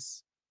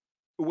 guys.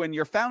 When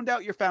you're found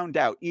out, you're found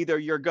out. Either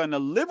you're going to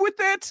live with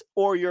it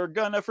or you're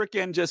going to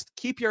freaking just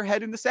keep your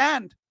head in the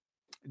sand.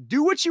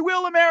 Do what you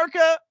will,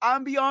 America.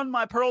 I'm beyond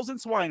my pearls and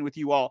swine with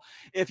you all.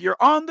 If you're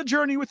on the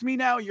journey with me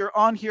now, you're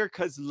on here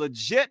because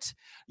legit,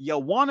 you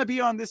want to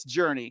be on this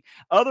journey.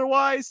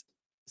 Otherwise,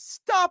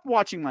 stop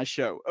watching my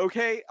show,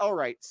 okay? All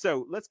right,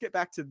 so let's get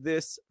back to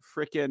this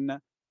freaking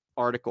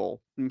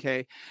article,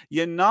 okay?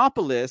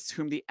 Yiannopoulos,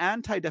 whom the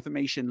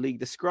Anti-Defamation League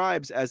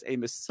describes as a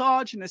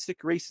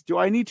misogynistic racist. Do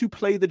I need to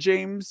play the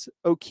James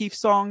O'Keefe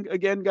song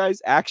again,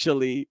 guys?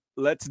 Actually,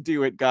 let's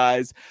do it,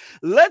 guys.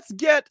 Let's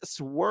get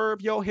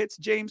Swerve Yo Hits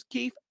James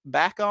Keefe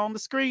back on the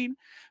screen.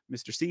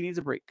 Mr. C needs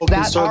a break.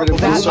 That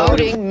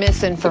promoting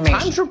misinformation. The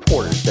Times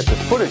reported that the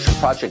footage from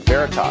Project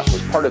Veritas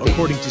was part of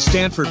according to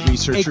Stanford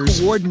researchers,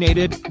 a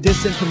coordinated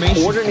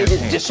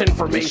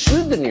disinformation They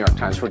sued the New York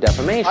Times for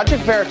defamation.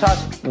 Project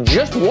Veritas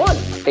just won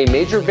a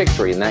major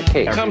victory in that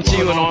case. Come to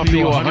you and offer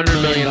you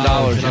 $100 million.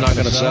 You're not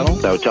going to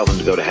settle? I would tell them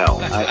to go to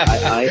hell.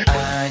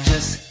 I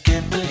just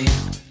can't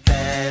believe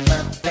that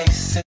my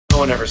face is... No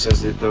one ever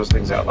says those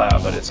things out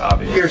loud, but it's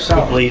obvious.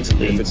 Yourself. It leads.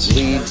 If it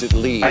leads, it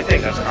leads. I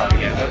think that's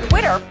propaganda.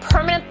 Twitter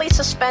permanently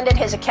suspended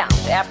his account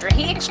after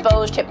he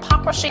exposed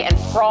hypocrisy and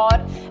fraud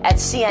at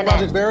CNN.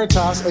 Project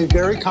Veritas, a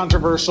very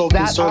controversial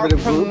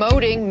conservative group.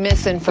 Promoting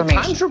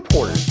misinformation. The Times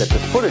reported that the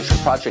footage from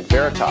Project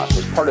Veritas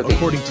was part of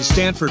according to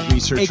Stanford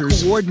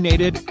researchers, a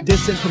coordinated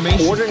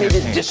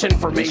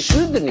disinformation They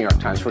sued the New York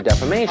Times for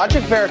defamation.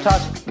 Project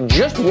Veritas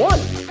just won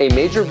a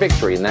major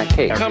victory in that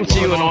case. Come to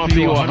you and offer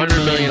you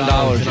 $100 million.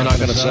 You're not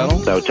going to settle?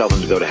 I would tell them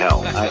to go to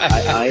hell.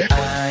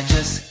 I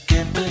just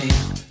can't believe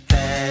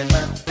that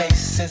my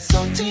face is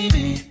on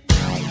TV.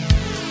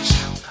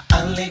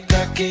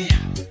 Oligarchy,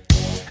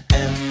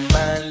 am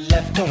I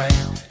left or right?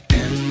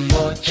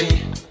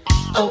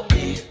 M-O-G-O-P.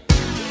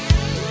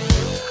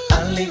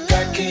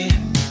 Oligarchy,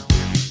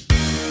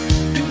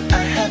 do I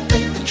have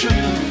faith in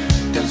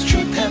truth? Does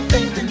truth have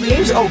faith in me?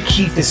 James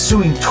O'Keefe is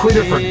suing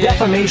Twitter for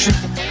defamation.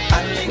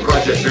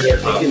 Project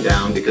Veritas taken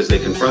down because they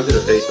confronted a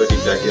Facebook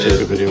executive.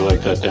 Take a video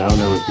like that down,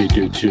 it would be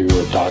due to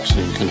a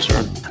doxing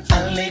concern.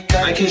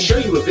 I can show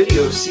you a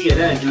video of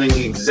CNN doing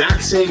the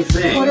exact same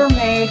thing. Twitter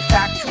made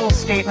factual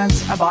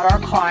statements about our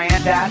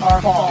client that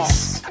are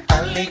false.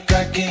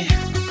 Oligarchy,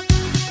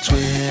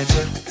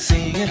 Twitter,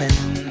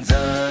 CNN's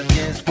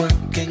against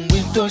working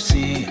with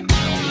Dorsey.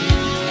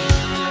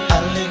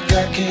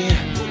 Oligarchy,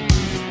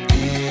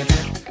 did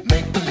it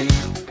make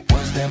believe?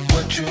 Was that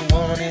what you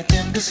wanted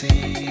them to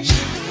see?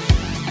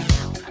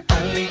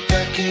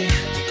 Oligarchy,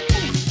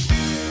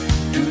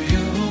 do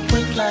you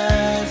bring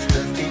lies?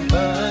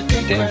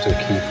 James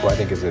O'Keefe, who I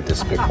think is a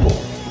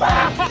despicable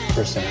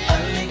person.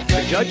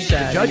 The judge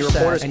said,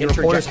 and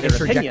reporters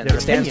interject their opinion.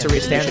 Stands to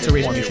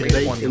reason you should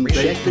inform your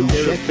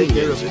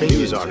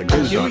News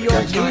articles. New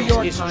York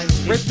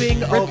Times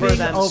ripping over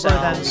them.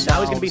 Now he's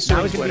going to be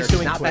suing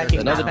Twitter. Not backing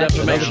another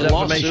defamation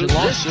lawsuit.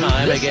 This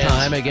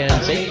time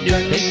against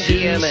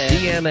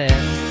CNN.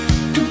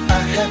 Do I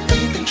have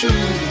faith in truth?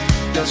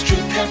 Does truth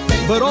have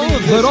faith? But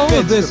all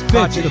of this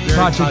fits the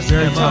Project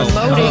Veritas.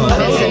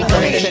 Promoting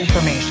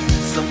misinformation.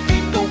 Some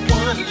people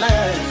want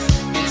lies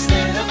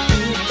instead of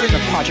being free. The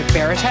Project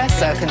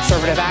Veritas, a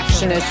conservative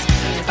activist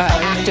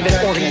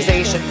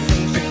organization.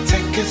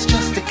 Protect is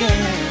just a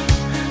game.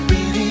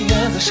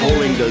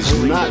 Polling does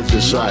not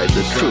decide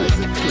the truth.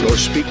 Go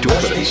speak to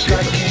evidence.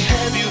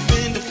 Have you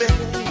been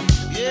defending?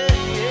 Yeah.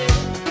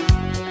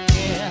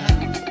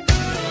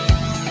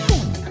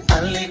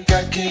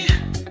 Oligarchy.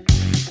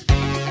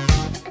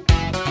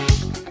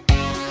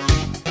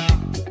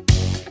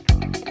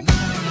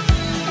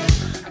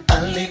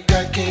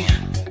 Oligarchy.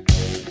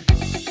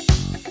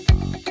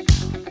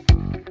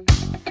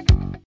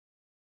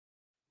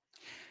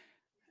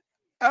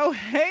 Oh,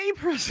 hey,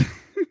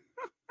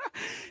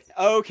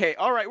 okay,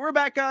 all right, we're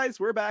back,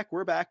 guys. We're back.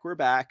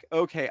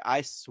 Okay,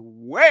 I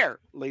swear,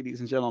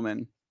 ladies and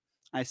gentlemen,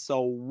 I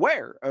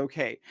swear.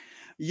 Okay.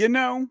 You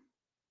know,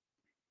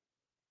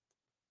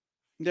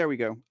 there we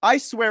go. I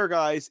swear,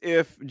 guys,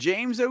 if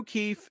James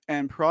O'Keefe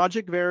and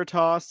Project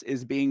Veritas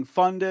is being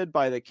funded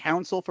by the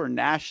Council for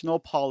National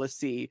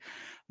Policy,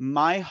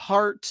 my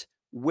heart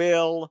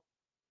will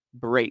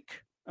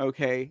break.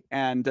 Okay,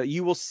 and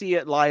you will see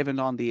it live and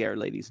on the air,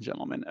 ladies and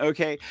gentlemen.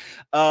 Okay,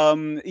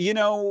 you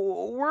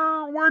know,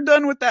 we're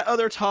done with that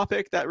other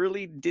topic, that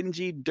really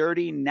dingy,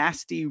 dirty,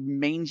 nasty,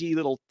 mangy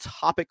little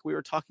topic we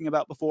were talking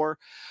about before.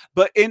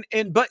 But in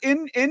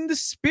the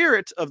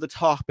spirit of the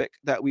topic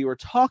that we were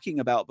talking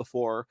about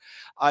before,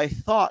 I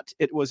thought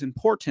it was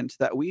important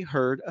that we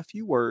heard a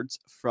few words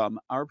from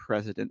our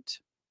president.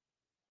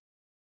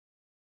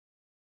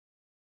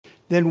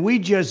 Then we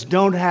just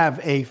don't have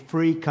a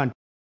free country.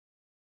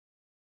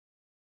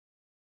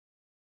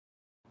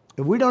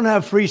 If we don't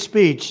have free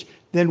speech,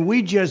 then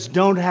we just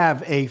don't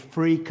have a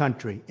free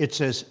country. It's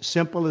as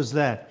simple as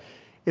that.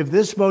 If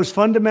this most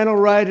fundamental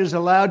right is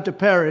allowed to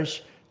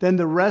perish, then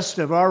the rest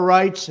of our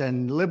rights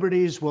and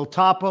liberties will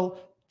topple,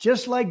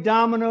 just like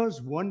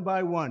dominoes, one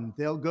by one.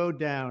 They'll go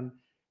down.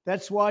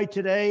 That's why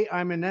today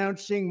I'm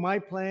announcing my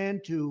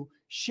plan to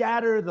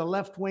shatter the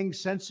left-wing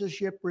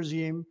censorship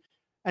regime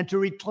and to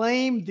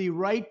reclaim the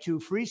right to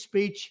free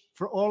speech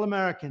for all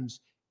Americans.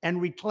 And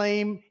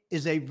reclaim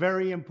is a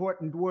very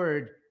important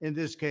word in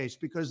this case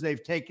because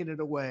they've taken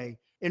it away.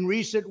 In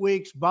recent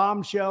weeks,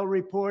 bombshell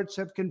reports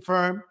have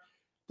confirmed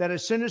that a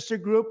sinister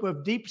group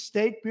of deep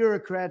state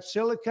bureaucrats,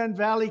 Silicon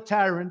Valley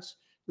tyrants,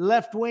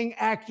 left-wing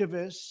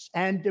activists,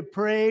 and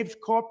depraved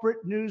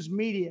corporate news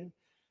media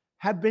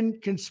have been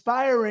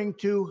conspiring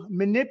to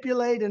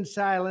manipulate and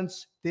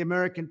silence the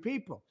American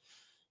people.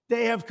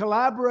 They have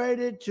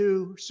collaborated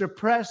to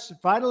suppress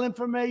vital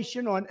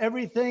information on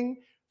everything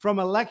from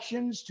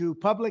elections to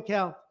public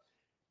health.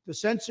 The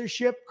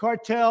censorship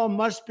cartel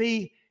must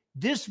be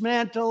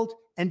dismantled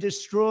and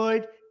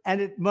destroyed,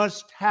 and it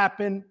must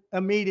happen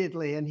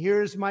immediately. And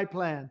here's my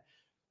plan.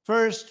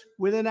 First,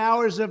 within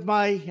hours of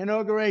my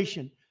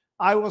inauguration,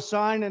 I will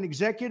sign an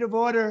executive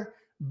order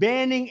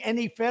banning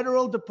any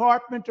federal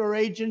department or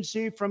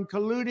agency from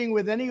colluding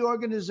with any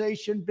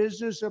organization,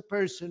 business, or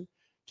person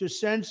to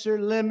censor,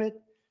 limit,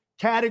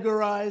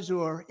 categorize,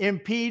 or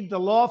impede the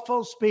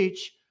lawful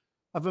speech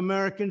of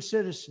American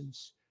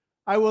citizens.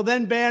 I will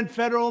then ban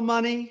federal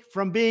money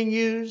from being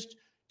used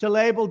to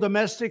label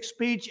domestic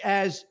speech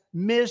as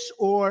mis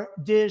or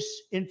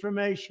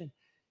disinformation.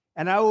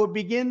 And I will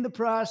begin the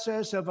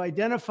process of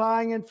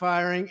identifying and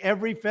firing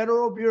every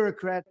federal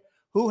bureaucrat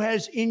who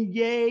has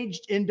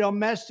engaged in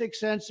domestic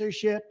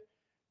censorship,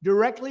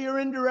 directly or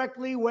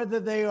indirectly, whether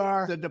they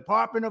are the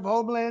Department of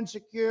Homeland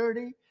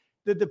Security,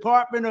 the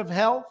Department of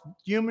Health,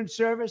 Human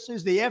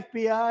Services, the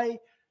FBI,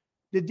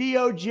 the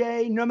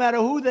DOJ, no matter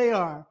who they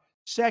are.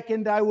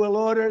 Second, I will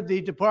order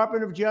the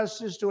Department of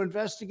Justice to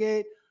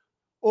investigate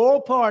all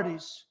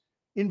parties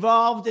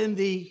involved in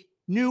the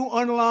new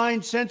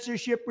online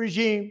censorship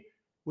regime,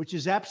 which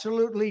is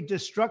absolutely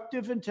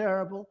destructive and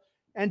terrible,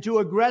 and to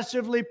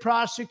aggressively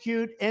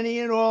prosecute any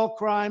and all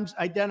crimes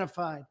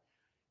identified.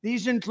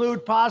 These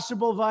include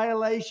possible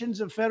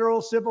violations of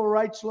federal civil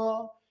rights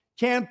law,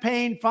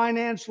 campaign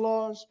finance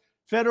laws,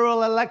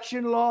 federal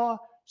election law,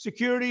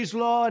 securities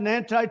law, and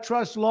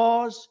antitrust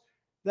laws,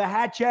 the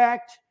Hatch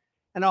Act,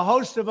 and a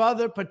host of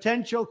other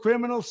potential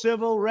criminal,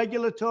 civil,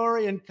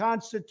 regulatory, and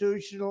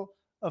constitutional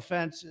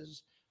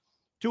offenses.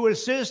 To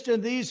assist in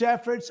these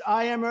efforts,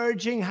 I am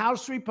urging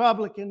House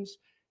Republicans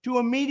to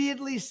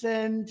immediately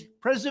send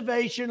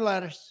preservation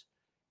letters,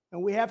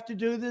 and we have to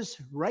do this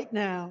right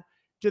now,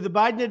 to the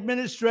Biden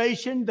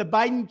administration, the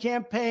Biden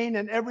campaign,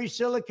 and every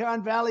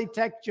Silicon Valley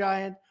tech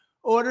giant,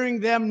 ordering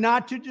them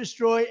not to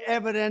destroy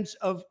evidence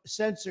of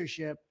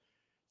censorship.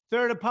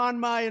 Third, upon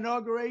my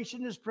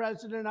inauguration as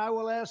president, I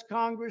will ask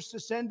Congress to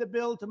send a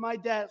bill to my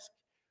desk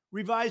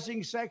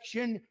revising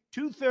Section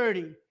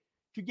 230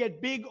 to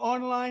get big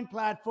online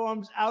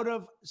platforms out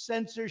of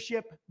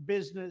censorship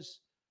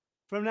business.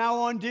 From now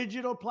on,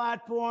 digital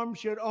platforms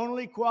should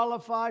only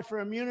qualify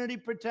for immunity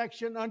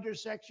protection under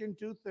Section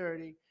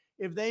 230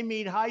 if they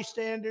meet high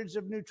standards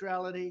of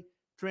neutrality,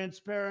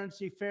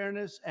 transparency,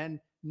 fairness, and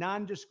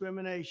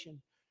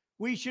non-discrimination.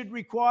 We should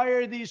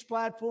require these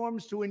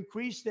platforms to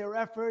increase their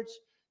efforts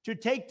to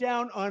take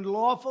down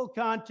unlawful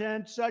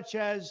content such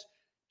as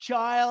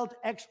child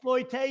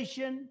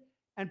exploitation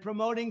and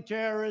promoting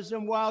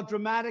terrorism, while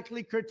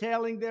dramatically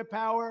curtailing their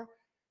power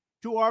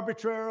to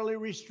arbitrarily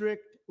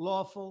restrict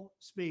lawful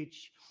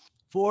speech.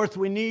 Fourth,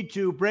 we need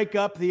to break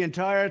up the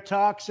entire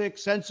toxic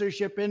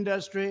censorship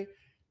industry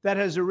that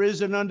has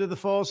arisen under the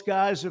false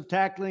guise of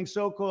tackling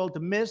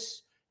so-called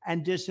mis-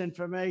 and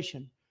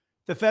disinformation.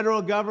 The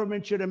federal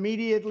government should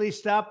immediately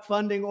stop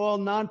funding all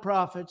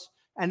nonprofits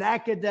and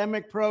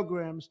academic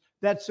programs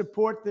that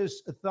support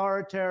this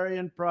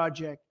authoritarian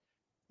project.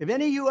 If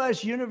any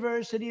U.S.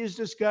 university is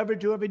discovered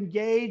to have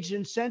engaged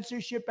in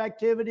censorship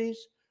activities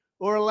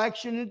or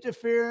election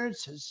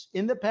interferences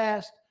in the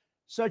past,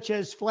 such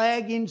as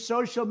flagging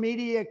social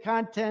media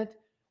content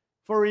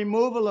for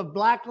removal of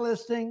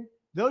blacklisting,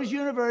 Those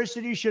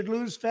universities should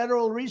lose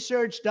federal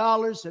research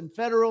dollars and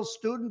federal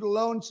student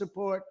loan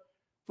support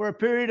for a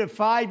period of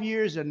 5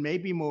 years and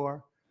maybe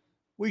more.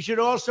 We should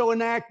also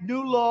enact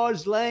new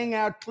laws laying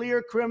out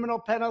clear criminal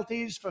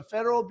penalties for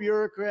federal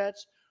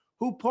bureaucrats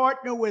who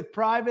partner with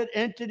private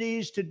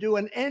entities to do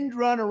an end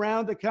run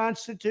around the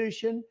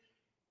Constitution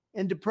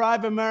and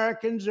deprive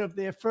Americans of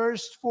their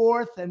First,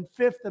 Fourth, and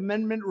Fifth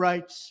Amendment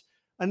rights.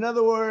 In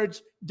other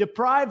words,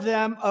 deprive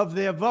them of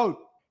their vote.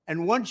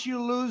 And once you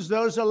lose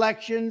those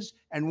elections,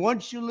 and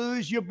once you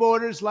lose your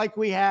borders like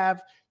we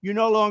have, you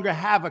no longer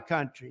have a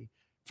country.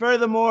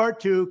 Furthermore,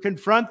 to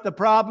confront the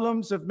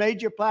problems of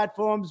major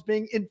platforms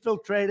being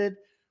infiltrated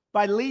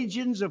by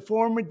legions of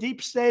former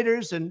deep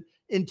staters and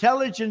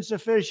intelligence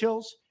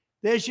officials,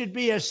 there should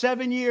be a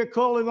 7-year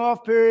cooling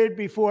off period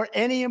before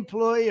any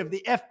employee of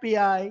the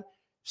FBI,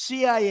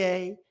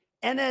 CIA,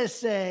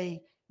 NSA,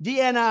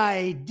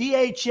 DNI,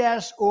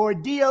 DHS, or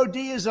DOD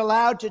is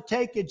allowed to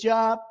take a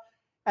job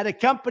at a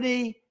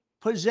company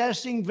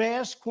possessing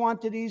vast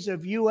quantities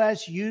of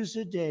U.S.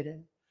 user data.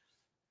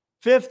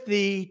 Fifth,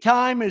 the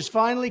time has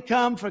finally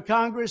come for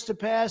Congress to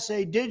pass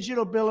a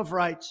digital Bill of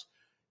Rights.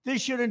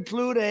 This should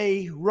include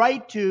a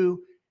right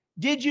to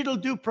digital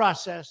due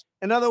process.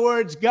 In other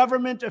words,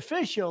 government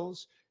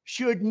officials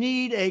should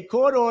need a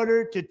court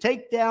order to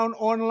take down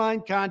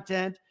online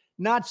content,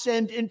 not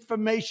send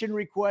information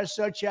requests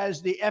such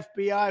as the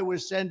FBI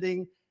was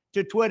sending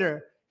to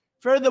Twitter.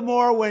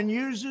 Furthermore, when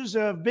users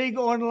of big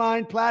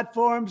online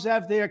platforms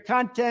have their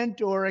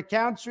content or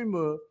accounts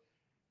removed,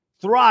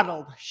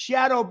 throttled,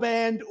 shadow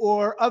banned,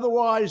 or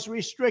otherwise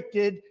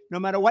restricted, no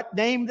matter what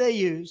name they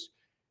use,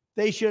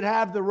 they should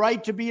have the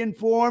right to be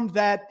informed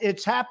that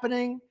it's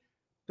happening,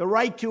 the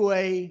right to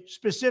a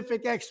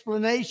specific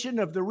explanation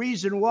of the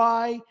reason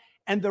why,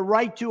 and the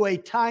right to a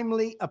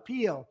timely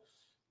appeal.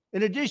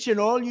 In addition,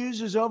 all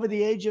users over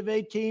the age of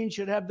 18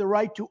 should have the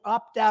right to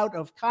opt out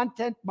of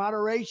content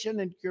moderation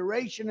and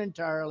curation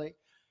entirely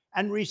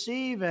and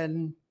receive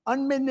an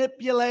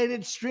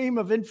unmanipulated stream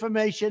of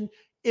information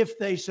if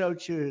they so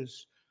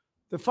choose.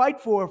 The fight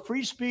for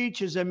free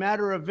speech is a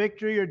matter of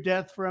victory or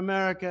death for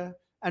America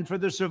and for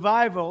the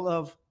survival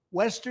of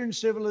Western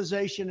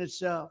civilization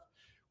itself.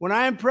 When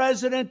I am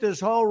president,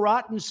 this whole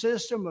rotten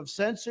system of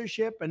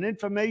censorship and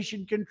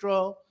information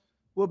control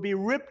will be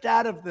ripped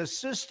out of the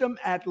system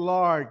at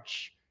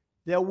large.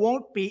 There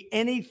won't be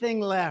anything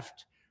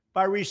left.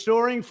 By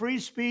restoring free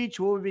speech,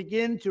 we'll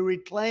begin to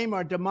reclaim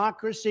our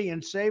democracy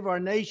and save our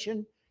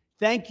nation.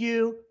 Thank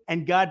you,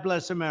 and God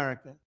bless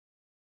America.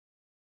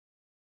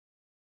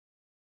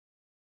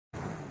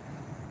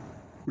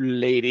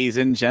 Ladies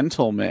and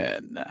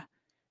gentlemen,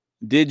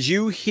 did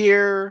you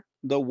hear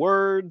the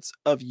words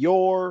of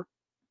your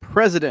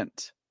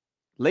president?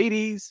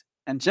 Ladies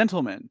and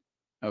gentlemen,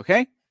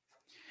 okay?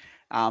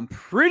 I'm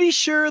pretty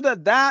sure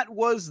that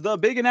was the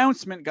big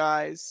announcement,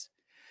 guys.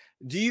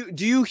 Do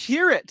you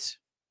hear it?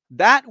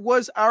 That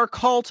was our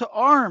call to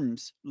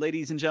arms,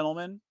 ladies and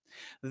gentlemen.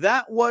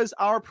 That was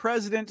our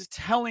president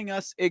telling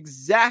us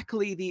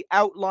exactly the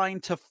outline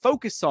to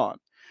focus on.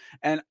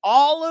 And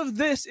all of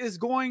this is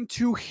going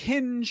to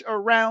hinge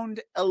around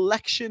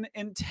election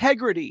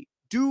integrity.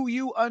 Do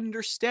you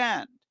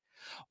understand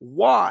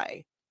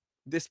why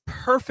this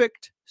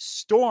perfect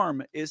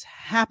storm is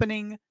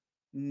happening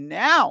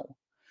now?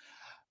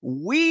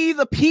 We,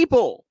 the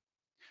people,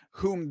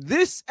 whom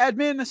this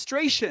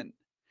administration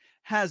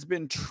has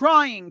been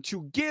trying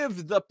to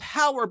give the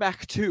power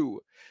back to,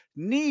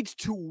 need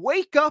to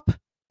wake up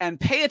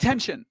and pay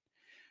attention,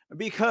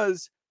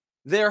 because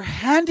they're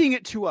handing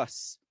it to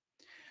us.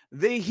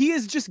 He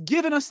has just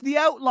given us the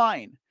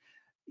outline.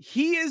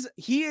 He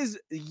is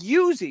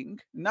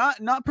using, not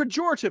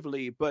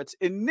pejoratively, but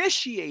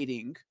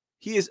initiating.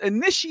 He is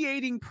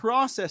initiating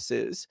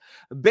processes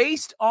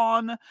based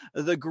on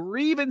the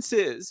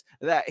grievances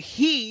that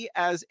he,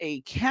 as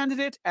a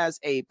candidate, as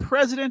a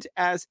president,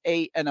 as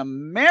an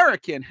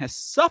American, has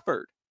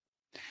suffered.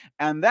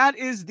 And that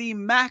is the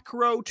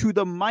macro to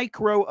the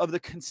micro of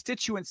the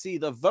constituency,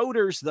 the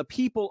voters, the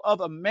people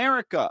of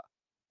America.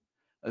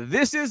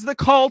 This is the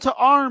call to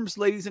arms,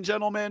 ladies and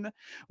gentlemen.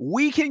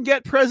 We can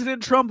get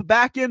President Trump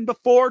back in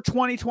before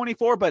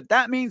 2024, but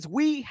that means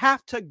we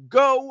have to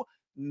go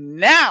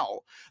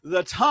now.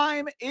 The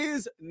time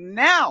is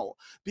now,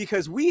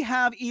 because we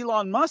have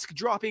Elon Musk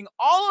dropping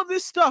all of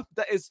this stuff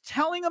that is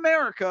telling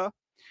America,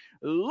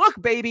 look,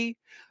 baby,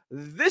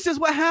 this is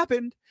what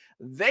happened.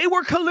 They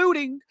were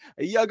colluding.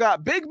 You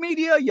got big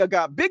media, you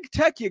got big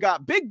tech, you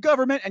got big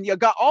government, and you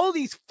got all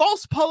these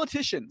false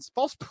politicians,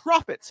 false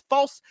prophets,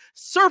 false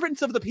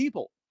servants of the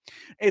people.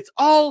 It's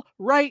all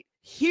right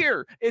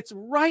here. It's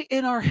right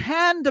in our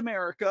hand,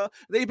 America.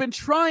 They've been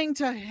trying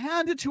to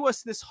hand it to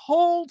us this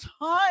whole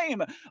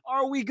time.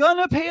 Are we going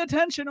to pay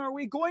attention? Are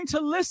we going to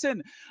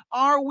listen?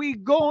 Are we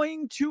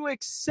going to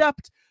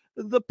accept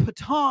the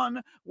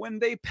baton when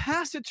they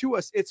pass it to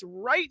us? It's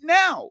right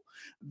now.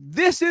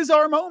 This is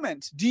our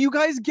moment. Do you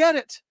guys get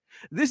it?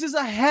 This is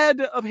ahead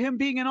of him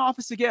being in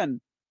office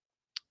again.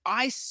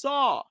 I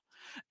saw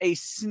A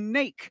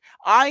snake.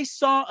 I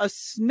saw a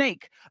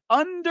snake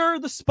under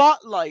the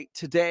spotlight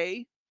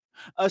today.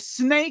 A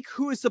snake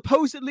who has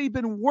supposedly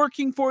been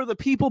working for the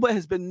people, but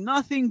has been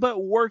nothing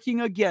but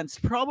working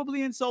against,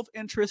 probably in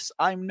self-interest.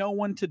 I'm no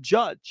one to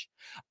judge.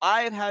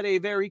 I have had a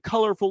very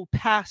colorful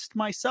past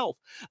myself.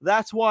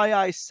 That's why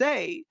I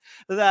say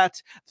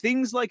that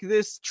things like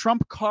this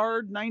Trump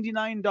card,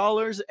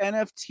 $99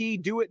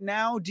 NFT, do it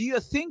now. Do you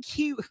think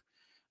he...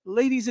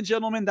 Ladies and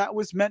gentlemen, that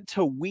was meant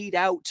to weed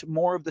out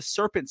more of the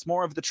serpents,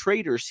 more of the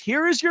traitors.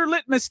 Here is your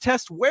litmus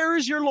test. Where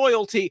is your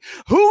loyalty?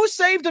 Who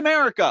saved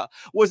America?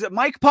 Was it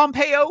Mike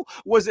Pompeo?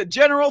 Was it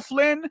General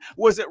Flynn?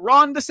 Was it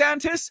Ron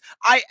DeSantis?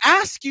 I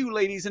ask you,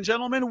 ladies and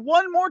gentlemen,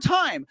 one more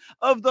time,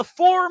 of the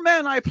four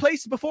men I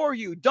placed before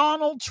you,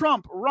 Donald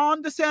Trump,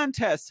 Ron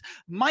DeSantis,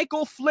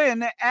 Michael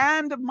Flynn,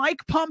 and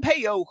Mike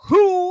Pompeo,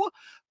 who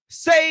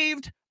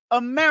saved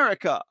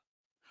America?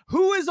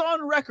 Who is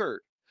on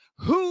record?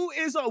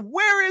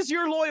 Where is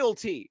your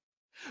loyalty?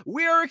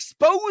 We are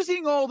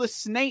exposing all the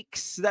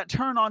snakes that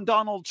turn on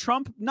Donald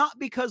Trump, not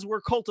because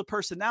we're cult of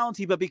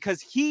personality, but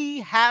because he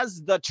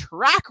has the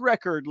track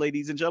record,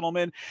 ladies and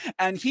gentlemen.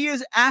 And he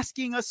is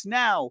asking us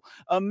now,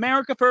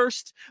 America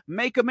first,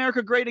 make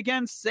America great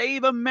again,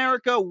 save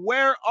America.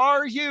 Where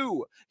are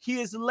you? He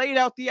has laid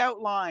out the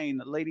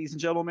outline, ladies and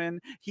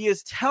gentlemen. He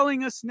is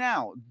telling us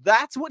now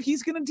that's what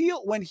he's going to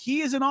deal when he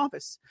is in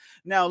office.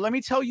 Now, let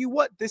me tell you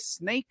what, this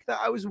snake that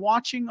I was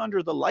watching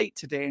under the light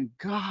today, and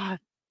God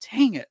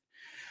dang it,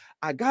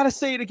 I gotta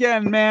say it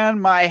again,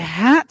 man. My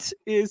hat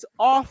is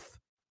off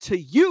to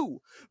you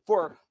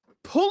for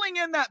pulling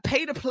in that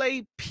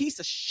pay-to-play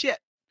piece of shit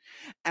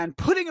and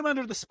putting him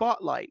under the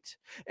spotlight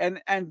and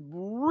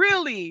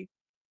really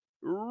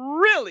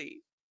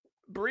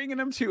bringing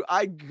him to,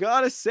 I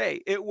gotta say,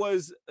 it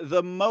was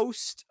the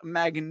most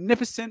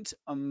magnificent,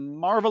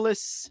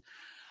 marvelous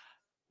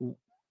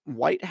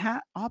white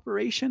hat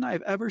operation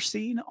I've ever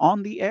seen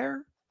on the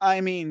air.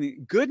 I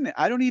mean, goodness,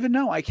 I don't even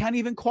know. I can't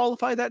even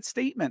qualify that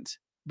statement.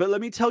 But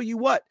let me tell you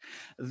what,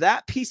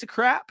 that piece of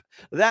crap,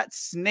 that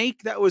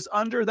snake that was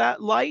under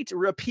that light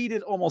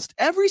repeated almost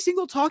every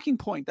single talking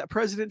point that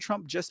President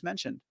Trump just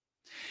mentioned.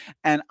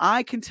 And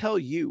I can tell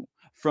you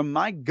from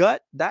my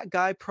gut, that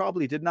guy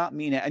probably did not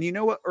mean it. And you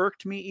know what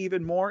irked me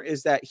even more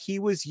is that he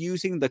was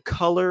using the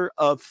color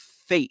of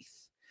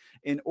faith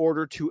in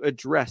order to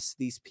address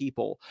these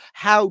people.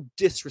 How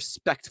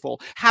disrespectful,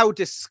 how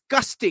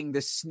disgusting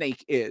this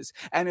snake is.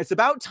 And it's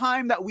about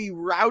time that we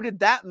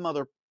routed that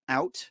mother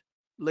out.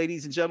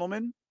 Ladies and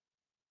gentlemen,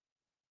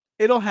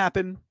 it'll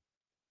happen.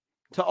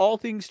 To all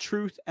things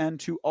truth and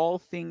to all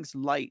things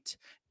light.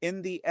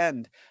 In the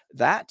end,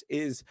 that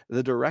is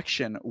the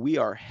direction we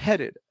are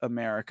headed,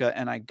 America.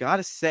 And I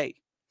gotta say,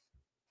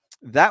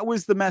 that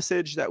was the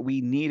message that we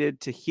needed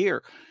to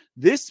hear.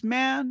 This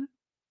man,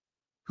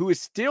 who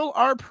is still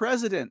our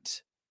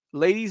president,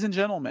 ladies and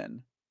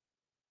gentlemen,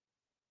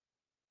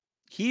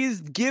 he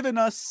has given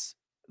us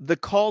the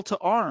call to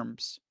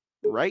arms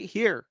right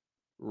here,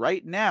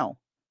 right now.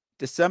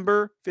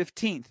 December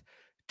 15th,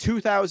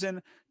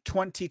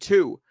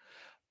 2022.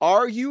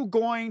 Are you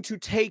going to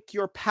take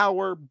your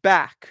power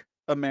back,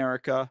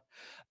 America?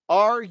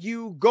 Are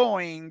you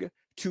going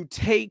to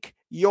take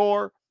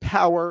your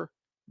power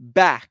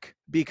back?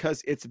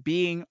 Because it's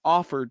being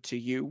offered to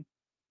you.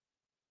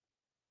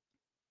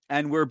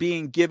 And we're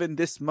being given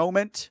this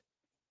moment.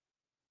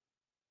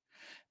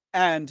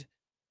 And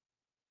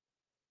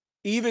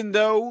even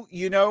though,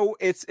 you know,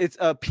 it's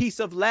a piece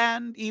of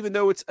land, even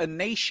though it's a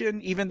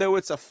nation, even though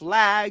it's a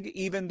flag,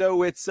 even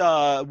though it's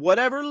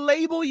whatever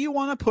label you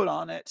want to put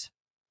on it,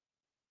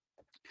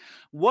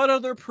 what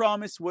other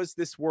promise was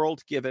this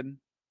world given?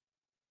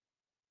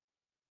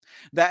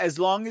 That as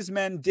long as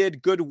men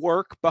did good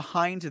work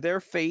behind their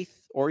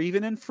faith, or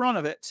even in front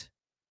of it,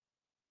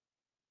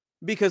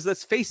 because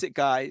let's face it,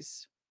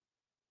 guys,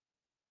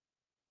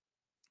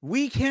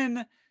 we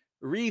can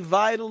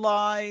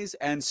revitalize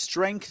and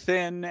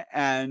strengthen,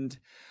 and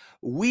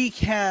we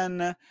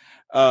can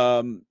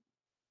buffer.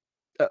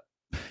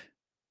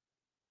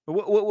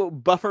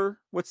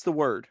 What's the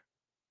word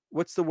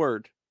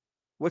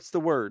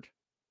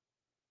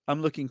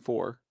I'm looking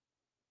for?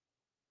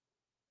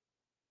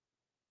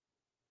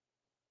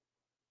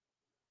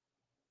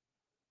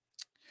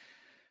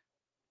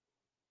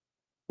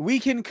 We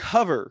can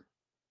cover.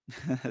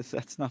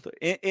 That's not the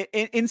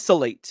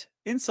insulate.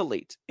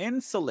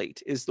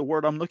 Insulate is the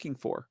word I'm looking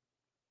for.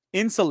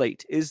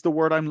 Insulate is the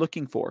word I'm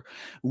looking for.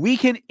 We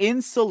can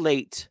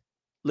insulate,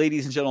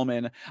 ladies and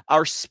gentlemen,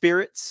 our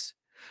spirits.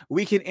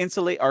 We can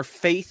insulate our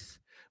faith.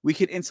 We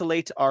can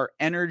insulate our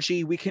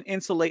energy. We can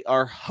insulate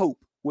our hope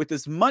with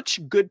as much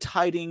good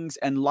tidings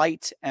and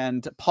light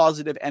and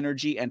positive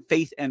energy and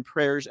faith and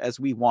prayers as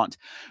we want.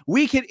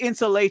 We can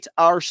insulate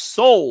our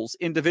souls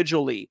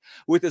individually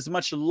with as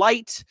much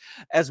light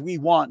as we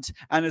want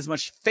and as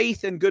much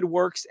faith and good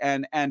works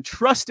and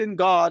trust in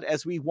God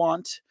as we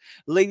want.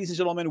 Ladies and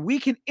gentlemen, we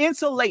can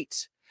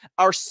insulate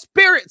our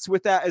spirits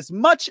with that as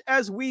much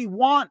as we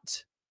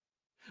want.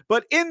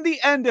 But in the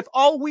end, if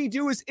all we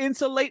do is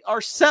insulate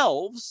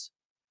ourselves,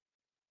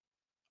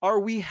 are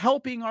we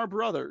helping our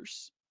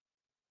brothers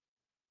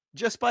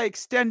just by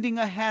extending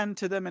a hand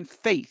to them in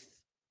faith,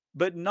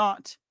 but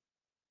not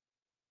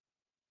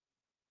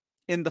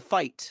in the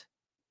fight?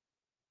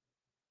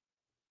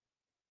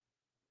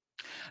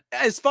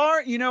 As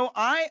far,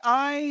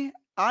 I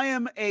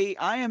am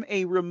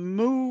a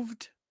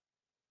removed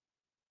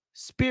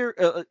spirit,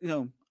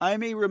 I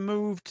am a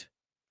removed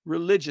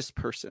religious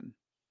person.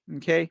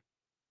 Okay?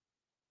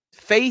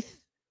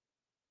 Faith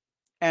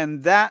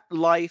and that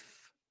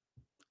life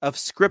of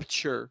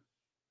scripture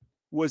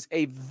was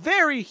a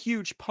very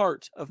huge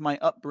part of my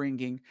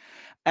upbringing,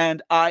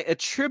 and I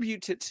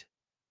attribute it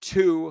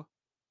to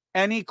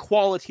any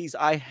qualities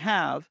I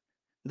have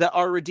that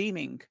are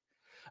redeeming.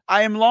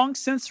 I am long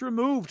since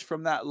removed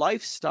from that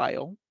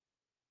lifestyle,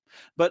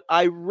 but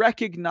I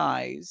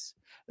recognize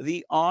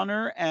the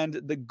honor and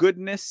the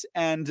goodness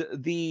and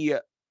the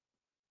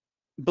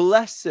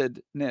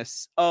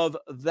blessedness of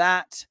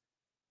that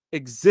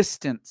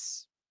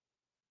existence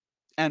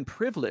and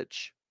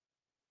privilege.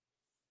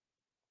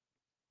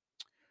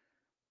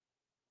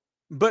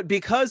 But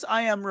because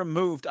I am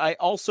removed, I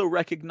also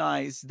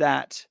recognize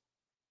that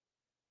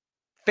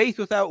faith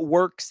without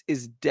works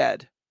is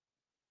dead.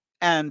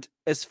 And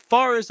as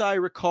far as I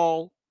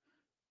recall,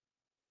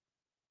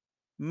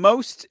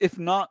 most, if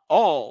not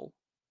all,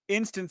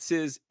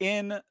 instances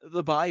in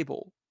the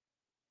Bible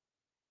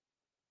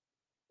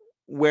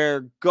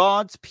where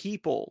God's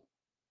people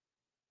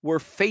were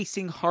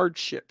facing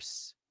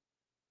hardships,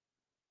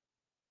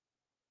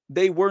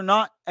 they were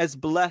not as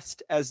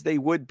blessed as they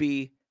would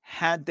be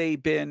had they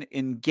been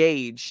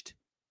engaged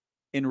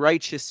in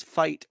righteous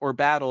fight or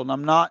battle. And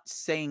I'm not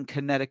saying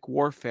kinetic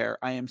warfare.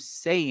 I am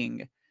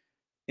saying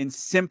in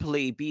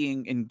simply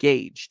being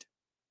engaged.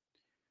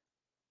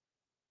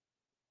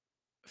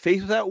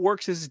 Faith without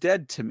works is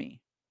dead to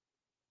me.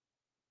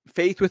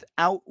 Faith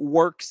without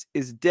works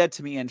is dead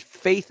to me, and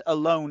faith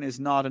alone is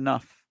not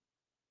enough.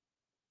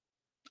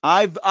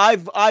 I've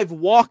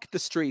walked the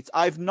streets.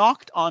 I've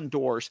knocked on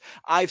doors.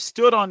 I've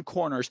stood on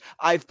corners.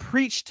 I've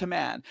preached to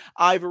man.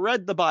 I've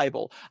read the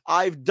Bible.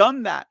 I've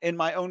done that in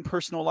my own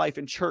personal life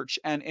in church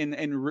and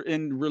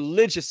in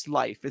religious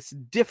life. It's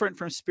different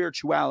from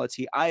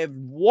spirituality. I have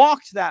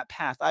walked that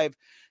path. I've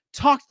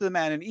talked to the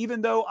man, and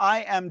even though I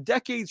am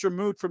decades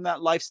removed from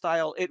that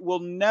lifestyle, it will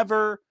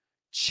never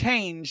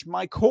change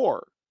my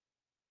core.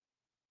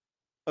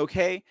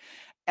 Okay?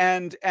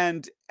 And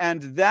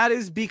that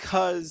is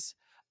because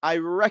I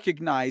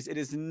recognize it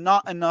is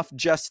not enough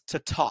just to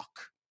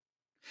talk.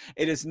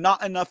 It is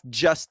not enough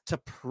just to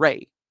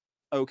pray.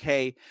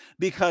 Okay?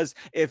 Because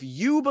if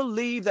you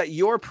believe that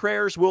your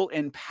prayers will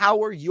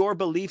empower your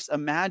beliefs,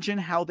 imagine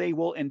how they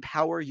will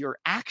empower your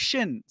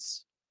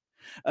actions.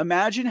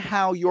 Imagine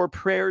how your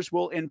prayers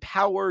will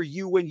empower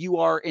you when you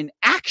are in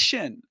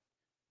action.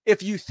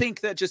 If you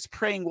think that just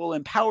praying will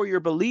empower your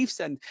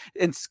beliefs and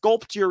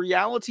sculpt your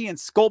reality and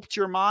sculpt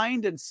your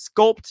mind and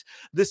sculpt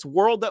this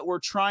world that we're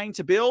trying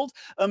to build,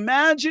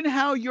 imagine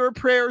how your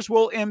prayers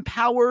will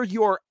empower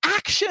your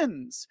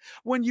actions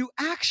when you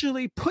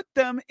actually put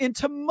them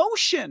into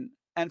motion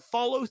and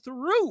follow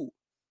through.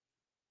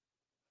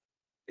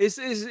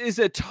 Is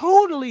a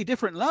totally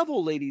different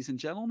level, ladies and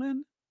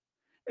gentlemen.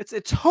 It's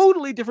a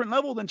totally different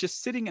level than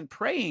just sitting and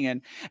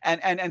praying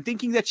and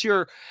thinking that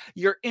you're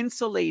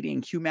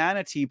insulating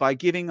humanity by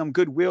giving them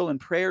goodwill and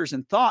prayers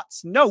and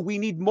thoughts. No, we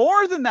need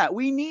more than that.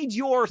 We need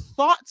your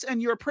thoughts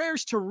and your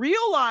prayers to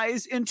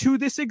realize into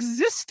this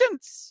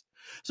existence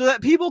so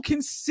that people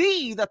can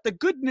see that the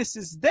goodness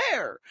is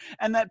there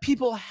and that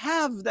people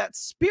have that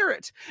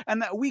spirit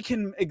and that we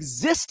can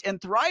exist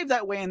and thrive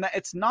that way, and that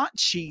it's not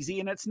cheesy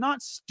and it's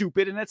not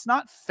stupid and it's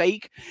not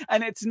fake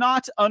and it's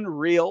not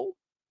unreal.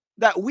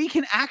 That we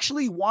can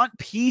actually want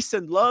peace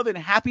and love and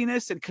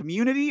happiness and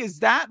community. Is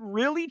that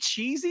really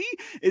cheesy?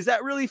 Is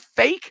that really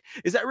fake?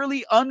 Is that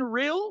really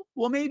unreal?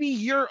 Well, maybe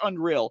you're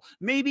unreal.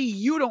 Maybe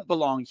you don't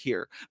belong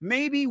here.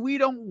 Maybe we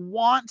don't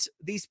want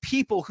these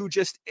people who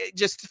just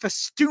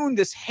festoon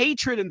this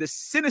hatred and this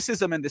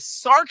cynicism and this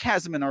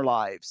sarcasm in our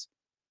lives.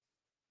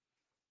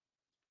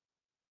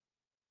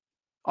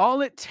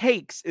 All it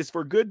takes is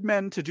for good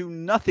men to do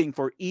nothing,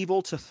 for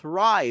evil to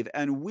thrive.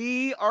 And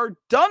we are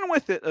done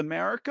with it,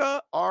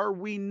 America, are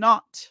we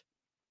not?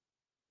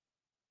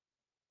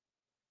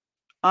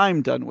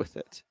 I'm done with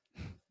it.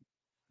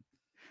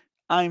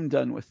 I'm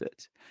done with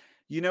it.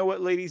 You know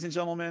what, ladies and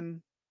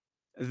gentlemen?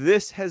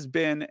 This has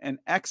been an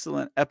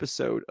excellent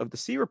episode of the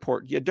C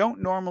Report. You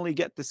don't normally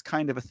get this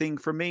kind of a thing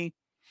from me,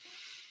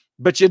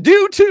 but you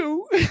do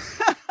too,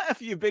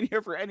 if you've been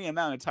here for any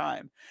amount of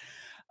time.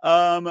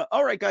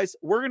 All right, guys,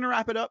 we're going to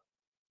wrap it up.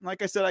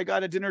 Like I said, I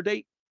got a dinner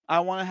date. I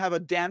want to have a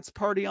dance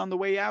party on the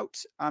way out.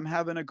 I'm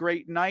having a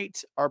great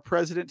night. Our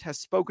president has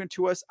spoken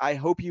to us. I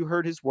hope you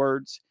heard his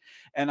words,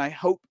 and I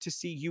hope to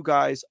see you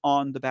guys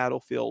on the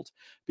battlefield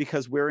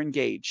because we're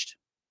engaged,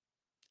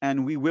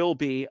 and we will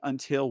be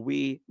until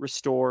we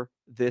restore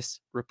this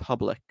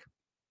republic.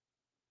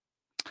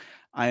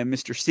 I am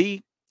Mr.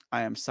 C.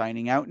 I am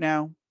signing out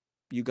now.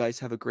 You guys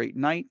have a great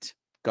night.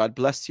 God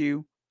bless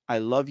you. I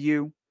love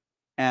you.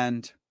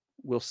 And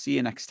we'll see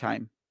you next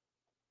time.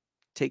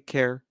 Take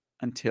care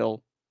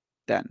until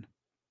then.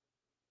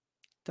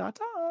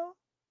 Ta-ta.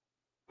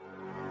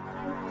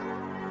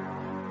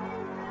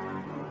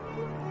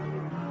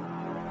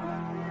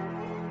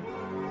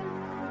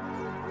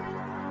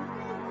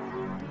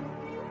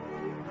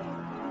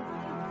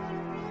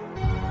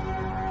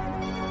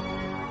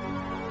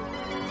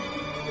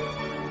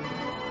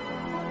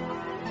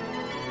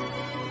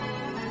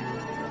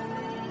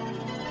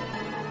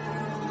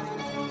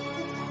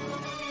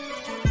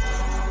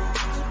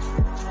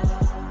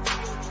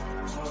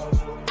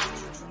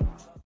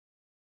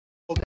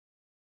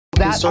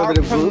 That are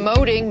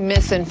promoting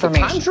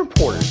misinformation. The Times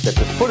reported that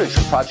the footage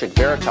from Project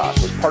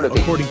Veritas was part of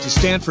according to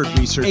Stanford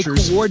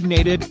researchers, a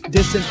coordinated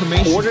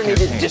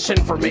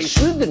disinformation They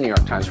sued the New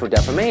York Times for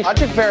defamation.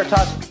 Project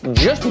Veritas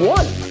just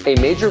won a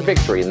major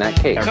victory in that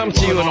case. Come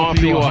to you and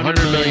offer you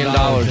 $100 million.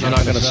 You're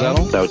not going to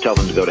settle? I would tell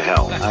them to go to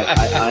hell.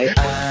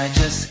 I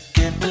just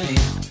can't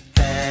believe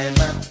that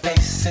my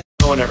face is...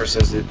 No one ever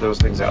says those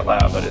things out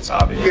loud, but it's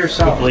obvious.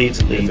 Yourself. It leads.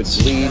 If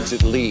it leads,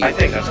 it leads. I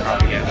think that's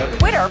propaganda.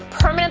 Twitter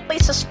permanently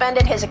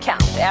suspended his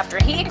account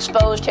after he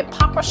exposed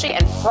hypocrisy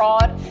and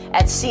fraud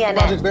at CNN.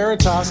 Project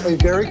Veritas, a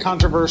very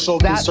controversial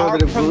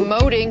conservative group.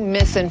 Promoting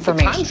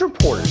misinformation. The Times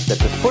reported that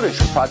the footage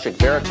from Project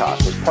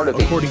Veritas was part of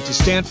according to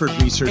Stanford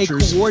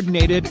researchers, a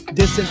coordinated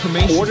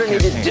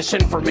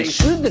disinformation They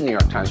sued the New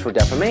York Times for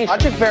defamation.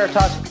 Project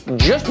Veritas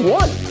just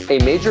won a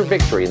major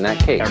victory in that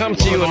case. Come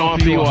to you and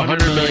offer you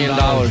 $100 million.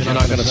 You're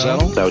not going to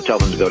settle? I would tell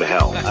them to go to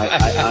hell.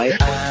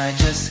 I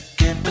just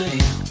can't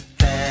believe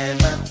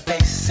that my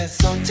face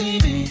is on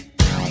TV.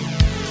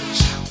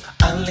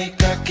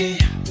 Oligarchy,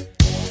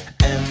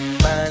 am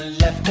I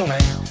left or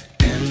right?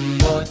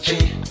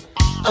 M-O-G,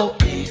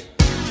 O-P.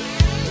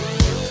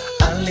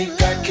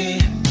 Oligarchy,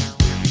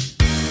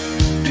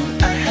 do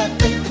I have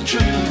faith in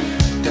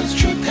truth? Does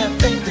truth have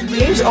faith in me?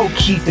 James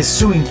O'Keefe is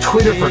suing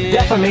Twitter for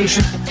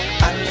defamation.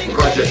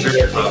 Project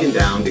Veritas taken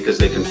down because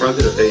they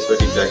confronted a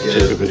Facebook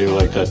executive. Take a video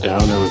like that down,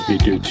 that would be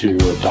due to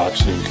a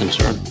doxing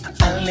concern.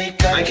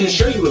 I can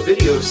show you a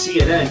video of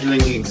CNN doing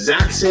the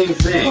exact same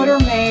thing. Twitter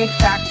made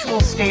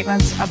factual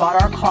statements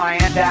about our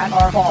client that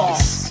are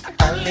false.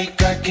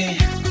 Oligarchy,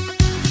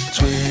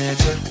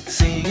 Twitter,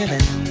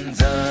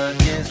 CNN's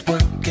against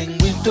working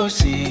with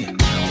Dorsey.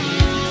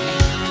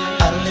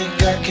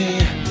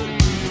 Oligarchy,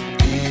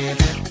 did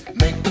it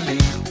make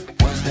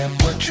believe? Was that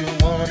what you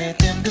wanted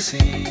them to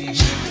see?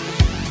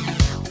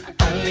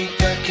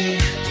 Oligarchy,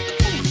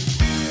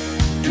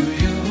 do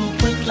you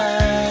bring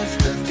lies?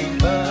 Does the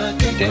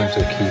bucket James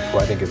O'Keefe, who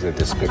I think is a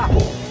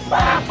despicable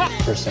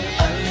person.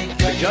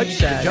 The judge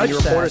said,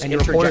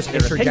 and reporters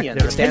interject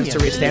their opinion. Stands to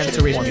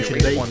reason you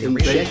should inform your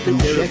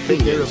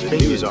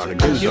News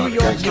articles. New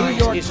York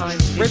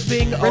Times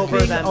ripping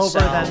over them.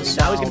 Now he's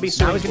going to be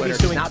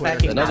suing not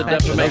backing. Another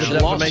defamation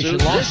lawsuit.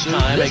 This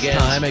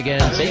time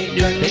against fake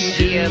news,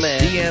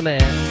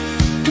 CNN.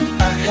 Do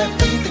I have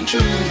faith in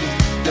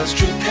truth? Does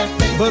truth have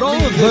faith? But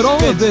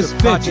all of this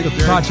fits the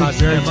Project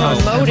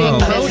Veritas Promoting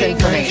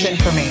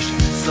misinformation.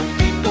 Some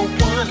people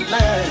want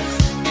lies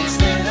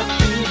instead of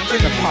being free.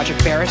 The Project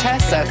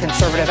Veritas, a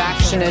conservative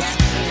activist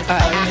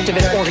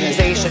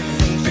organization.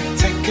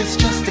 Take us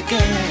just a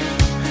game.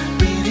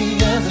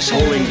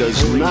 Polling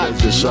does not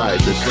decide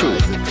the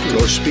truth.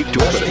 Go speak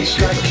to evidence.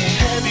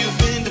 Have you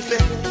been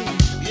defended?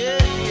 Yeah.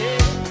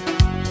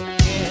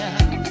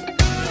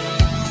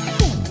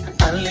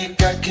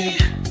 Oligarchy.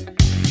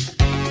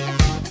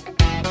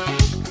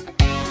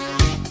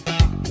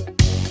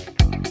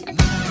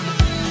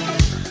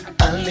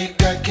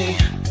 Oligarchy.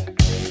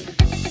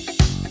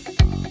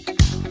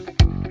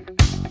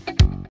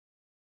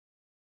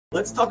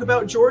 Let's talk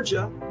about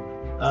Georgia.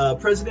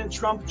 President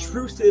Trump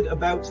truthed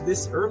about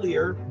this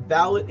earlier.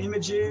 Ballot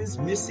images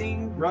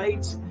missing,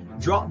 right?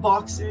 Drop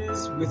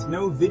boxes with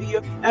no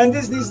video. And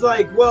Disney's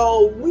like,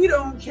 well, we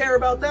don't care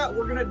about that.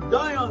 We're going to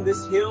die on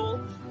this hill.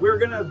 We're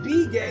going to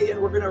be gay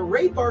and we're going to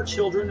rape our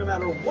children no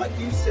matter what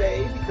you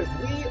say because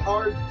we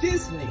are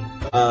Disney.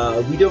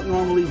 We don't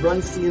normally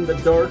run See in the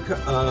Dark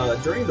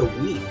during the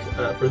week.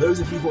 For those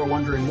of you who are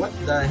wondering, what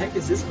the heck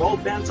is this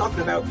bald man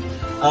talking about?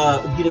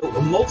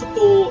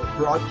 Multiple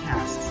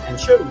broadcasts and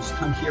shows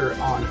come here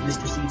on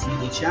Mr. C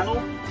TV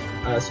channel.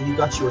 So you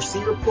got your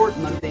C Report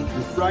Monday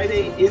through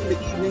Friday in the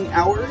evening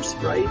hours,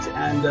 right?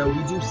 And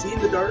we do See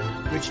in the Dark,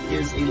 which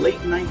is a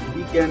late night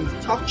weekend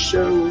talk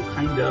show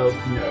kind of,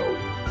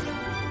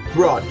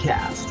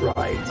 broadcast,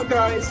 right? So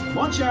guys,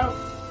 watch out.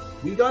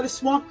 We got a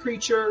swamp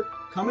creature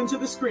coming to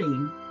the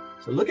screen.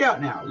 So look out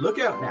now. Look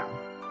out now.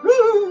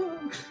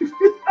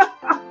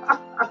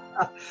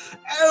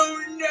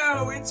 Oh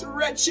no, it's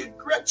wretched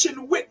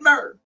Gretchen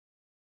Whitmer.